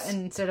 Yes.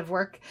 Instead of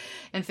work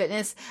and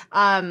fitness.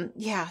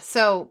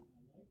 So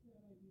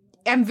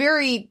I'm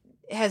very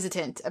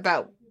hesitant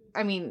about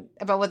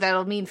what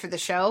that'll mean for the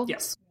show.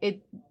 Yes.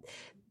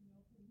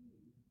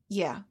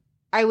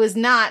 I was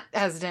not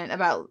hesitant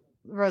about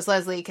Rose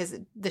Leslie because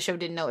the show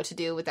didn't know what to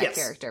do with that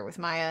character, with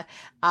Maya.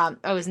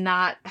 I was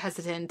not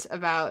hesitant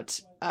about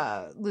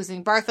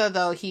losing Bartha,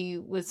 though he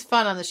was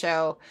fun on the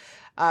show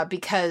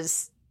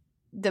because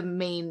the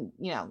main,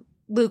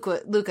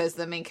 Luca's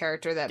the main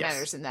character that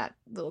matters in that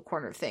little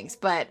corner of things.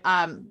 But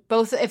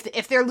both,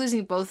 if they're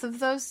losing both of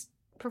those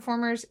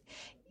performers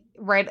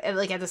right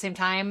at the same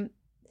time,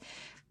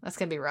 that's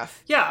gonna be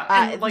rough.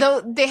 Yeah,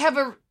 though they have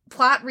a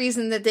plot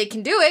reason that they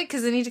can do it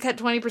because they need to cut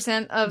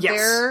 20% of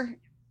their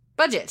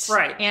budget,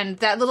 right? And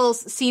that little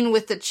scene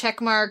with the check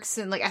marks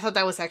and I thought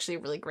that was actually a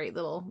really great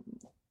little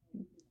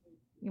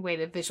way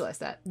to visualize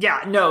that.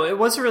 Yeah, no, it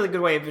was a really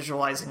good way of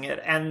visualizing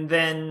it, and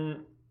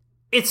then.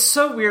 It's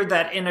so weird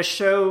that in a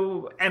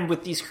show and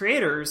with these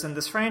creators and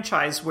this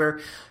franchise where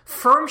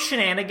firm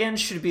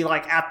shenanigans should be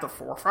at the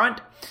forefront,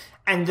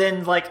 and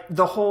then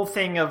the whole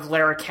thing of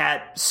Lara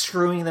Cat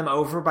screwing them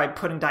over by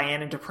putting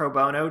Diane into pro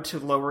bono to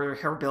lower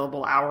her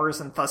billable hours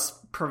and thus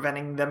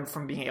preventing them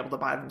from being able to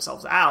buy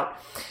themselves out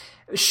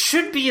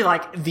should be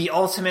the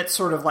ultimate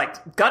sort of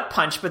gut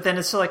punch, but then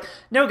it's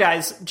no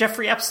guys,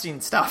 Jeffrey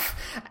Epstein stuff.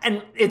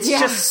 And it's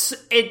just,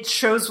 it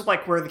shows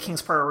where the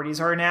King's priorities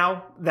are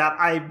now, that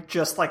I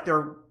just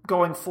they're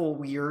going full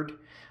weird,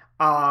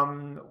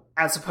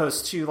 as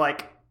opposed to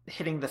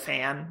hitting the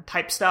fan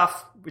type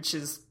stuff, which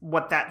is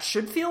what that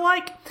should feel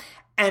like.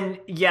 And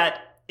yet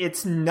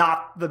it's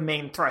not the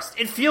main thrust.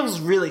 It feels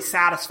really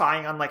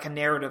satisfying on a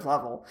narrative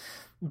level,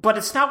 but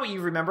it's not what you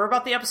remember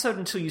about the episode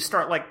until you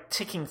start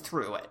ticking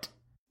through it.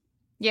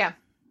 Yeah.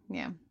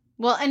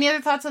 Well, any other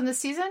thoughts on this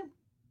season?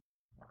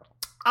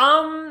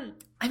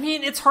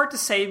 It's hard to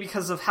say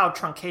because of how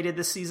truncated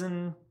this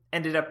season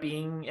ended up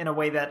being in a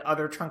way that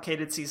other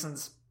truncated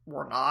seasons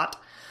were not.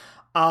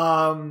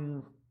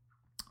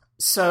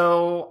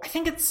 So I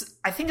think it's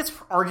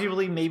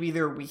arguably maybe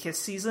their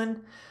weakest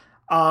season,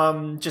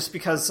 just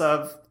because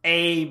of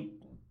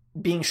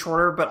being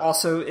shorter, but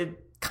also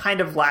it kind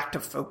of lacked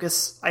a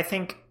focus, I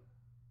think.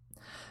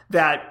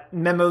 That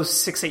Memo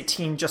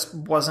 618 just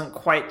wasn't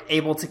quite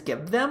able to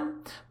give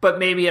them, but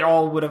maybe it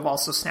all would have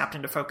also snapped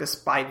into focus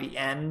by the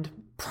end.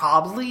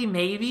 Probably,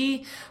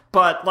 maybe,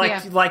 but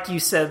like you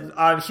said,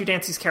 Hugh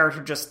Dancy's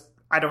character just,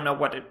 I don't know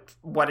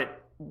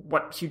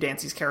what Hugh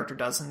Dancy's character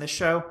does in this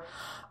show.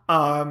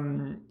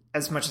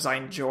 As much as I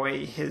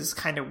enjoy his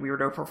kind of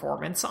weirdo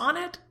performance on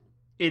it,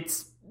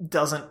 it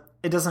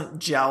doesn't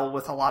gel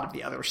with a lot of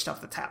the other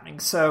stuff that's happening.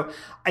 So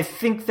I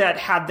think that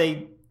had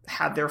they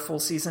had their full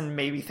season,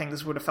 maybe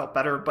things would have felt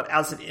better, but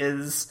as it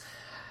is,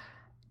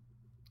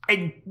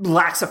 it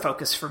lacks a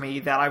focus for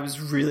me that I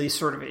was really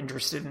sort of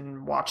interested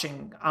in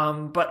watching.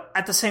 But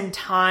at the same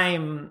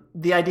time,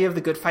 the idea of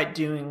The Good Fight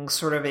doing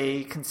sort of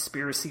a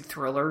conspiracy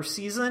thriller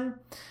season,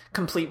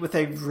 complete with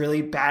a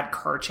really bad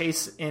car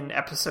chase in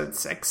episode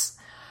 6,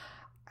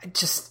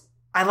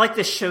 I like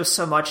this show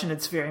so much, and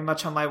it's very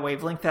much on my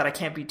wavelength that I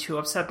can't be too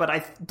upset, but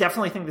I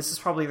definitely think this is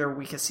probably their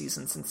weakest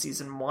season since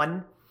season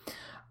 1.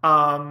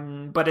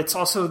 But it's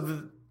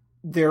also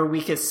their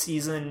weakest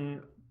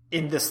season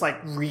in this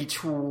like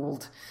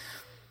retooled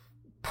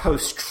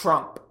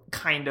post-Trump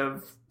kind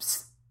of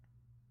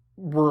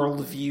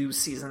worldview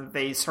season that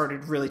they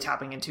started really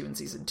tapping into in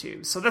season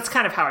 2. So that's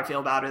kind of how I feel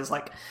about it, is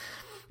like,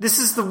 this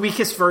is the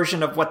weakest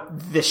version of what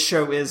this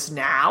show is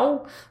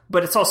now,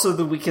 but it's also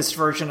the weakest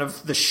version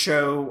of the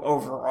show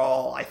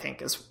overall, I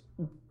think, is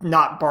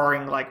not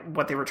barring like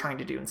what they were trying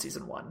to do in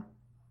season 1.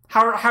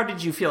 How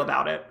did you feel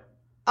about it?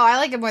 Oh, I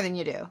like it more than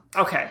you do.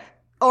 Okay.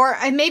 Or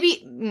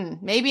maybe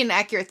an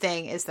accurate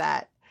thing is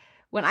that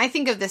when I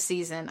think of this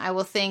season, I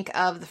will think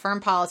of the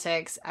firm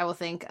politics, I will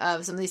think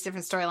of some of these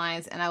different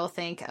storylines, and I will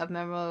think of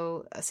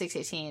Memo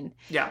 618.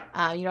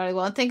 Yeah. You know what I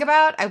won't think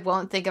about? I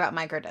won't think about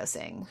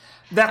microdosing.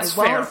 That's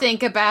fair. I won't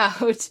think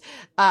about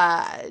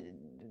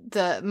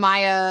the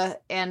Maya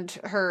and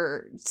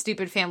her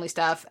stupid family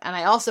stuff, and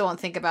I also won't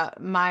think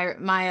about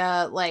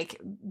Maya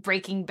like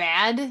Breaking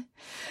Bad.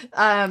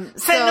 Fentanyl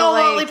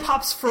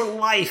lollipops for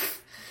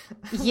life.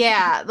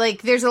 Yeah,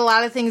 like there's a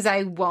lot of things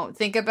I won't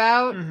think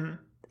about. Mm-hmm.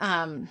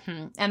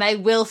 And I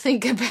will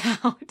think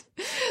about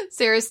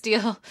Sarah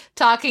Steele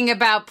talking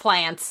about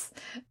plants.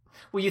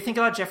 Will you think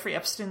about Jeffrey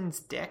Epstein's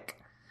dick?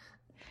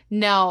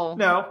 No.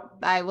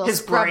 I will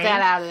scrub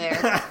that out of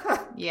there.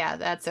 Yeah,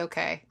 that's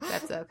okay.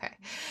 That's okay.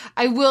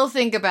 I will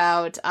think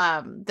about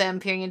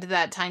them peering into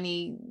that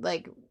tiny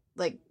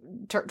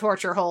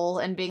torture hole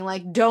and being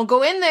like, don't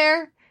go in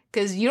there,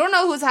 because you don't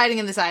know who's hiding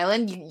in this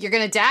island. You're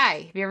going to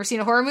die. Have you ever seen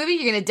a horror movie?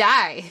 You're going to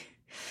die.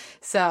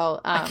 So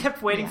I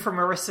kept waiting for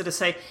Marissa to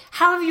say,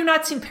 how have you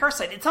not seen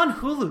Parasite? It's on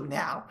Hulu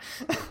now.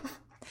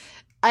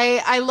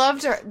 I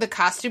loved the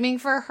costuming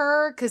for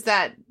her, because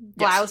that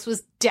blouse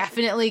was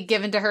definitely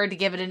given to her to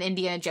give it an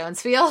Indiana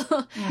Jones feel.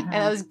 And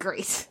that was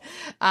great.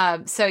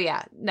 So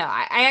yeah, no,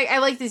 I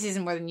like this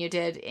season more than you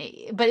did,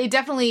 but it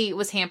definitely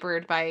was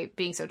hampered by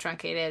being so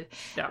truncated.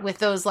 With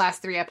those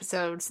last 3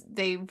 episodes.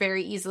 They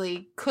very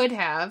easily could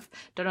have,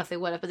 don't know if they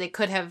would have, but they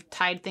could have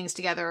tied things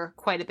together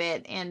quite a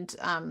bit, and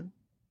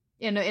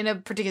in a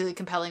particularly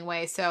compelling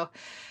way. So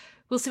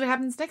we'll see what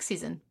happens next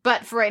season.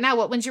 But for right now,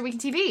 what wins your week in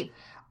TV?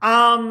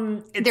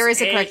 There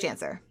is a correct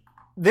answer.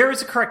 There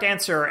is a correct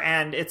answer,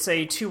 and it's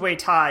a 2-way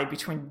tie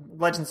between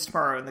Legends of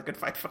Tomorrow and The Good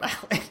Fight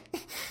finale.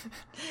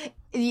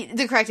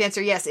 The correct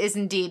answer, yes, is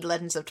indeed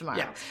Legends of Tomorrow.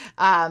 Yeah.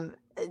 I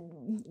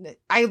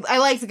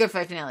like The Good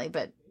Fight finale,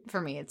 but for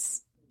me,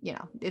 it's, you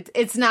know,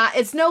 it's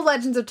no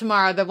Legends of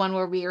Tomorrow, the one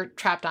where we are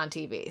trapped on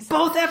TV. So.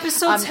 Both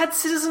episodes had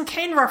Citizen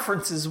Kane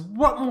references.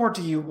 What more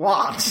do you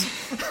want?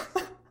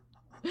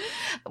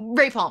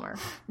 Ray Palmer.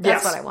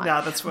 That's what I want. Yeah,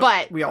 that's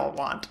what we all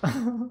want.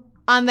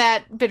 On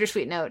that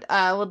bittersweet note,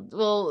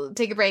 we'll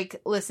take a break,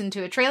 listen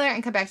to a trailer,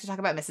 and come back to talk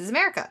about Mrs.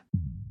 America.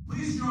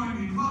 Please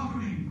join me in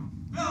welcoming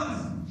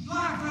Phyllis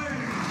Schlafly.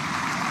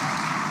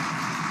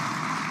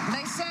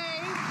 They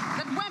say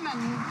that women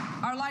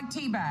are like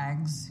tea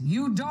bags.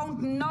 You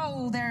don't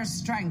know their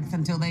strength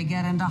until they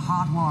get into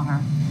hot water.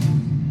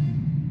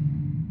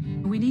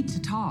 We need to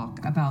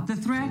talk about the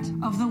threat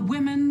of the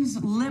women's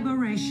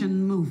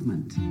liberation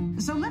movement.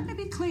 So let me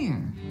be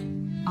clear.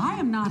 I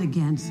am not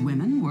against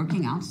women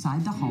working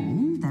outside the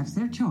home. That's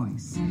their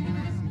choice.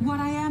 What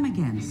I am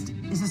against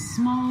is a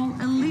small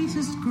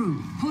elitist group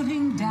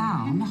putting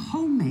down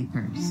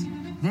homemakers.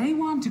 They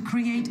want to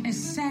create a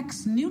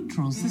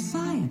sex-neutral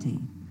society,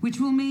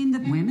 which will mean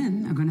that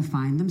women are going to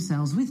find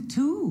themselves with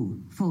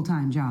 2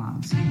 full-time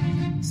jobs.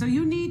 So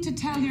you need to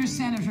tell your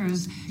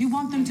senators you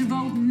want them to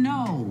vote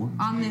no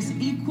on this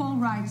Equal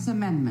Rights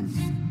Amendment,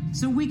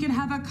 so we can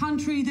have a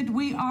country that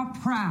we are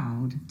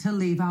proud to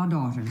leave our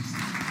daughters.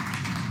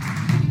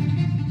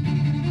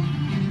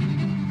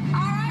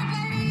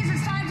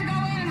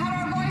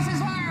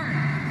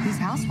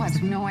 Housewives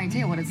have no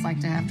idea what it's like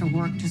to have to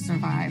work to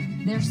survive.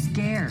 They're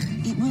scared.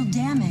 It will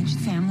damage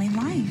family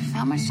life.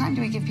 How much time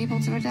do we give people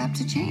to adapt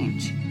to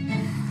change?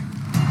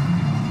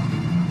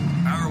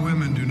 Our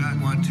women do not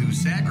want to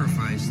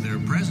sacrifice their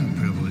present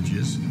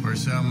privileges for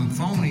some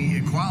phony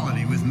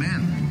equality with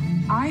men.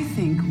 I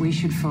think we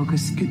should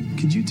focus...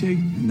 Could you take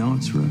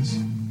notes for us?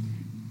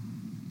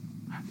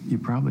 You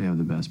probably have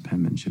the best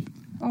penmanship.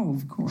 Oh,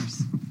 of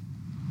course.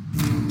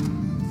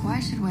 Why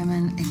should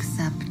women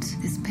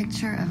accept this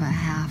picture of a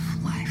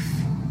half-life?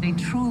 They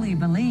truly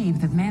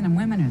believe that men and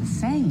women are the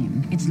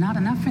same. It's not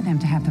enough for them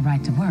to have the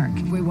right to work.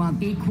 We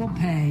want equal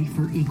pay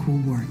for equal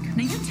work.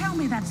 Now, you tell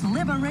me that's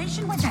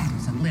liberation? Well, that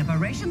isn't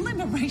liberation.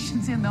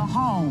 Liberation's in the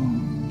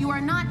home. You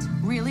are not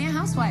really a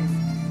housewife.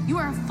 You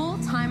are a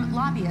full-time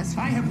lobbyist.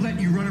 I have let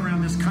you run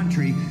around this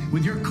country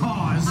with your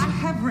cause. I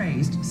have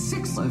raised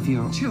 6 of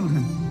your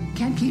children.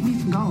 Can't keep me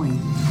from going.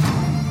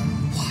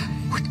 Why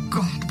would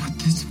God put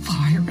this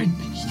fire in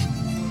me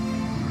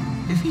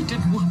if he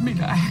didn't want me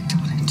to act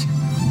on it?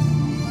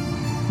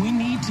 We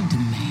need to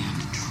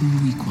demand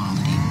true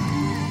equality.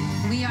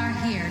 We are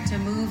here to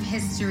move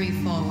history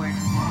forward.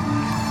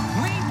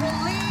 We will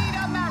lead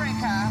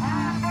America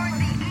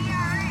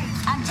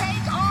and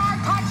take our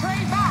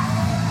country back.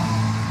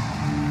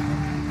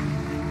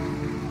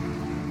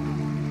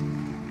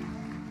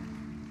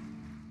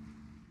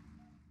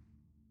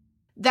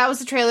 that was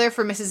the trailer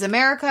for Mrs.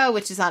 America,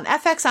 which is on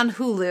FX on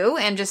Hulu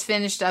and just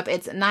finished up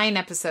its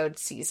 9-episode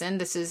season.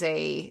 This is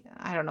I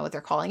don't know what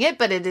they're calling it,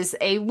 but it is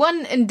a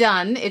one and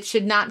done. It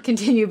should not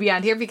continue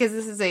beyond here because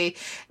this is a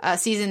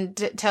season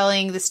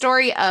telling the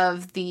story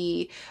of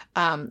the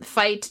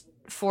fight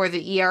for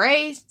the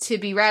ERA to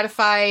be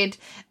ratified,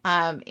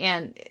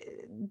 and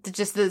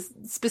just the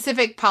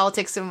specific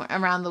politics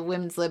around the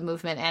women's lib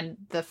movement and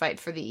the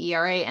fight for the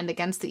ERA and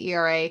against the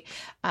ERA,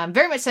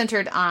 very much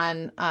centered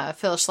on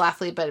Phyllis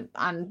Schlafly, but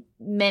on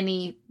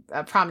many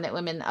prominent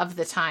women of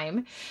the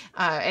time,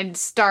 and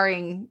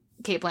starring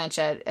Cate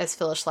Blanchett as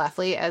Phyllis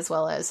Schlafly, as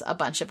well as a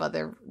bunch of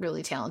other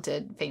really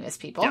talented, famous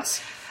people.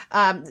 Yes.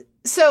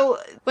 So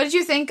what did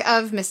you think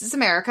of Mrs.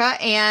 America?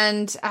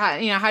 And, how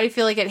do you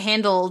feel like it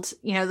handled,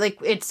 like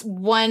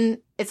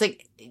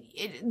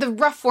the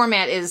rough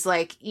format is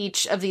like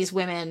each of these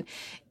women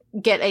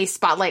get a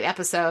spotlight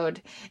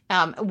episode,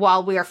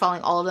 while we are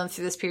following all of them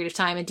through this period of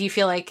time. And do you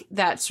feel like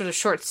that sort of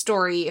short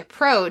story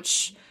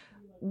approach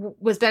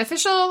was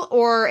beneficial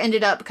or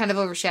ended up kind of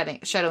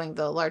overshadowing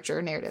the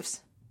larger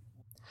narratives?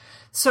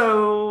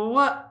 So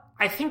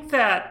I think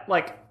that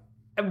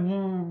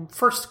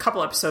first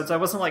couple episodes, I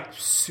wasn't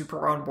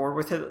super on board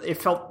with it. It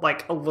felt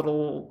like a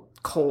little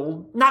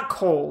cold, not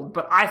cold,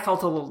 but I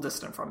felt a little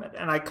distant from it,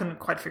 and I couldn't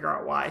quite figure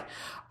out why.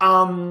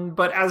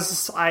 But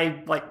as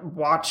I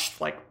watched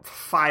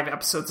 5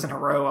 episodes in a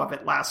row of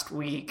it last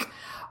week,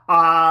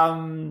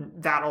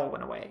 that all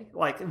went away.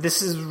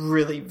 This is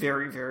really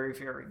very, very,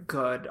 very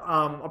good.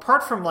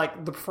 Apart from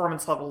the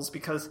performance levels,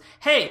 because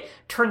hey,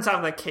 turns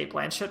out that Cate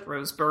Blanchett,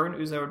 Rose Byrne,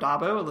 Uzo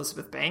Addabbo,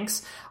 Elizabeth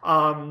Banks,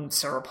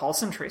 Sarah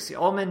Paulson, Tracy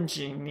Ullman,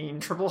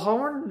 Jeanine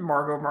Tripplehorn,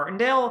 Margot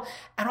Martindale,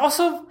 and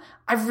also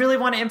I really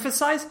want to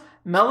emphasize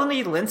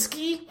Melanie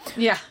Lynskey.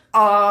 Yeah.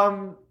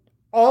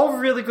 All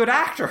really good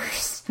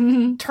actors.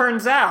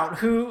 Turns out,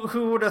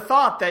 who would have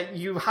thought that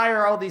you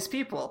hire all these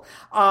people?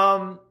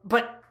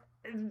 But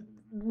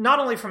not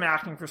only from an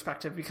acting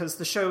perspective, because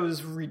the show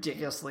is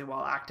ridiculously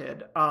well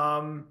acted,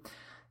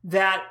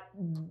 that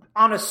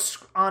on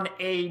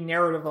a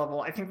narrative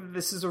level, I think that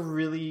this is a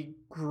really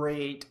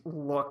great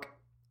look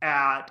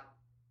at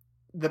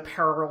the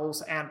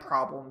perils and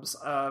problems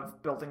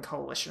of building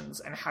coalitions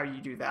and how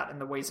you do that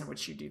and the ways in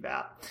which you do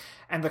that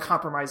and the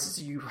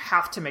compromises you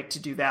have to make to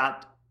do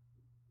that,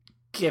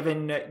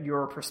 given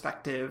your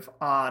perspective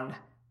on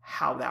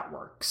how that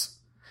works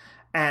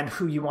and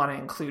who you want to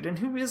include and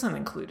who isn't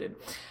included.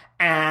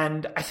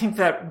 And I think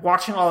that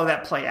watching all of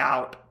that play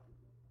out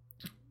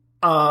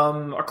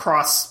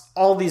across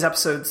all these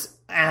episodes,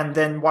 and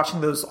then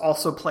watching those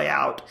also play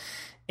out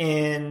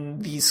in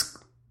these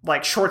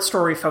short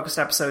story focused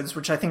episodes,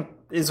 which I think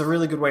is a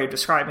really good way of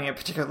describing it,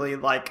 particularly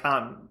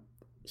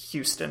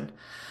Houston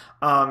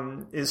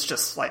is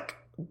just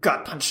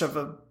gut punch of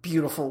a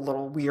beautiful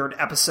little weird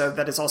episode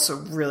that is also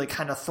really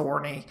kind of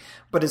thorny,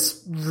 but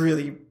is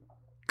really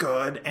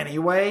good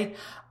anyway.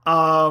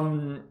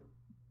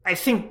 I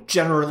think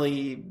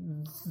generally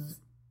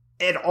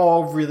it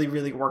all really,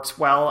 really works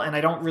well, and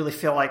I don't really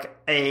feel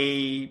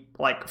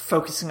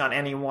focusing on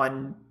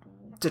anyone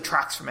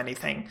detracts from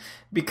anything,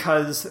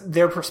 because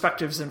their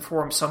perspectives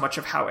inform so much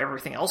of how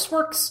everything else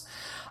works,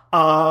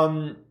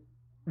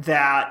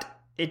 that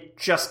it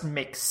just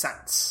makes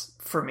sense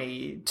for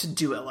me to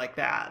do it like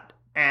that.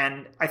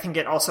 And I think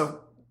it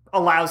also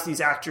allows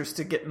these actors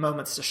to get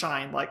moments to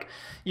shine.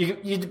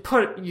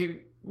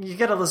 You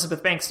get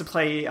Elizabeth Banks to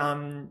play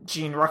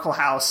Jean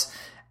Ruckelshaus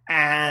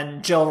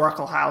and Jill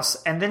Ruckelshaus,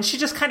 and then she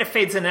just kind of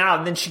fades in and out,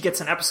 and then she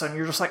gets an episode, and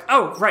you're just like,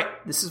 oh, right,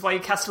 this is why you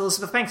cast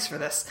Elizabeth Banks for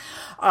this.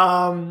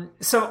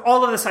 So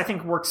all of this, I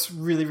think, works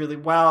really, really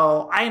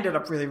well. I ended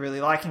up really,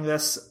 really liking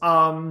this.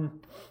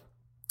 And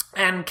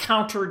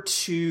counter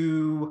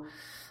to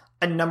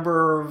a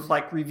number of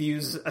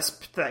reviews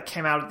that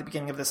came out at the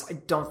beginning of this, I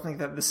don't think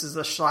that this is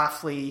a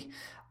Schlafly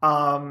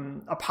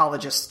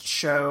apologist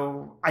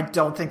show. I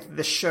don't think that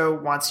this show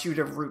wants you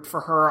to root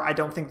for her. I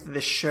don't think that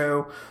this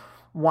show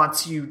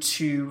wants you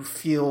to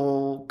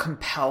feel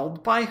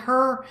compelled by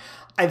her.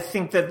 I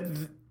think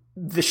that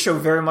the show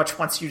very much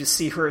wants you to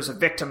see her as a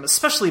victim,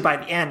 especially by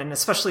the end, and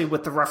especially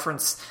with the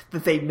reference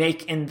that they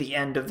make in the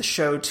end of the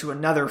show to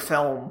another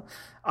film.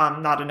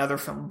 Not another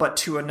film, but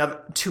to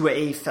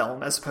a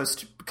film, as opposed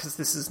to, because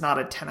this is not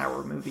a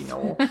 10-hour movie,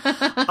 Noel.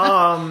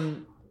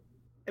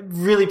 It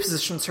really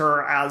positions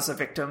her as a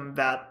victim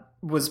that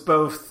was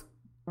both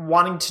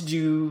wanting to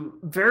do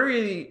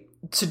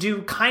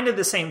kind of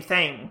the same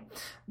thing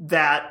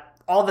that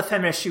all the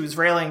feminists she was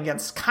railing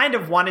against kind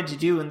of wanted to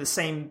do in the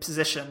same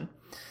position,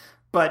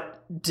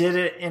 but did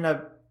it in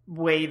a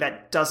way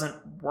that doesn't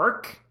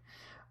work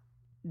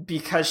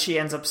because she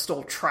ends up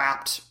still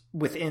trapped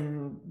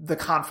within the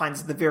confines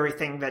of the very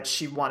thing that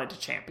she wanted to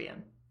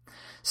champion.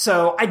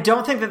 So I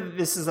don't think that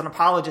this is an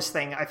apologist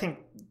thing. I think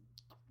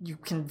you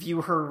can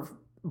view her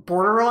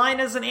borderline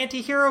as an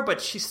anti-hero,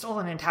 but she's still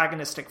an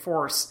antagonistic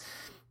force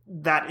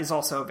that is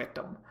also a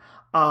victim.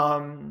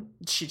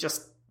 She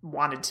just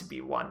wanted to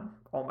be one,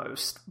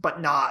 almost, but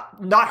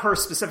not her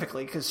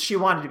specifically, because she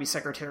wanted to be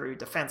Secretary of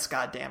Defense,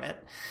 goddammit.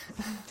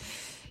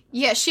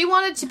 Yeah, she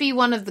wanted to be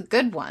one of the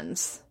good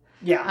ones.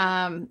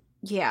 Yeah.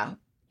 Yeah.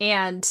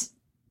 And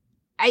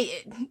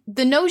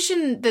the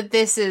notion that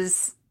this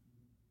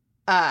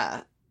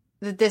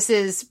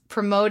is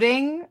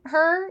promoting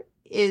her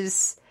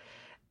is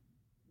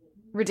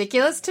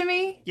ridiculous to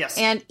me. Yes.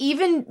 And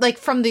even like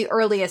from the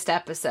earliest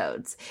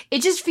episodes,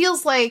 it just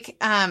feels like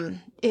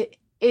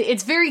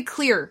it's very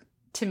clear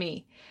to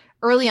me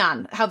early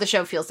on how the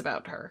show feels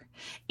about her.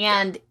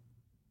 And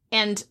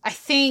I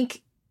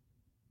think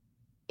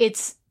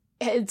it's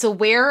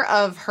aware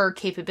of her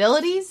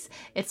capabilities.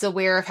 It's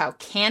aware of how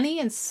canny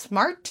and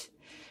smart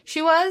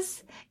she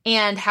was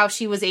and how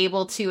she was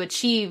able to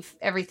achieve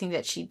everything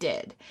that she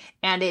did.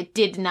 And it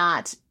did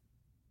not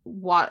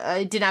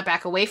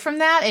back away from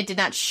that. It did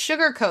not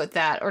sugarcoat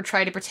that or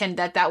try to pretend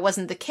that that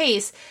wasn't the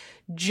case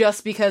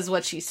just because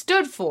what she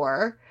stood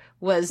for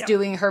was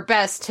doing her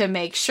best to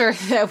make sure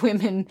that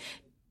women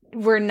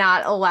were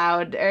not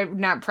allowed or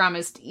not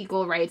promised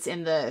equal rights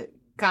in the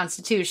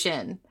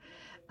Constitution.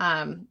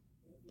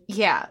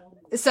 Yeah.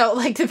 So,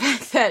 like, the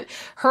fact that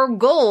her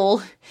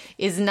goal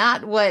is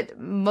not what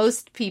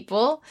most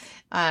people,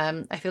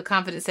 I feel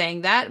confident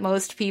saying that,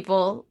 most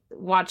people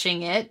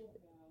watching it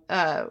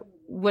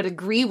would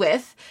agree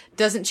with,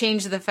 doesn't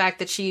change the fact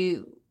that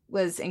she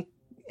was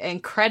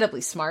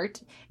incredibly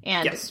smart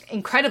and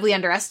incredibly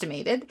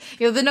underestimated.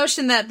 You know, the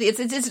notion that it's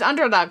an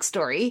underdog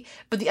story,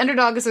 but the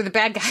underdogs are the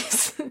bad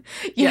guys,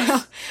 you know?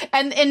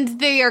 And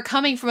they are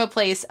coming from a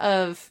place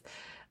of,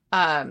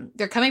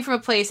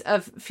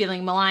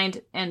 feeling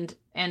maligned and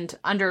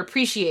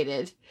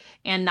underappreciated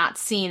and not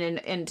seen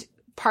and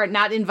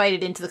not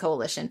invited into the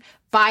coalition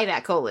by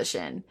that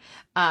coalition.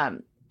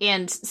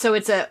 And so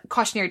it's a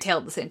cautionary tale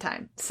at the same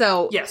time.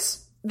 So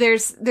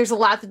there's a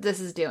lot that this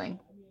is doing.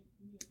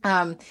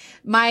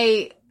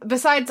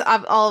 Besides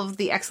all of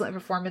the excellent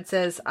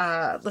performances,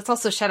 let's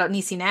also shout out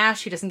Niecy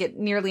Nash, who doesn't get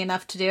nearly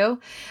enough to do,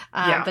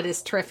 but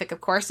is terrific,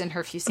 of course, in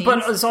her few scenes.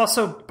 But is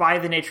also, by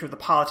the nature of the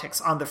politics,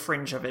 on the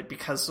fringe of it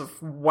because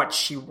of what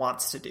she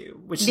wants to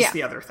do, which is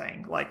the other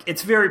thing. Like,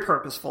 it's very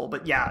purposeful,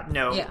 but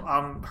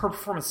her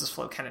performance as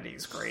Flo Kennedy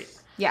is great.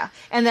 Yeah.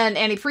 And then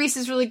Annie Priest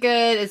is really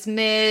good. It's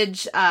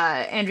Midge.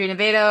 Andrea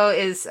Navedo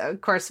is,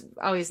 of course,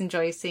 always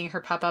enjoy seeing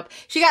her pop up.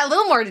 She got a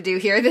little more to do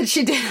here than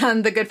she did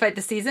on The Good Fight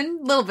this season.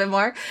 A little bit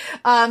more.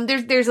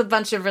 There's a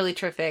bunch of really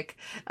terrific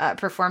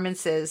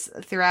performances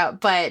throughout.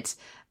 But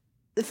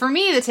for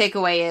me, the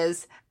takeaway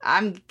is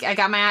I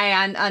got my eye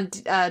on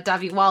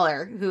Davi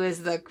Waller, who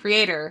is the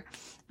creator,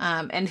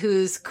 and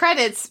whose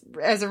credits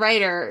as a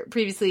writer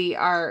previously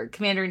are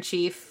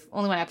Commander-in-Chief,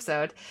 only one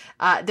episode,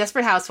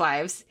 Desperate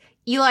Housewives,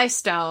 Eli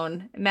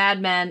Stone,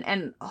 Mad Men,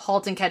 and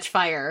Halt and Catch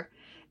Fire,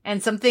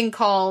 and something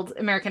called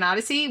American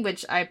Odyssey,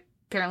 which I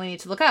apparently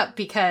need to look up,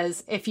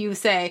 because if you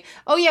say,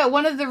 oh yeah,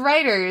 one of the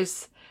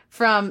writers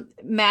from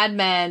Mad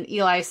Men,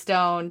 Eli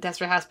Stone,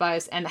 Desperate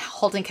Housewives, and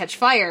Halt and Catch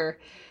Fire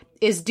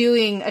is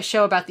doing a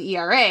show about the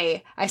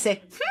ERA, I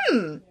say,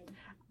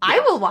 I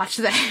will watch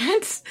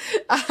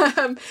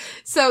that.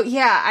 So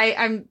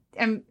yeah,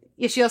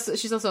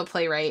 she's also a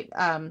playwright.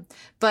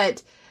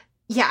 But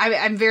yeah,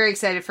 I'm very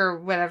excited for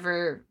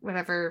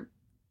whatever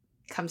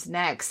comes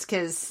next,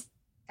 because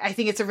I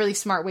think it's a really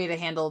smart way to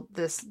handle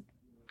this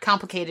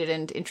complicated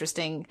and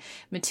interesting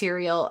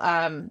material.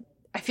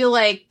 I feel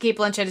like Cate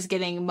Blanchett is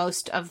getting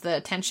most of the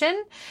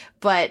attention,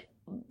 but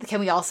can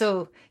we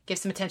also give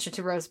some attention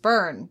to Rose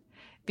Byrne?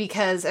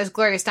 Because as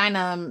Gloria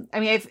Steinem, I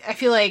mean, I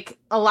feel like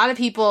a lot of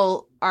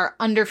people are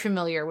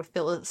underfamiliar with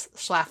Phyllis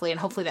Schlafly, and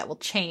hopefully that will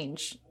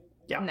change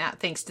now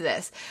thanks to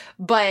this.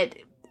 But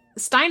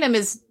Steinem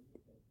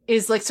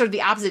is like sort of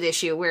the opposite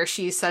issue, where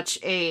she's such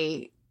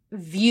a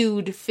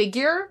viewed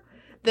figure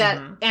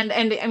that, and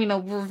I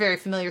mean, we're very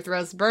familiar with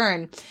Rose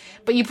Byrne,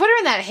 but you put her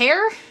in that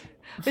hair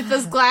with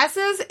those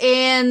glasses,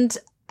 and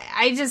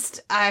I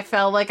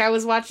felt like I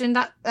was watching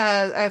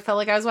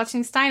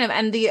Steinem,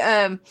 and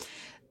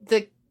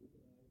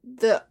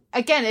the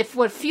again, if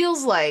what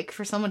feels like,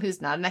 for someone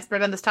who's not an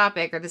expert on this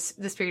topic or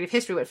this period of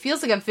history, what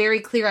feels like a very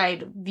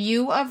clear-eyed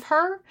view of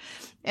her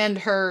and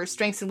her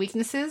strengths and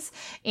weaknesses,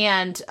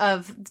 and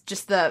of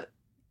just the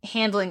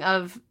handling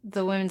of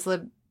the women's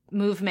lib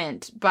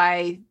movement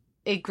by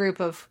a group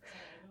of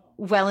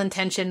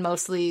well-intentioned,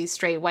 mostly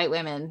straight white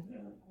women,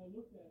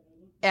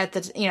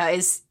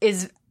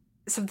 is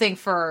something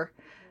for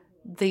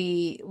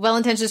the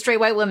well-intentioned straight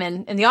white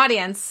women in the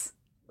audience,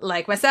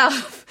 like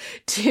myself,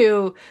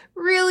 to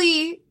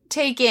really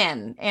take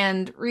in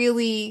and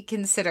really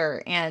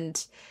consider.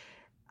 And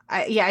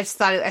I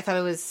thought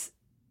it was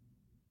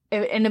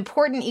an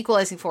important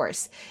equalizing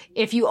force.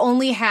 If you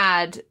only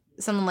had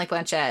someone like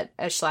Blanchett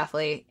as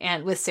Schlafly,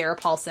 and with Sarah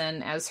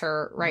Paulson as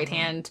her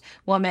right-hand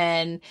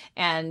woman,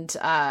 and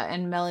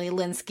Melanie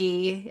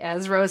Linsky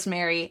as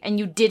Rosemary, and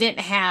you didn't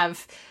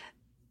have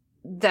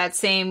that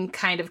same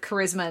kind of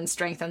charisma and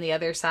strength on the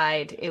other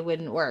side, it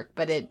wouldn't work.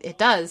 But it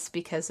does,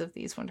 because of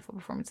these wonderful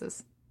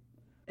performances.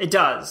 It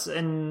does.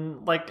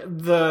 And like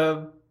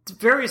the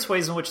various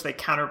ways in which they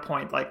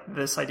counterpoint like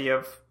this idea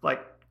of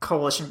like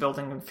coalition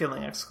building and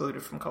feeling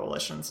excluded from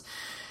coalitions,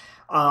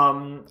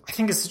 I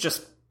think is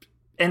just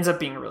ends up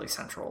being really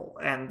central.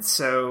 And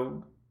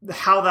so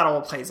how that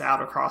all plays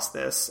out across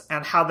this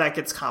and how that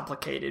gets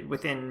complicated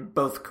within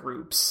both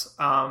groups,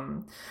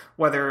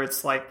 whether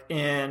it's like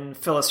in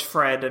Phyllis,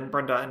 Fred, and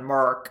Brenda and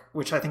Mark,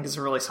 which I think is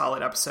a really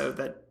solid episode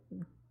that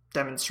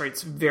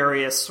demonstrates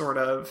various sort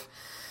of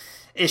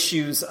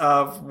issues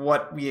of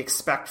what we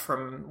expect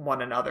from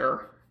one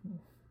another,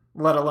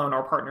 let alone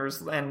our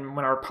partners, and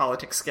when our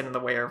politics get in the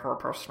way of our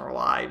personal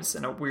lives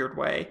in a weird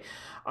way,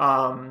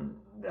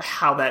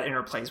 how that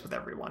interplays with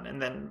everyone,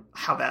 and then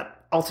how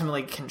that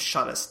ultimately can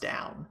shut us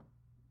down.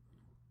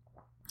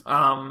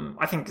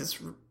 I think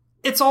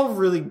it's all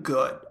really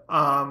good.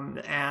 And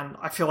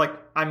I feel like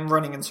I'm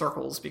running in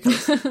circles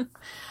because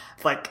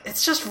like,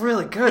 it's just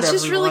really good. It's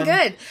just really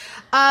good.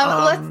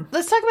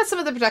 Let's talk about some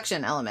of the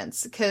production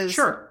elements, because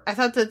I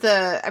thought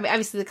that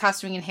obviously the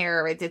costuming and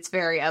hair, right? It's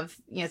very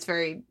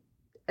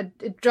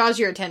it draws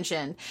your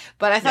attention.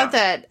 But I thought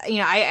that,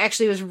 I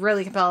actually was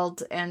really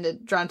compelled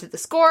and drawn to the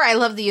score. I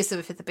love the use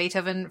of the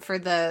Beethoven for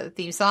the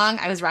theme song.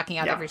 I was rocking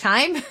out every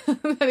time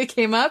that it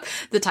came up.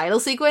 The title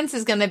sequence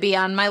is going to be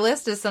on my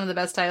list as some of the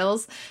best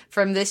titles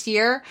from this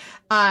year.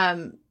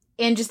 And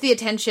just the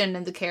attention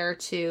and the care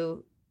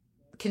to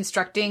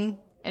constructing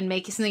and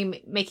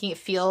making it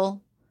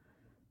feel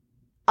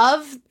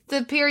of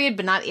the period,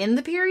 but not in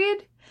the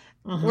period,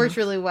 worked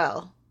really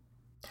well.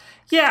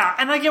 Yeah,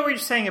 and I get what you're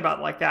saying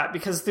about like that,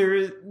 because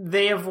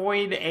they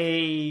avoid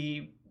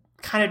a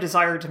kind of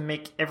desire to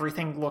make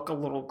everything look a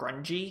little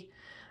grungy.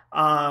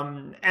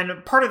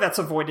 And part of that's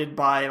avoided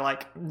by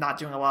like not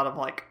doing a lot of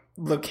like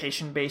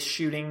location-based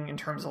shooting in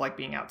terms of like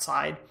being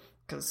outside,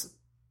 because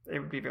it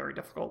would be very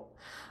difficult.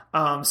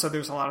 So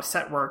there's a lot of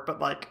set work, but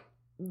like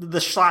the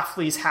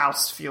Schlafly's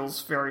house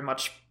feels very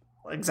much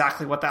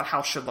exactly what that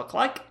house should look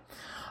like.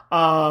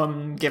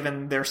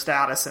 Given their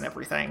status and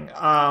everything.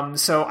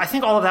 So I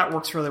think all of that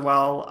works really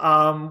well.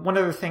 One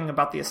other thing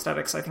about the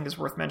aesthetics I think is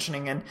worth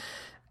mentioning, and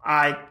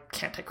I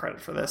can't take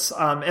credit for this.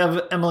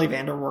 Emily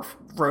Vanderwerf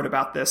wrote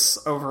about this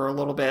over a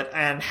little bit,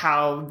 and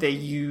how they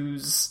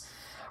use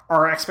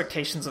our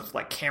expectations of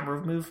like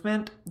camera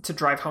movement to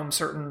drive home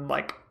certain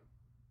like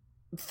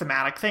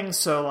thematic things.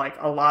 So like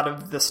a lot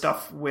of the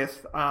stuff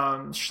with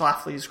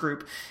Schlafly's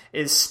group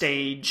is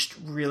staged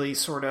really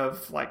sort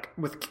of like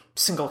with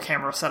single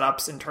camera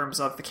setups in terms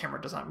of the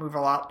camera does not move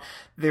a lot.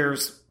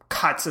 There's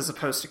cuts as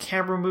opposed to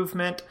camera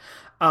movement.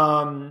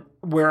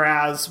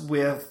 Whereas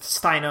with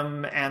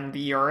Steinem and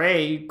the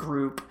ERA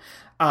group,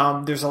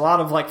 there's a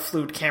lot of like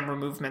fluid camera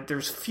movement.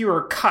 There's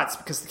fewer cuts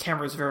because the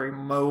camera is very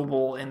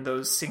mobile in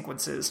those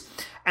sequences.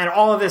 And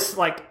all of this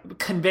like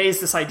conveys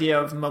this idea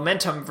of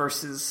momentum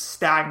versus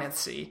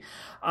stagnancy.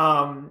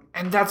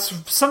 And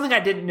that's something I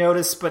didn't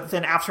notice, but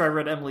then after I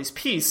read Emily's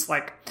piece,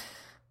 like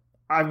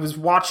I was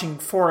watching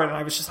for it and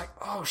I was just like,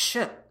 oh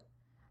shit,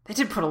 they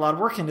did put a lot of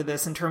work into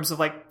this in terms of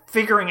like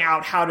figuring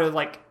out how to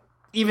like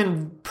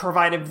even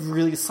provide a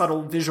really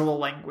subtle visual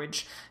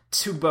language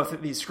to both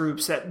of these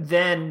groups that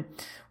then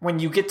when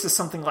you get to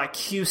something like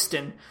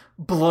Houston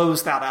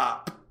blows that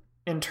up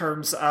in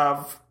terms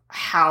of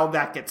how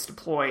that gets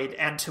deployed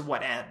and to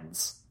what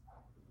ends.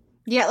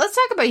 Yeah, let's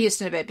talk about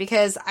Houston a bit,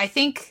 because I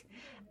think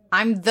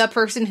I'm the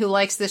person who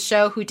likes this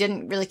show who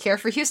didn't really care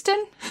for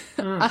Houston,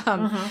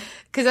 because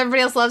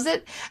everybody else loves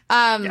it.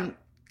 And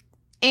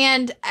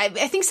I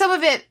think some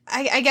of it,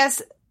 I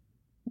guess,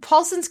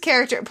 Paulson's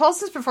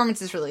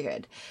performance is really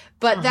good,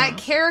 but that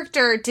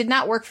character did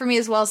not work for me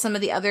as well as some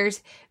of the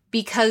others,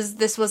 because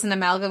this was an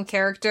amalgam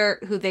character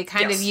who they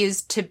kind of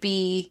used to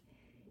be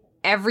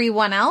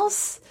everyone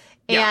else.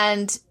 Yeah.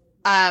 And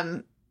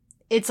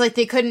it's like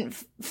they couldn't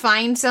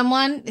find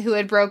someone who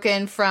had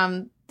broken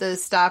from the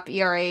Stop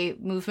ERA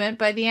movement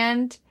by the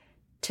end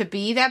to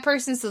be that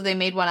person, so they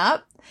made one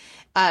up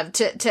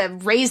to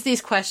raise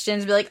these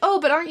questions, be like, oh,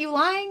 but aren't you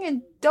lying?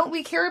 And don't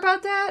we care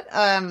about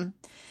that?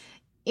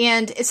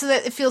 And so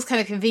that it feels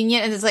kind of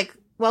convenient, and it's like,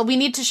 well, we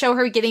need to show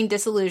her getting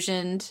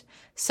disillusioned,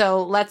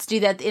 so let's do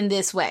that in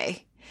this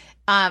way.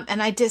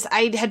 And I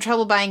had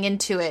trouble buying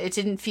into it. It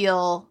didn't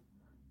feel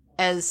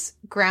as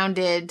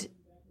grounded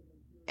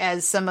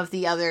as some of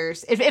the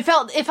others. It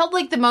felt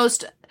like the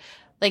most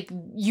like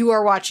you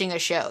are watching a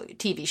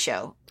TV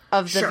show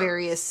of the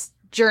various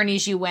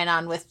journeys you went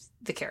on with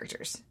the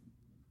characters.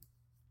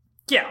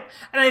 Yeah.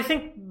 And I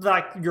think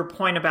like your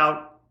point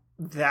about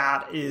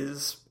that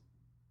is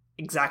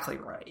exactly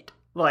right.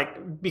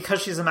 Like,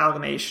 because she's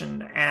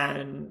amalgamation,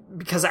 and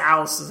because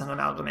Alice is an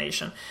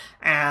amalgamation,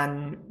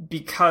 and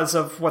because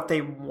of what they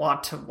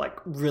want to like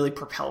really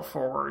propel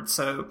forward.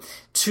 So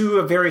to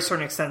a very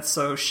certain extent,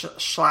 so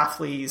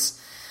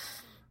Schlafly's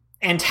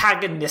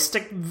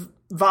antagonistic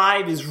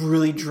vibe is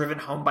really driven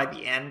home by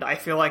the end. I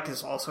feel like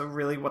is also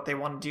really what they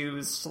want to do,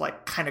 is to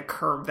like kind of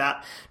curb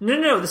that.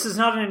 No, this is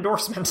not an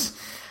endorsement.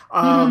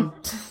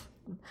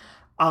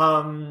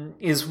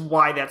 is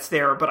why that's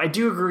there. But I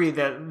do agree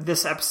that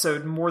this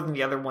episode, more than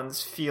the other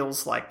ones,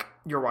 feels like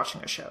you're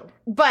watching a show.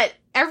 But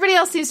everybody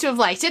else seems to have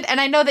liked it, and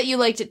I know that you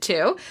liked it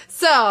too.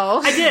 So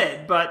I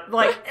did, but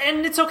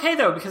and it's okay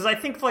though, because I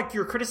think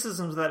your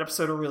criticisms of that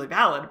episode are really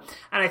valid,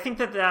 and I think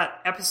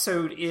that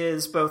episode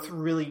is both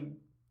really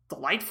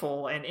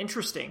delightful and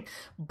interesting,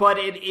 but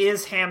it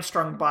is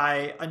hamstrung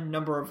by a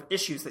number of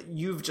issues that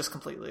you've just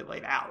completely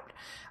laid out,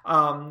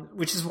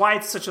 which is why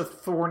it's such a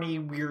thorny,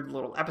 weird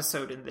little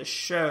episode in this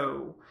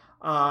show.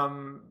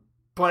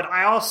 But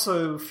I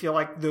also feel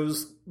like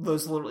those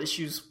little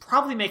issues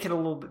probably make it a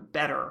little bit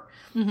better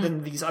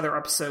than these other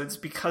episodes,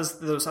 because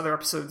those other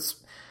episodes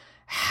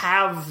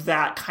have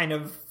that kind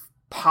of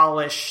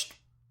polished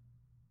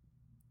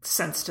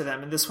sense to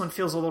them, and this one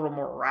feels a little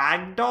more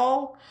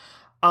ragdoll.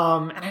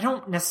 And I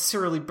don't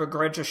necessarily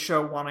begrudge a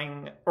show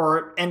wanting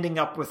or ending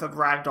up with a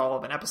ragdoll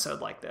of an episode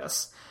like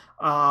this,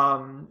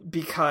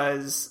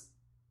 because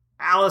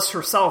Alice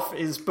herself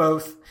is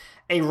both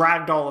a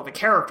ragdoll of a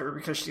character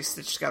because she's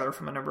stitched together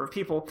from a number of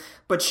people,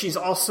 but she's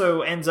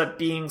also ends up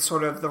being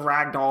sort of the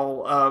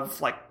ragdoll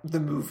of the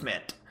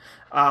movement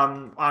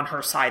on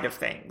her side of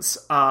things.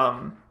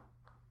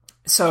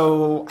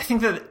 So I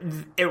think that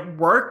it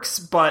works,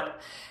 but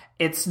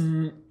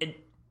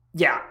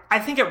yeah, I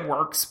think it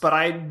works, but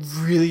I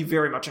really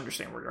very much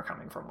understand where you're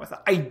coming from with it.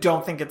 I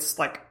don't think it's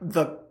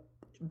the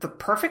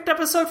perfect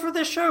episode for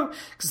this show,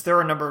 because there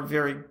are a number of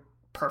very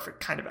perfect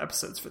kind of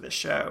episodes for this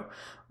show,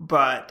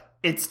 but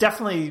it's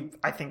definitely,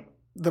 I think,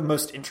 the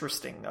most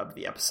interesting of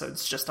the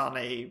episodes, just on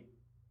a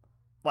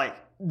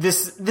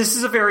this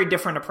is a very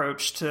different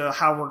approach to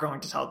how we're going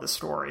to tell this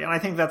story, and I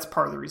think that's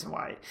part of the reason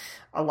why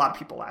a lot of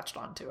people latched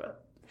onto it.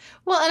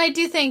 Well, and I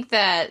do think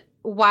that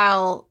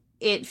while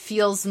it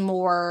feels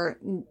more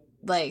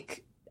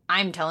like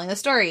I'm telling a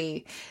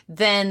story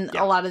than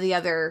a lot of the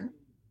other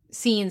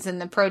scenes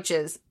and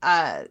approaches,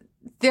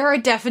 there are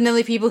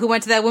definitely people who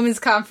went to that women's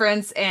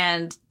conference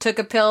and took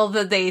a pill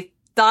that they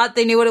thought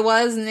they knew what it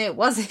was and it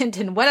wasn't,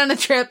 and went on a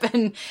trip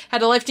and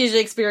had a life-changing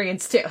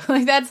experience too.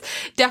 That's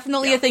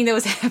definitely a thing that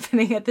was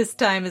happening at this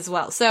time as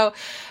well. So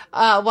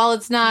while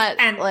it's not,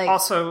 and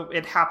also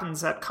it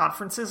happens at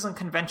conferences and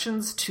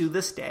conventions to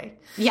this day.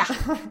 Yeah.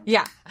 So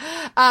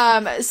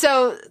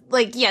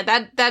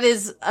that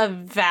is a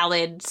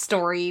valid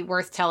story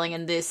worth telling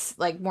in this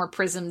more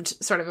prismed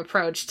sort of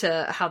approach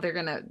to how they're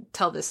going to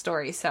tell this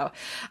story. So,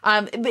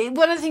 but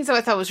one of the things that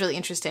I thought was really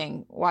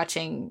interesting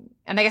watching,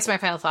 and I guess my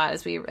final thought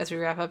as we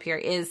wrap up here,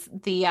 is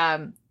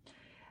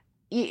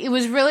it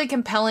was really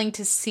compelling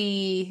to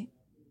see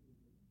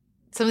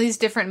some of these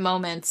different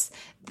moments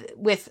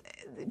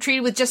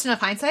treated with just enough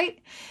hindsight.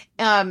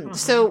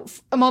 So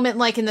a moment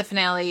like in the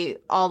finale,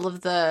 all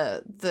of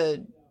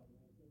the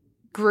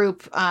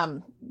group,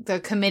 the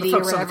committee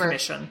or whatever,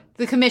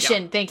 the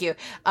commission, thank you,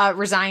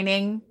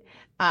 resigning,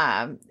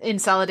 in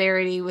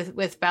solidarity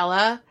with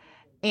Bella,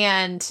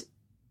 and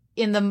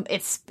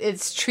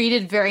it's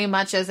treated very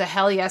much as a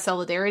hell yeah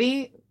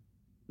solidarity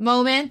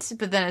moment,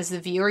 but then as the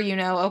viewer,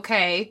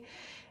 okay,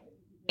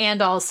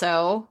 and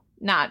also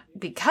not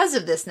because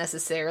of this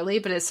necessarily,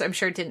 but I'm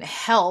sure it didn't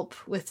help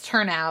with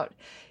turnout.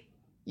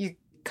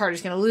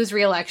 Carter's going to lose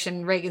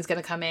re-election, Reagan's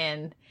going to come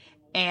in,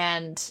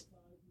 and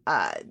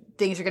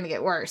things are going to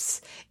get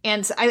worse.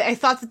 And so I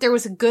thought that there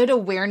was a good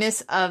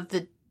awareness of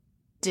the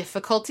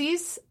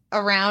difficulties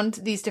around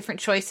these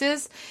different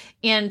choices.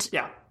 And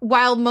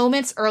while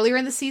moments earlier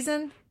in the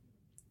season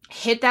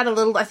hit that a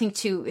little, I think,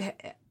 too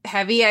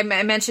heavy. I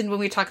mentioned when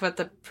we talked about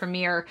the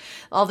premiere,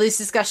 all these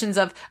discussions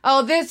of,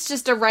 that's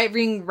just a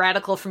right-wing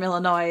radical from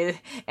Illinois.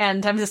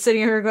 And I'm just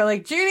sitting here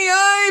going Jeannie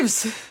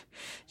Ives,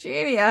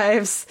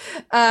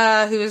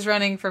 who is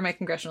running for my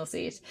congressional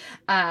seat.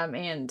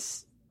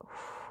 Anyways,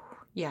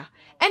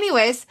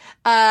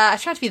 I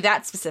try not to be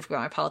that specific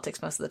about my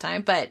politics most of the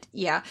time, but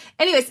yeah.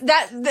 Anyways,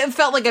 that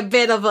felt like a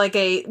bit of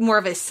more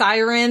of a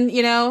siren,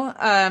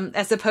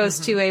 as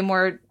opposed to a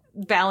more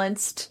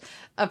balanced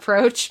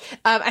approach.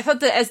 I thought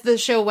that as the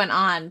show went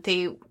on,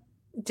 they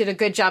did a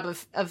good job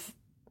of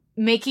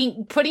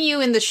putting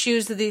you in the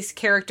shoes of these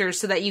characters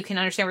so that you can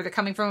understand where they're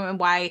coming from and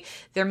why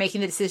they're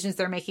making the decisions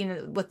they're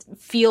making, what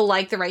feel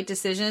like the right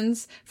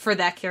decisions for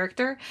that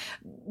character,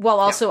 while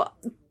also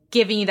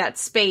giving you that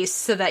space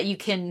so that you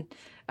can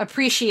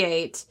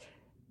appreciate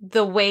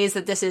the ways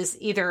that this is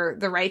either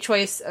the right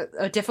choice,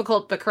 a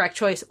difficult but correct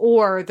choice,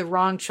 or the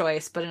wrong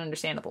choice but an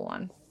understandable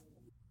one.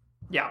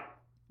 Yeah,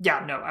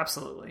 no,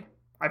 absolutely.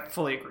 I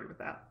fully agree with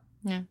that.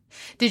 Yeah.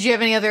 Did you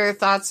have any other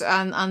thoughts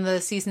on the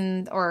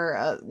season,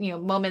 or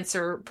moments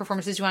or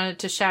performances you wanted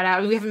to shout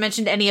out? We haven't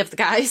mentioned any of the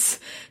guys.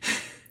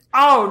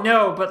 Oh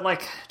no, but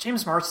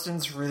James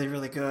Marsden's really,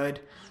 really good.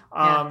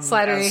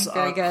 Slattery,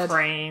 very good.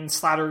 Crane,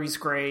 Slattery's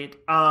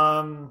great.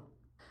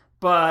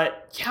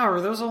 But yeah,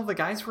 are those all the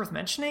guys worth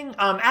mentioning?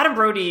 Adam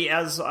Brody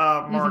as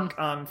Mark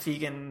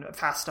Fegan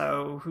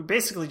Fasto, who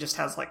basically just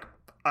has an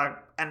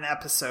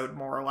episode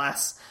more or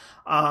less,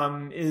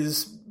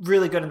 is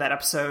really good in that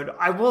episode.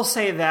 I will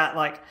say that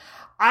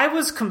I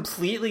was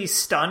completely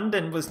stunned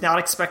and was not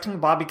expecting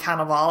Bobby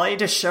Cannavale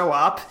to show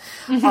up.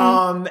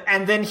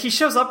 And then he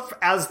shows up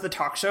as the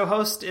talk show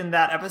host in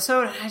that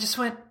episode, and I just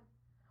went,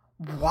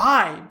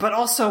 why? But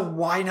also,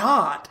 why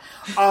not?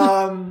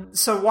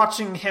 So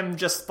watching him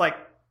just, like,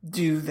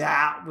 do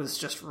that was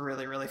just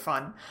really, really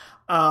fun.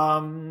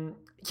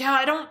 Yeah,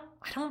 I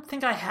don't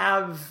think I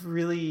have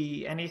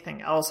really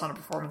anything else on a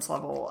performance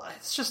level.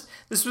 It's just,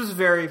 this was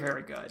very,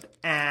 very good.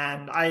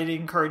 And I'd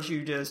encourage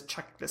you to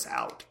check this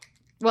out.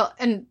 Well,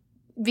 and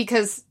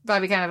because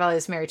Bobby Cannavale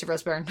is married to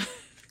Rose Byrne.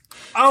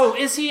 Oh,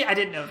 is he? I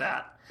didn't know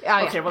that.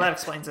 Okay, yeah. Well, that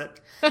explains it.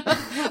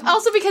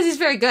 Also because he's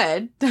very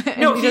good.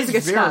 No, he's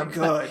very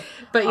good.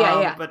 But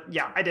yeah. But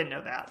yeah, I didn't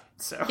know that.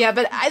 So yeah,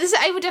 but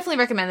I would definitely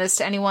recommend this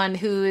to anyone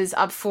who is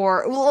up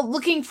for,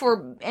 looking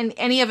for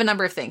any of a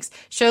number of things.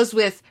 Shows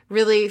with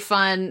really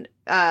fun,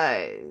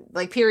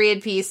 like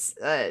period piece,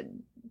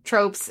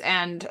 tropes,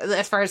 and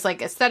as far as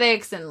like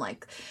aesthetics and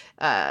like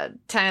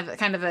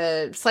kind of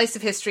a slice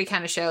of history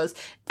kind of shows,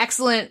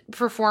 excellent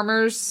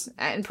performers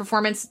and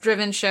performance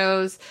driven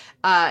shows,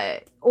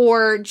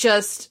 or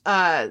just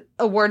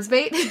awards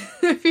bait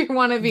if you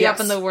want to be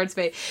up in the awards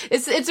bait.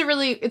 It's a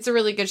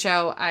really good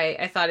show.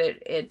 I thought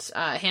it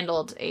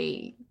handled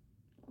a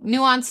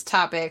nuanced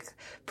topic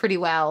pretty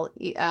well,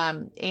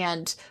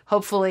 and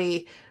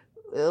hopefully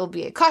it'll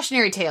be a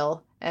cautionary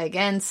tale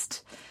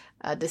against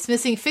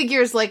dismissing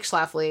figures like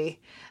Schlafly,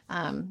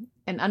 and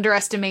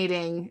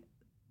underestimating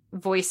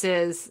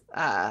voices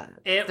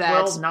it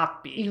that will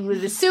not be. You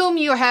would assume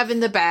you have in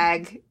the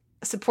bag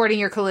supporting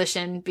your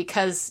coalition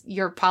because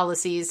your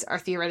policies are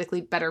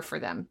theoretically better for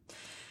them.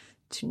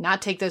 To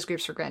not take those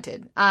groups for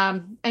granted.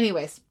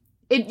 Anyways,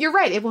 you're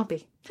right, it won't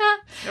be.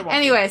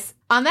 Anyways,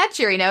 on that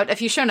cheery note, a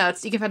few show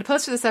notes. You can find a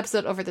post for this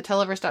episode over at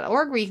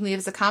Televerse.org, where you can leave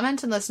us a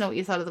comment and let us know what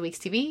you thought of the week's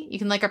TV. You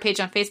can like our page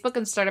on Facebook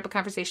and start up a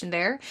conversation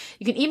there.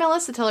 You can email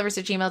us at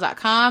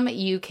televerse@gmail.com.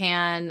 You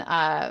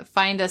can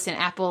find us in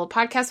Apple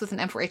Podcasts with an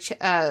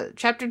M4A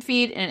chaptered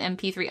feed and an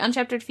MP3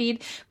 unchaptered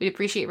feed. We'd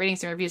appreciate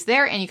ratings and reviews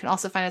there. And you can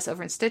also find us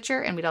over in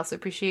Stitcher, and we'd also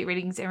appreciate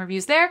ratings and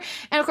reviews there.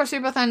 And of course, we're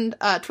both on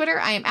Twitter.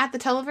 I am at the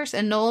Televerse,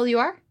 and Noel, you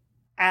are?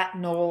 At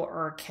Noel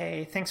or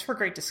K. Thanks for a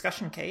great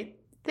discussion, Kate.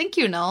 Thank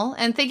you, Noel.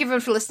 And thank you everyone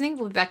for listening.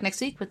 We'll be back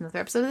next week with another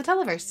episode of the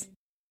Televerse.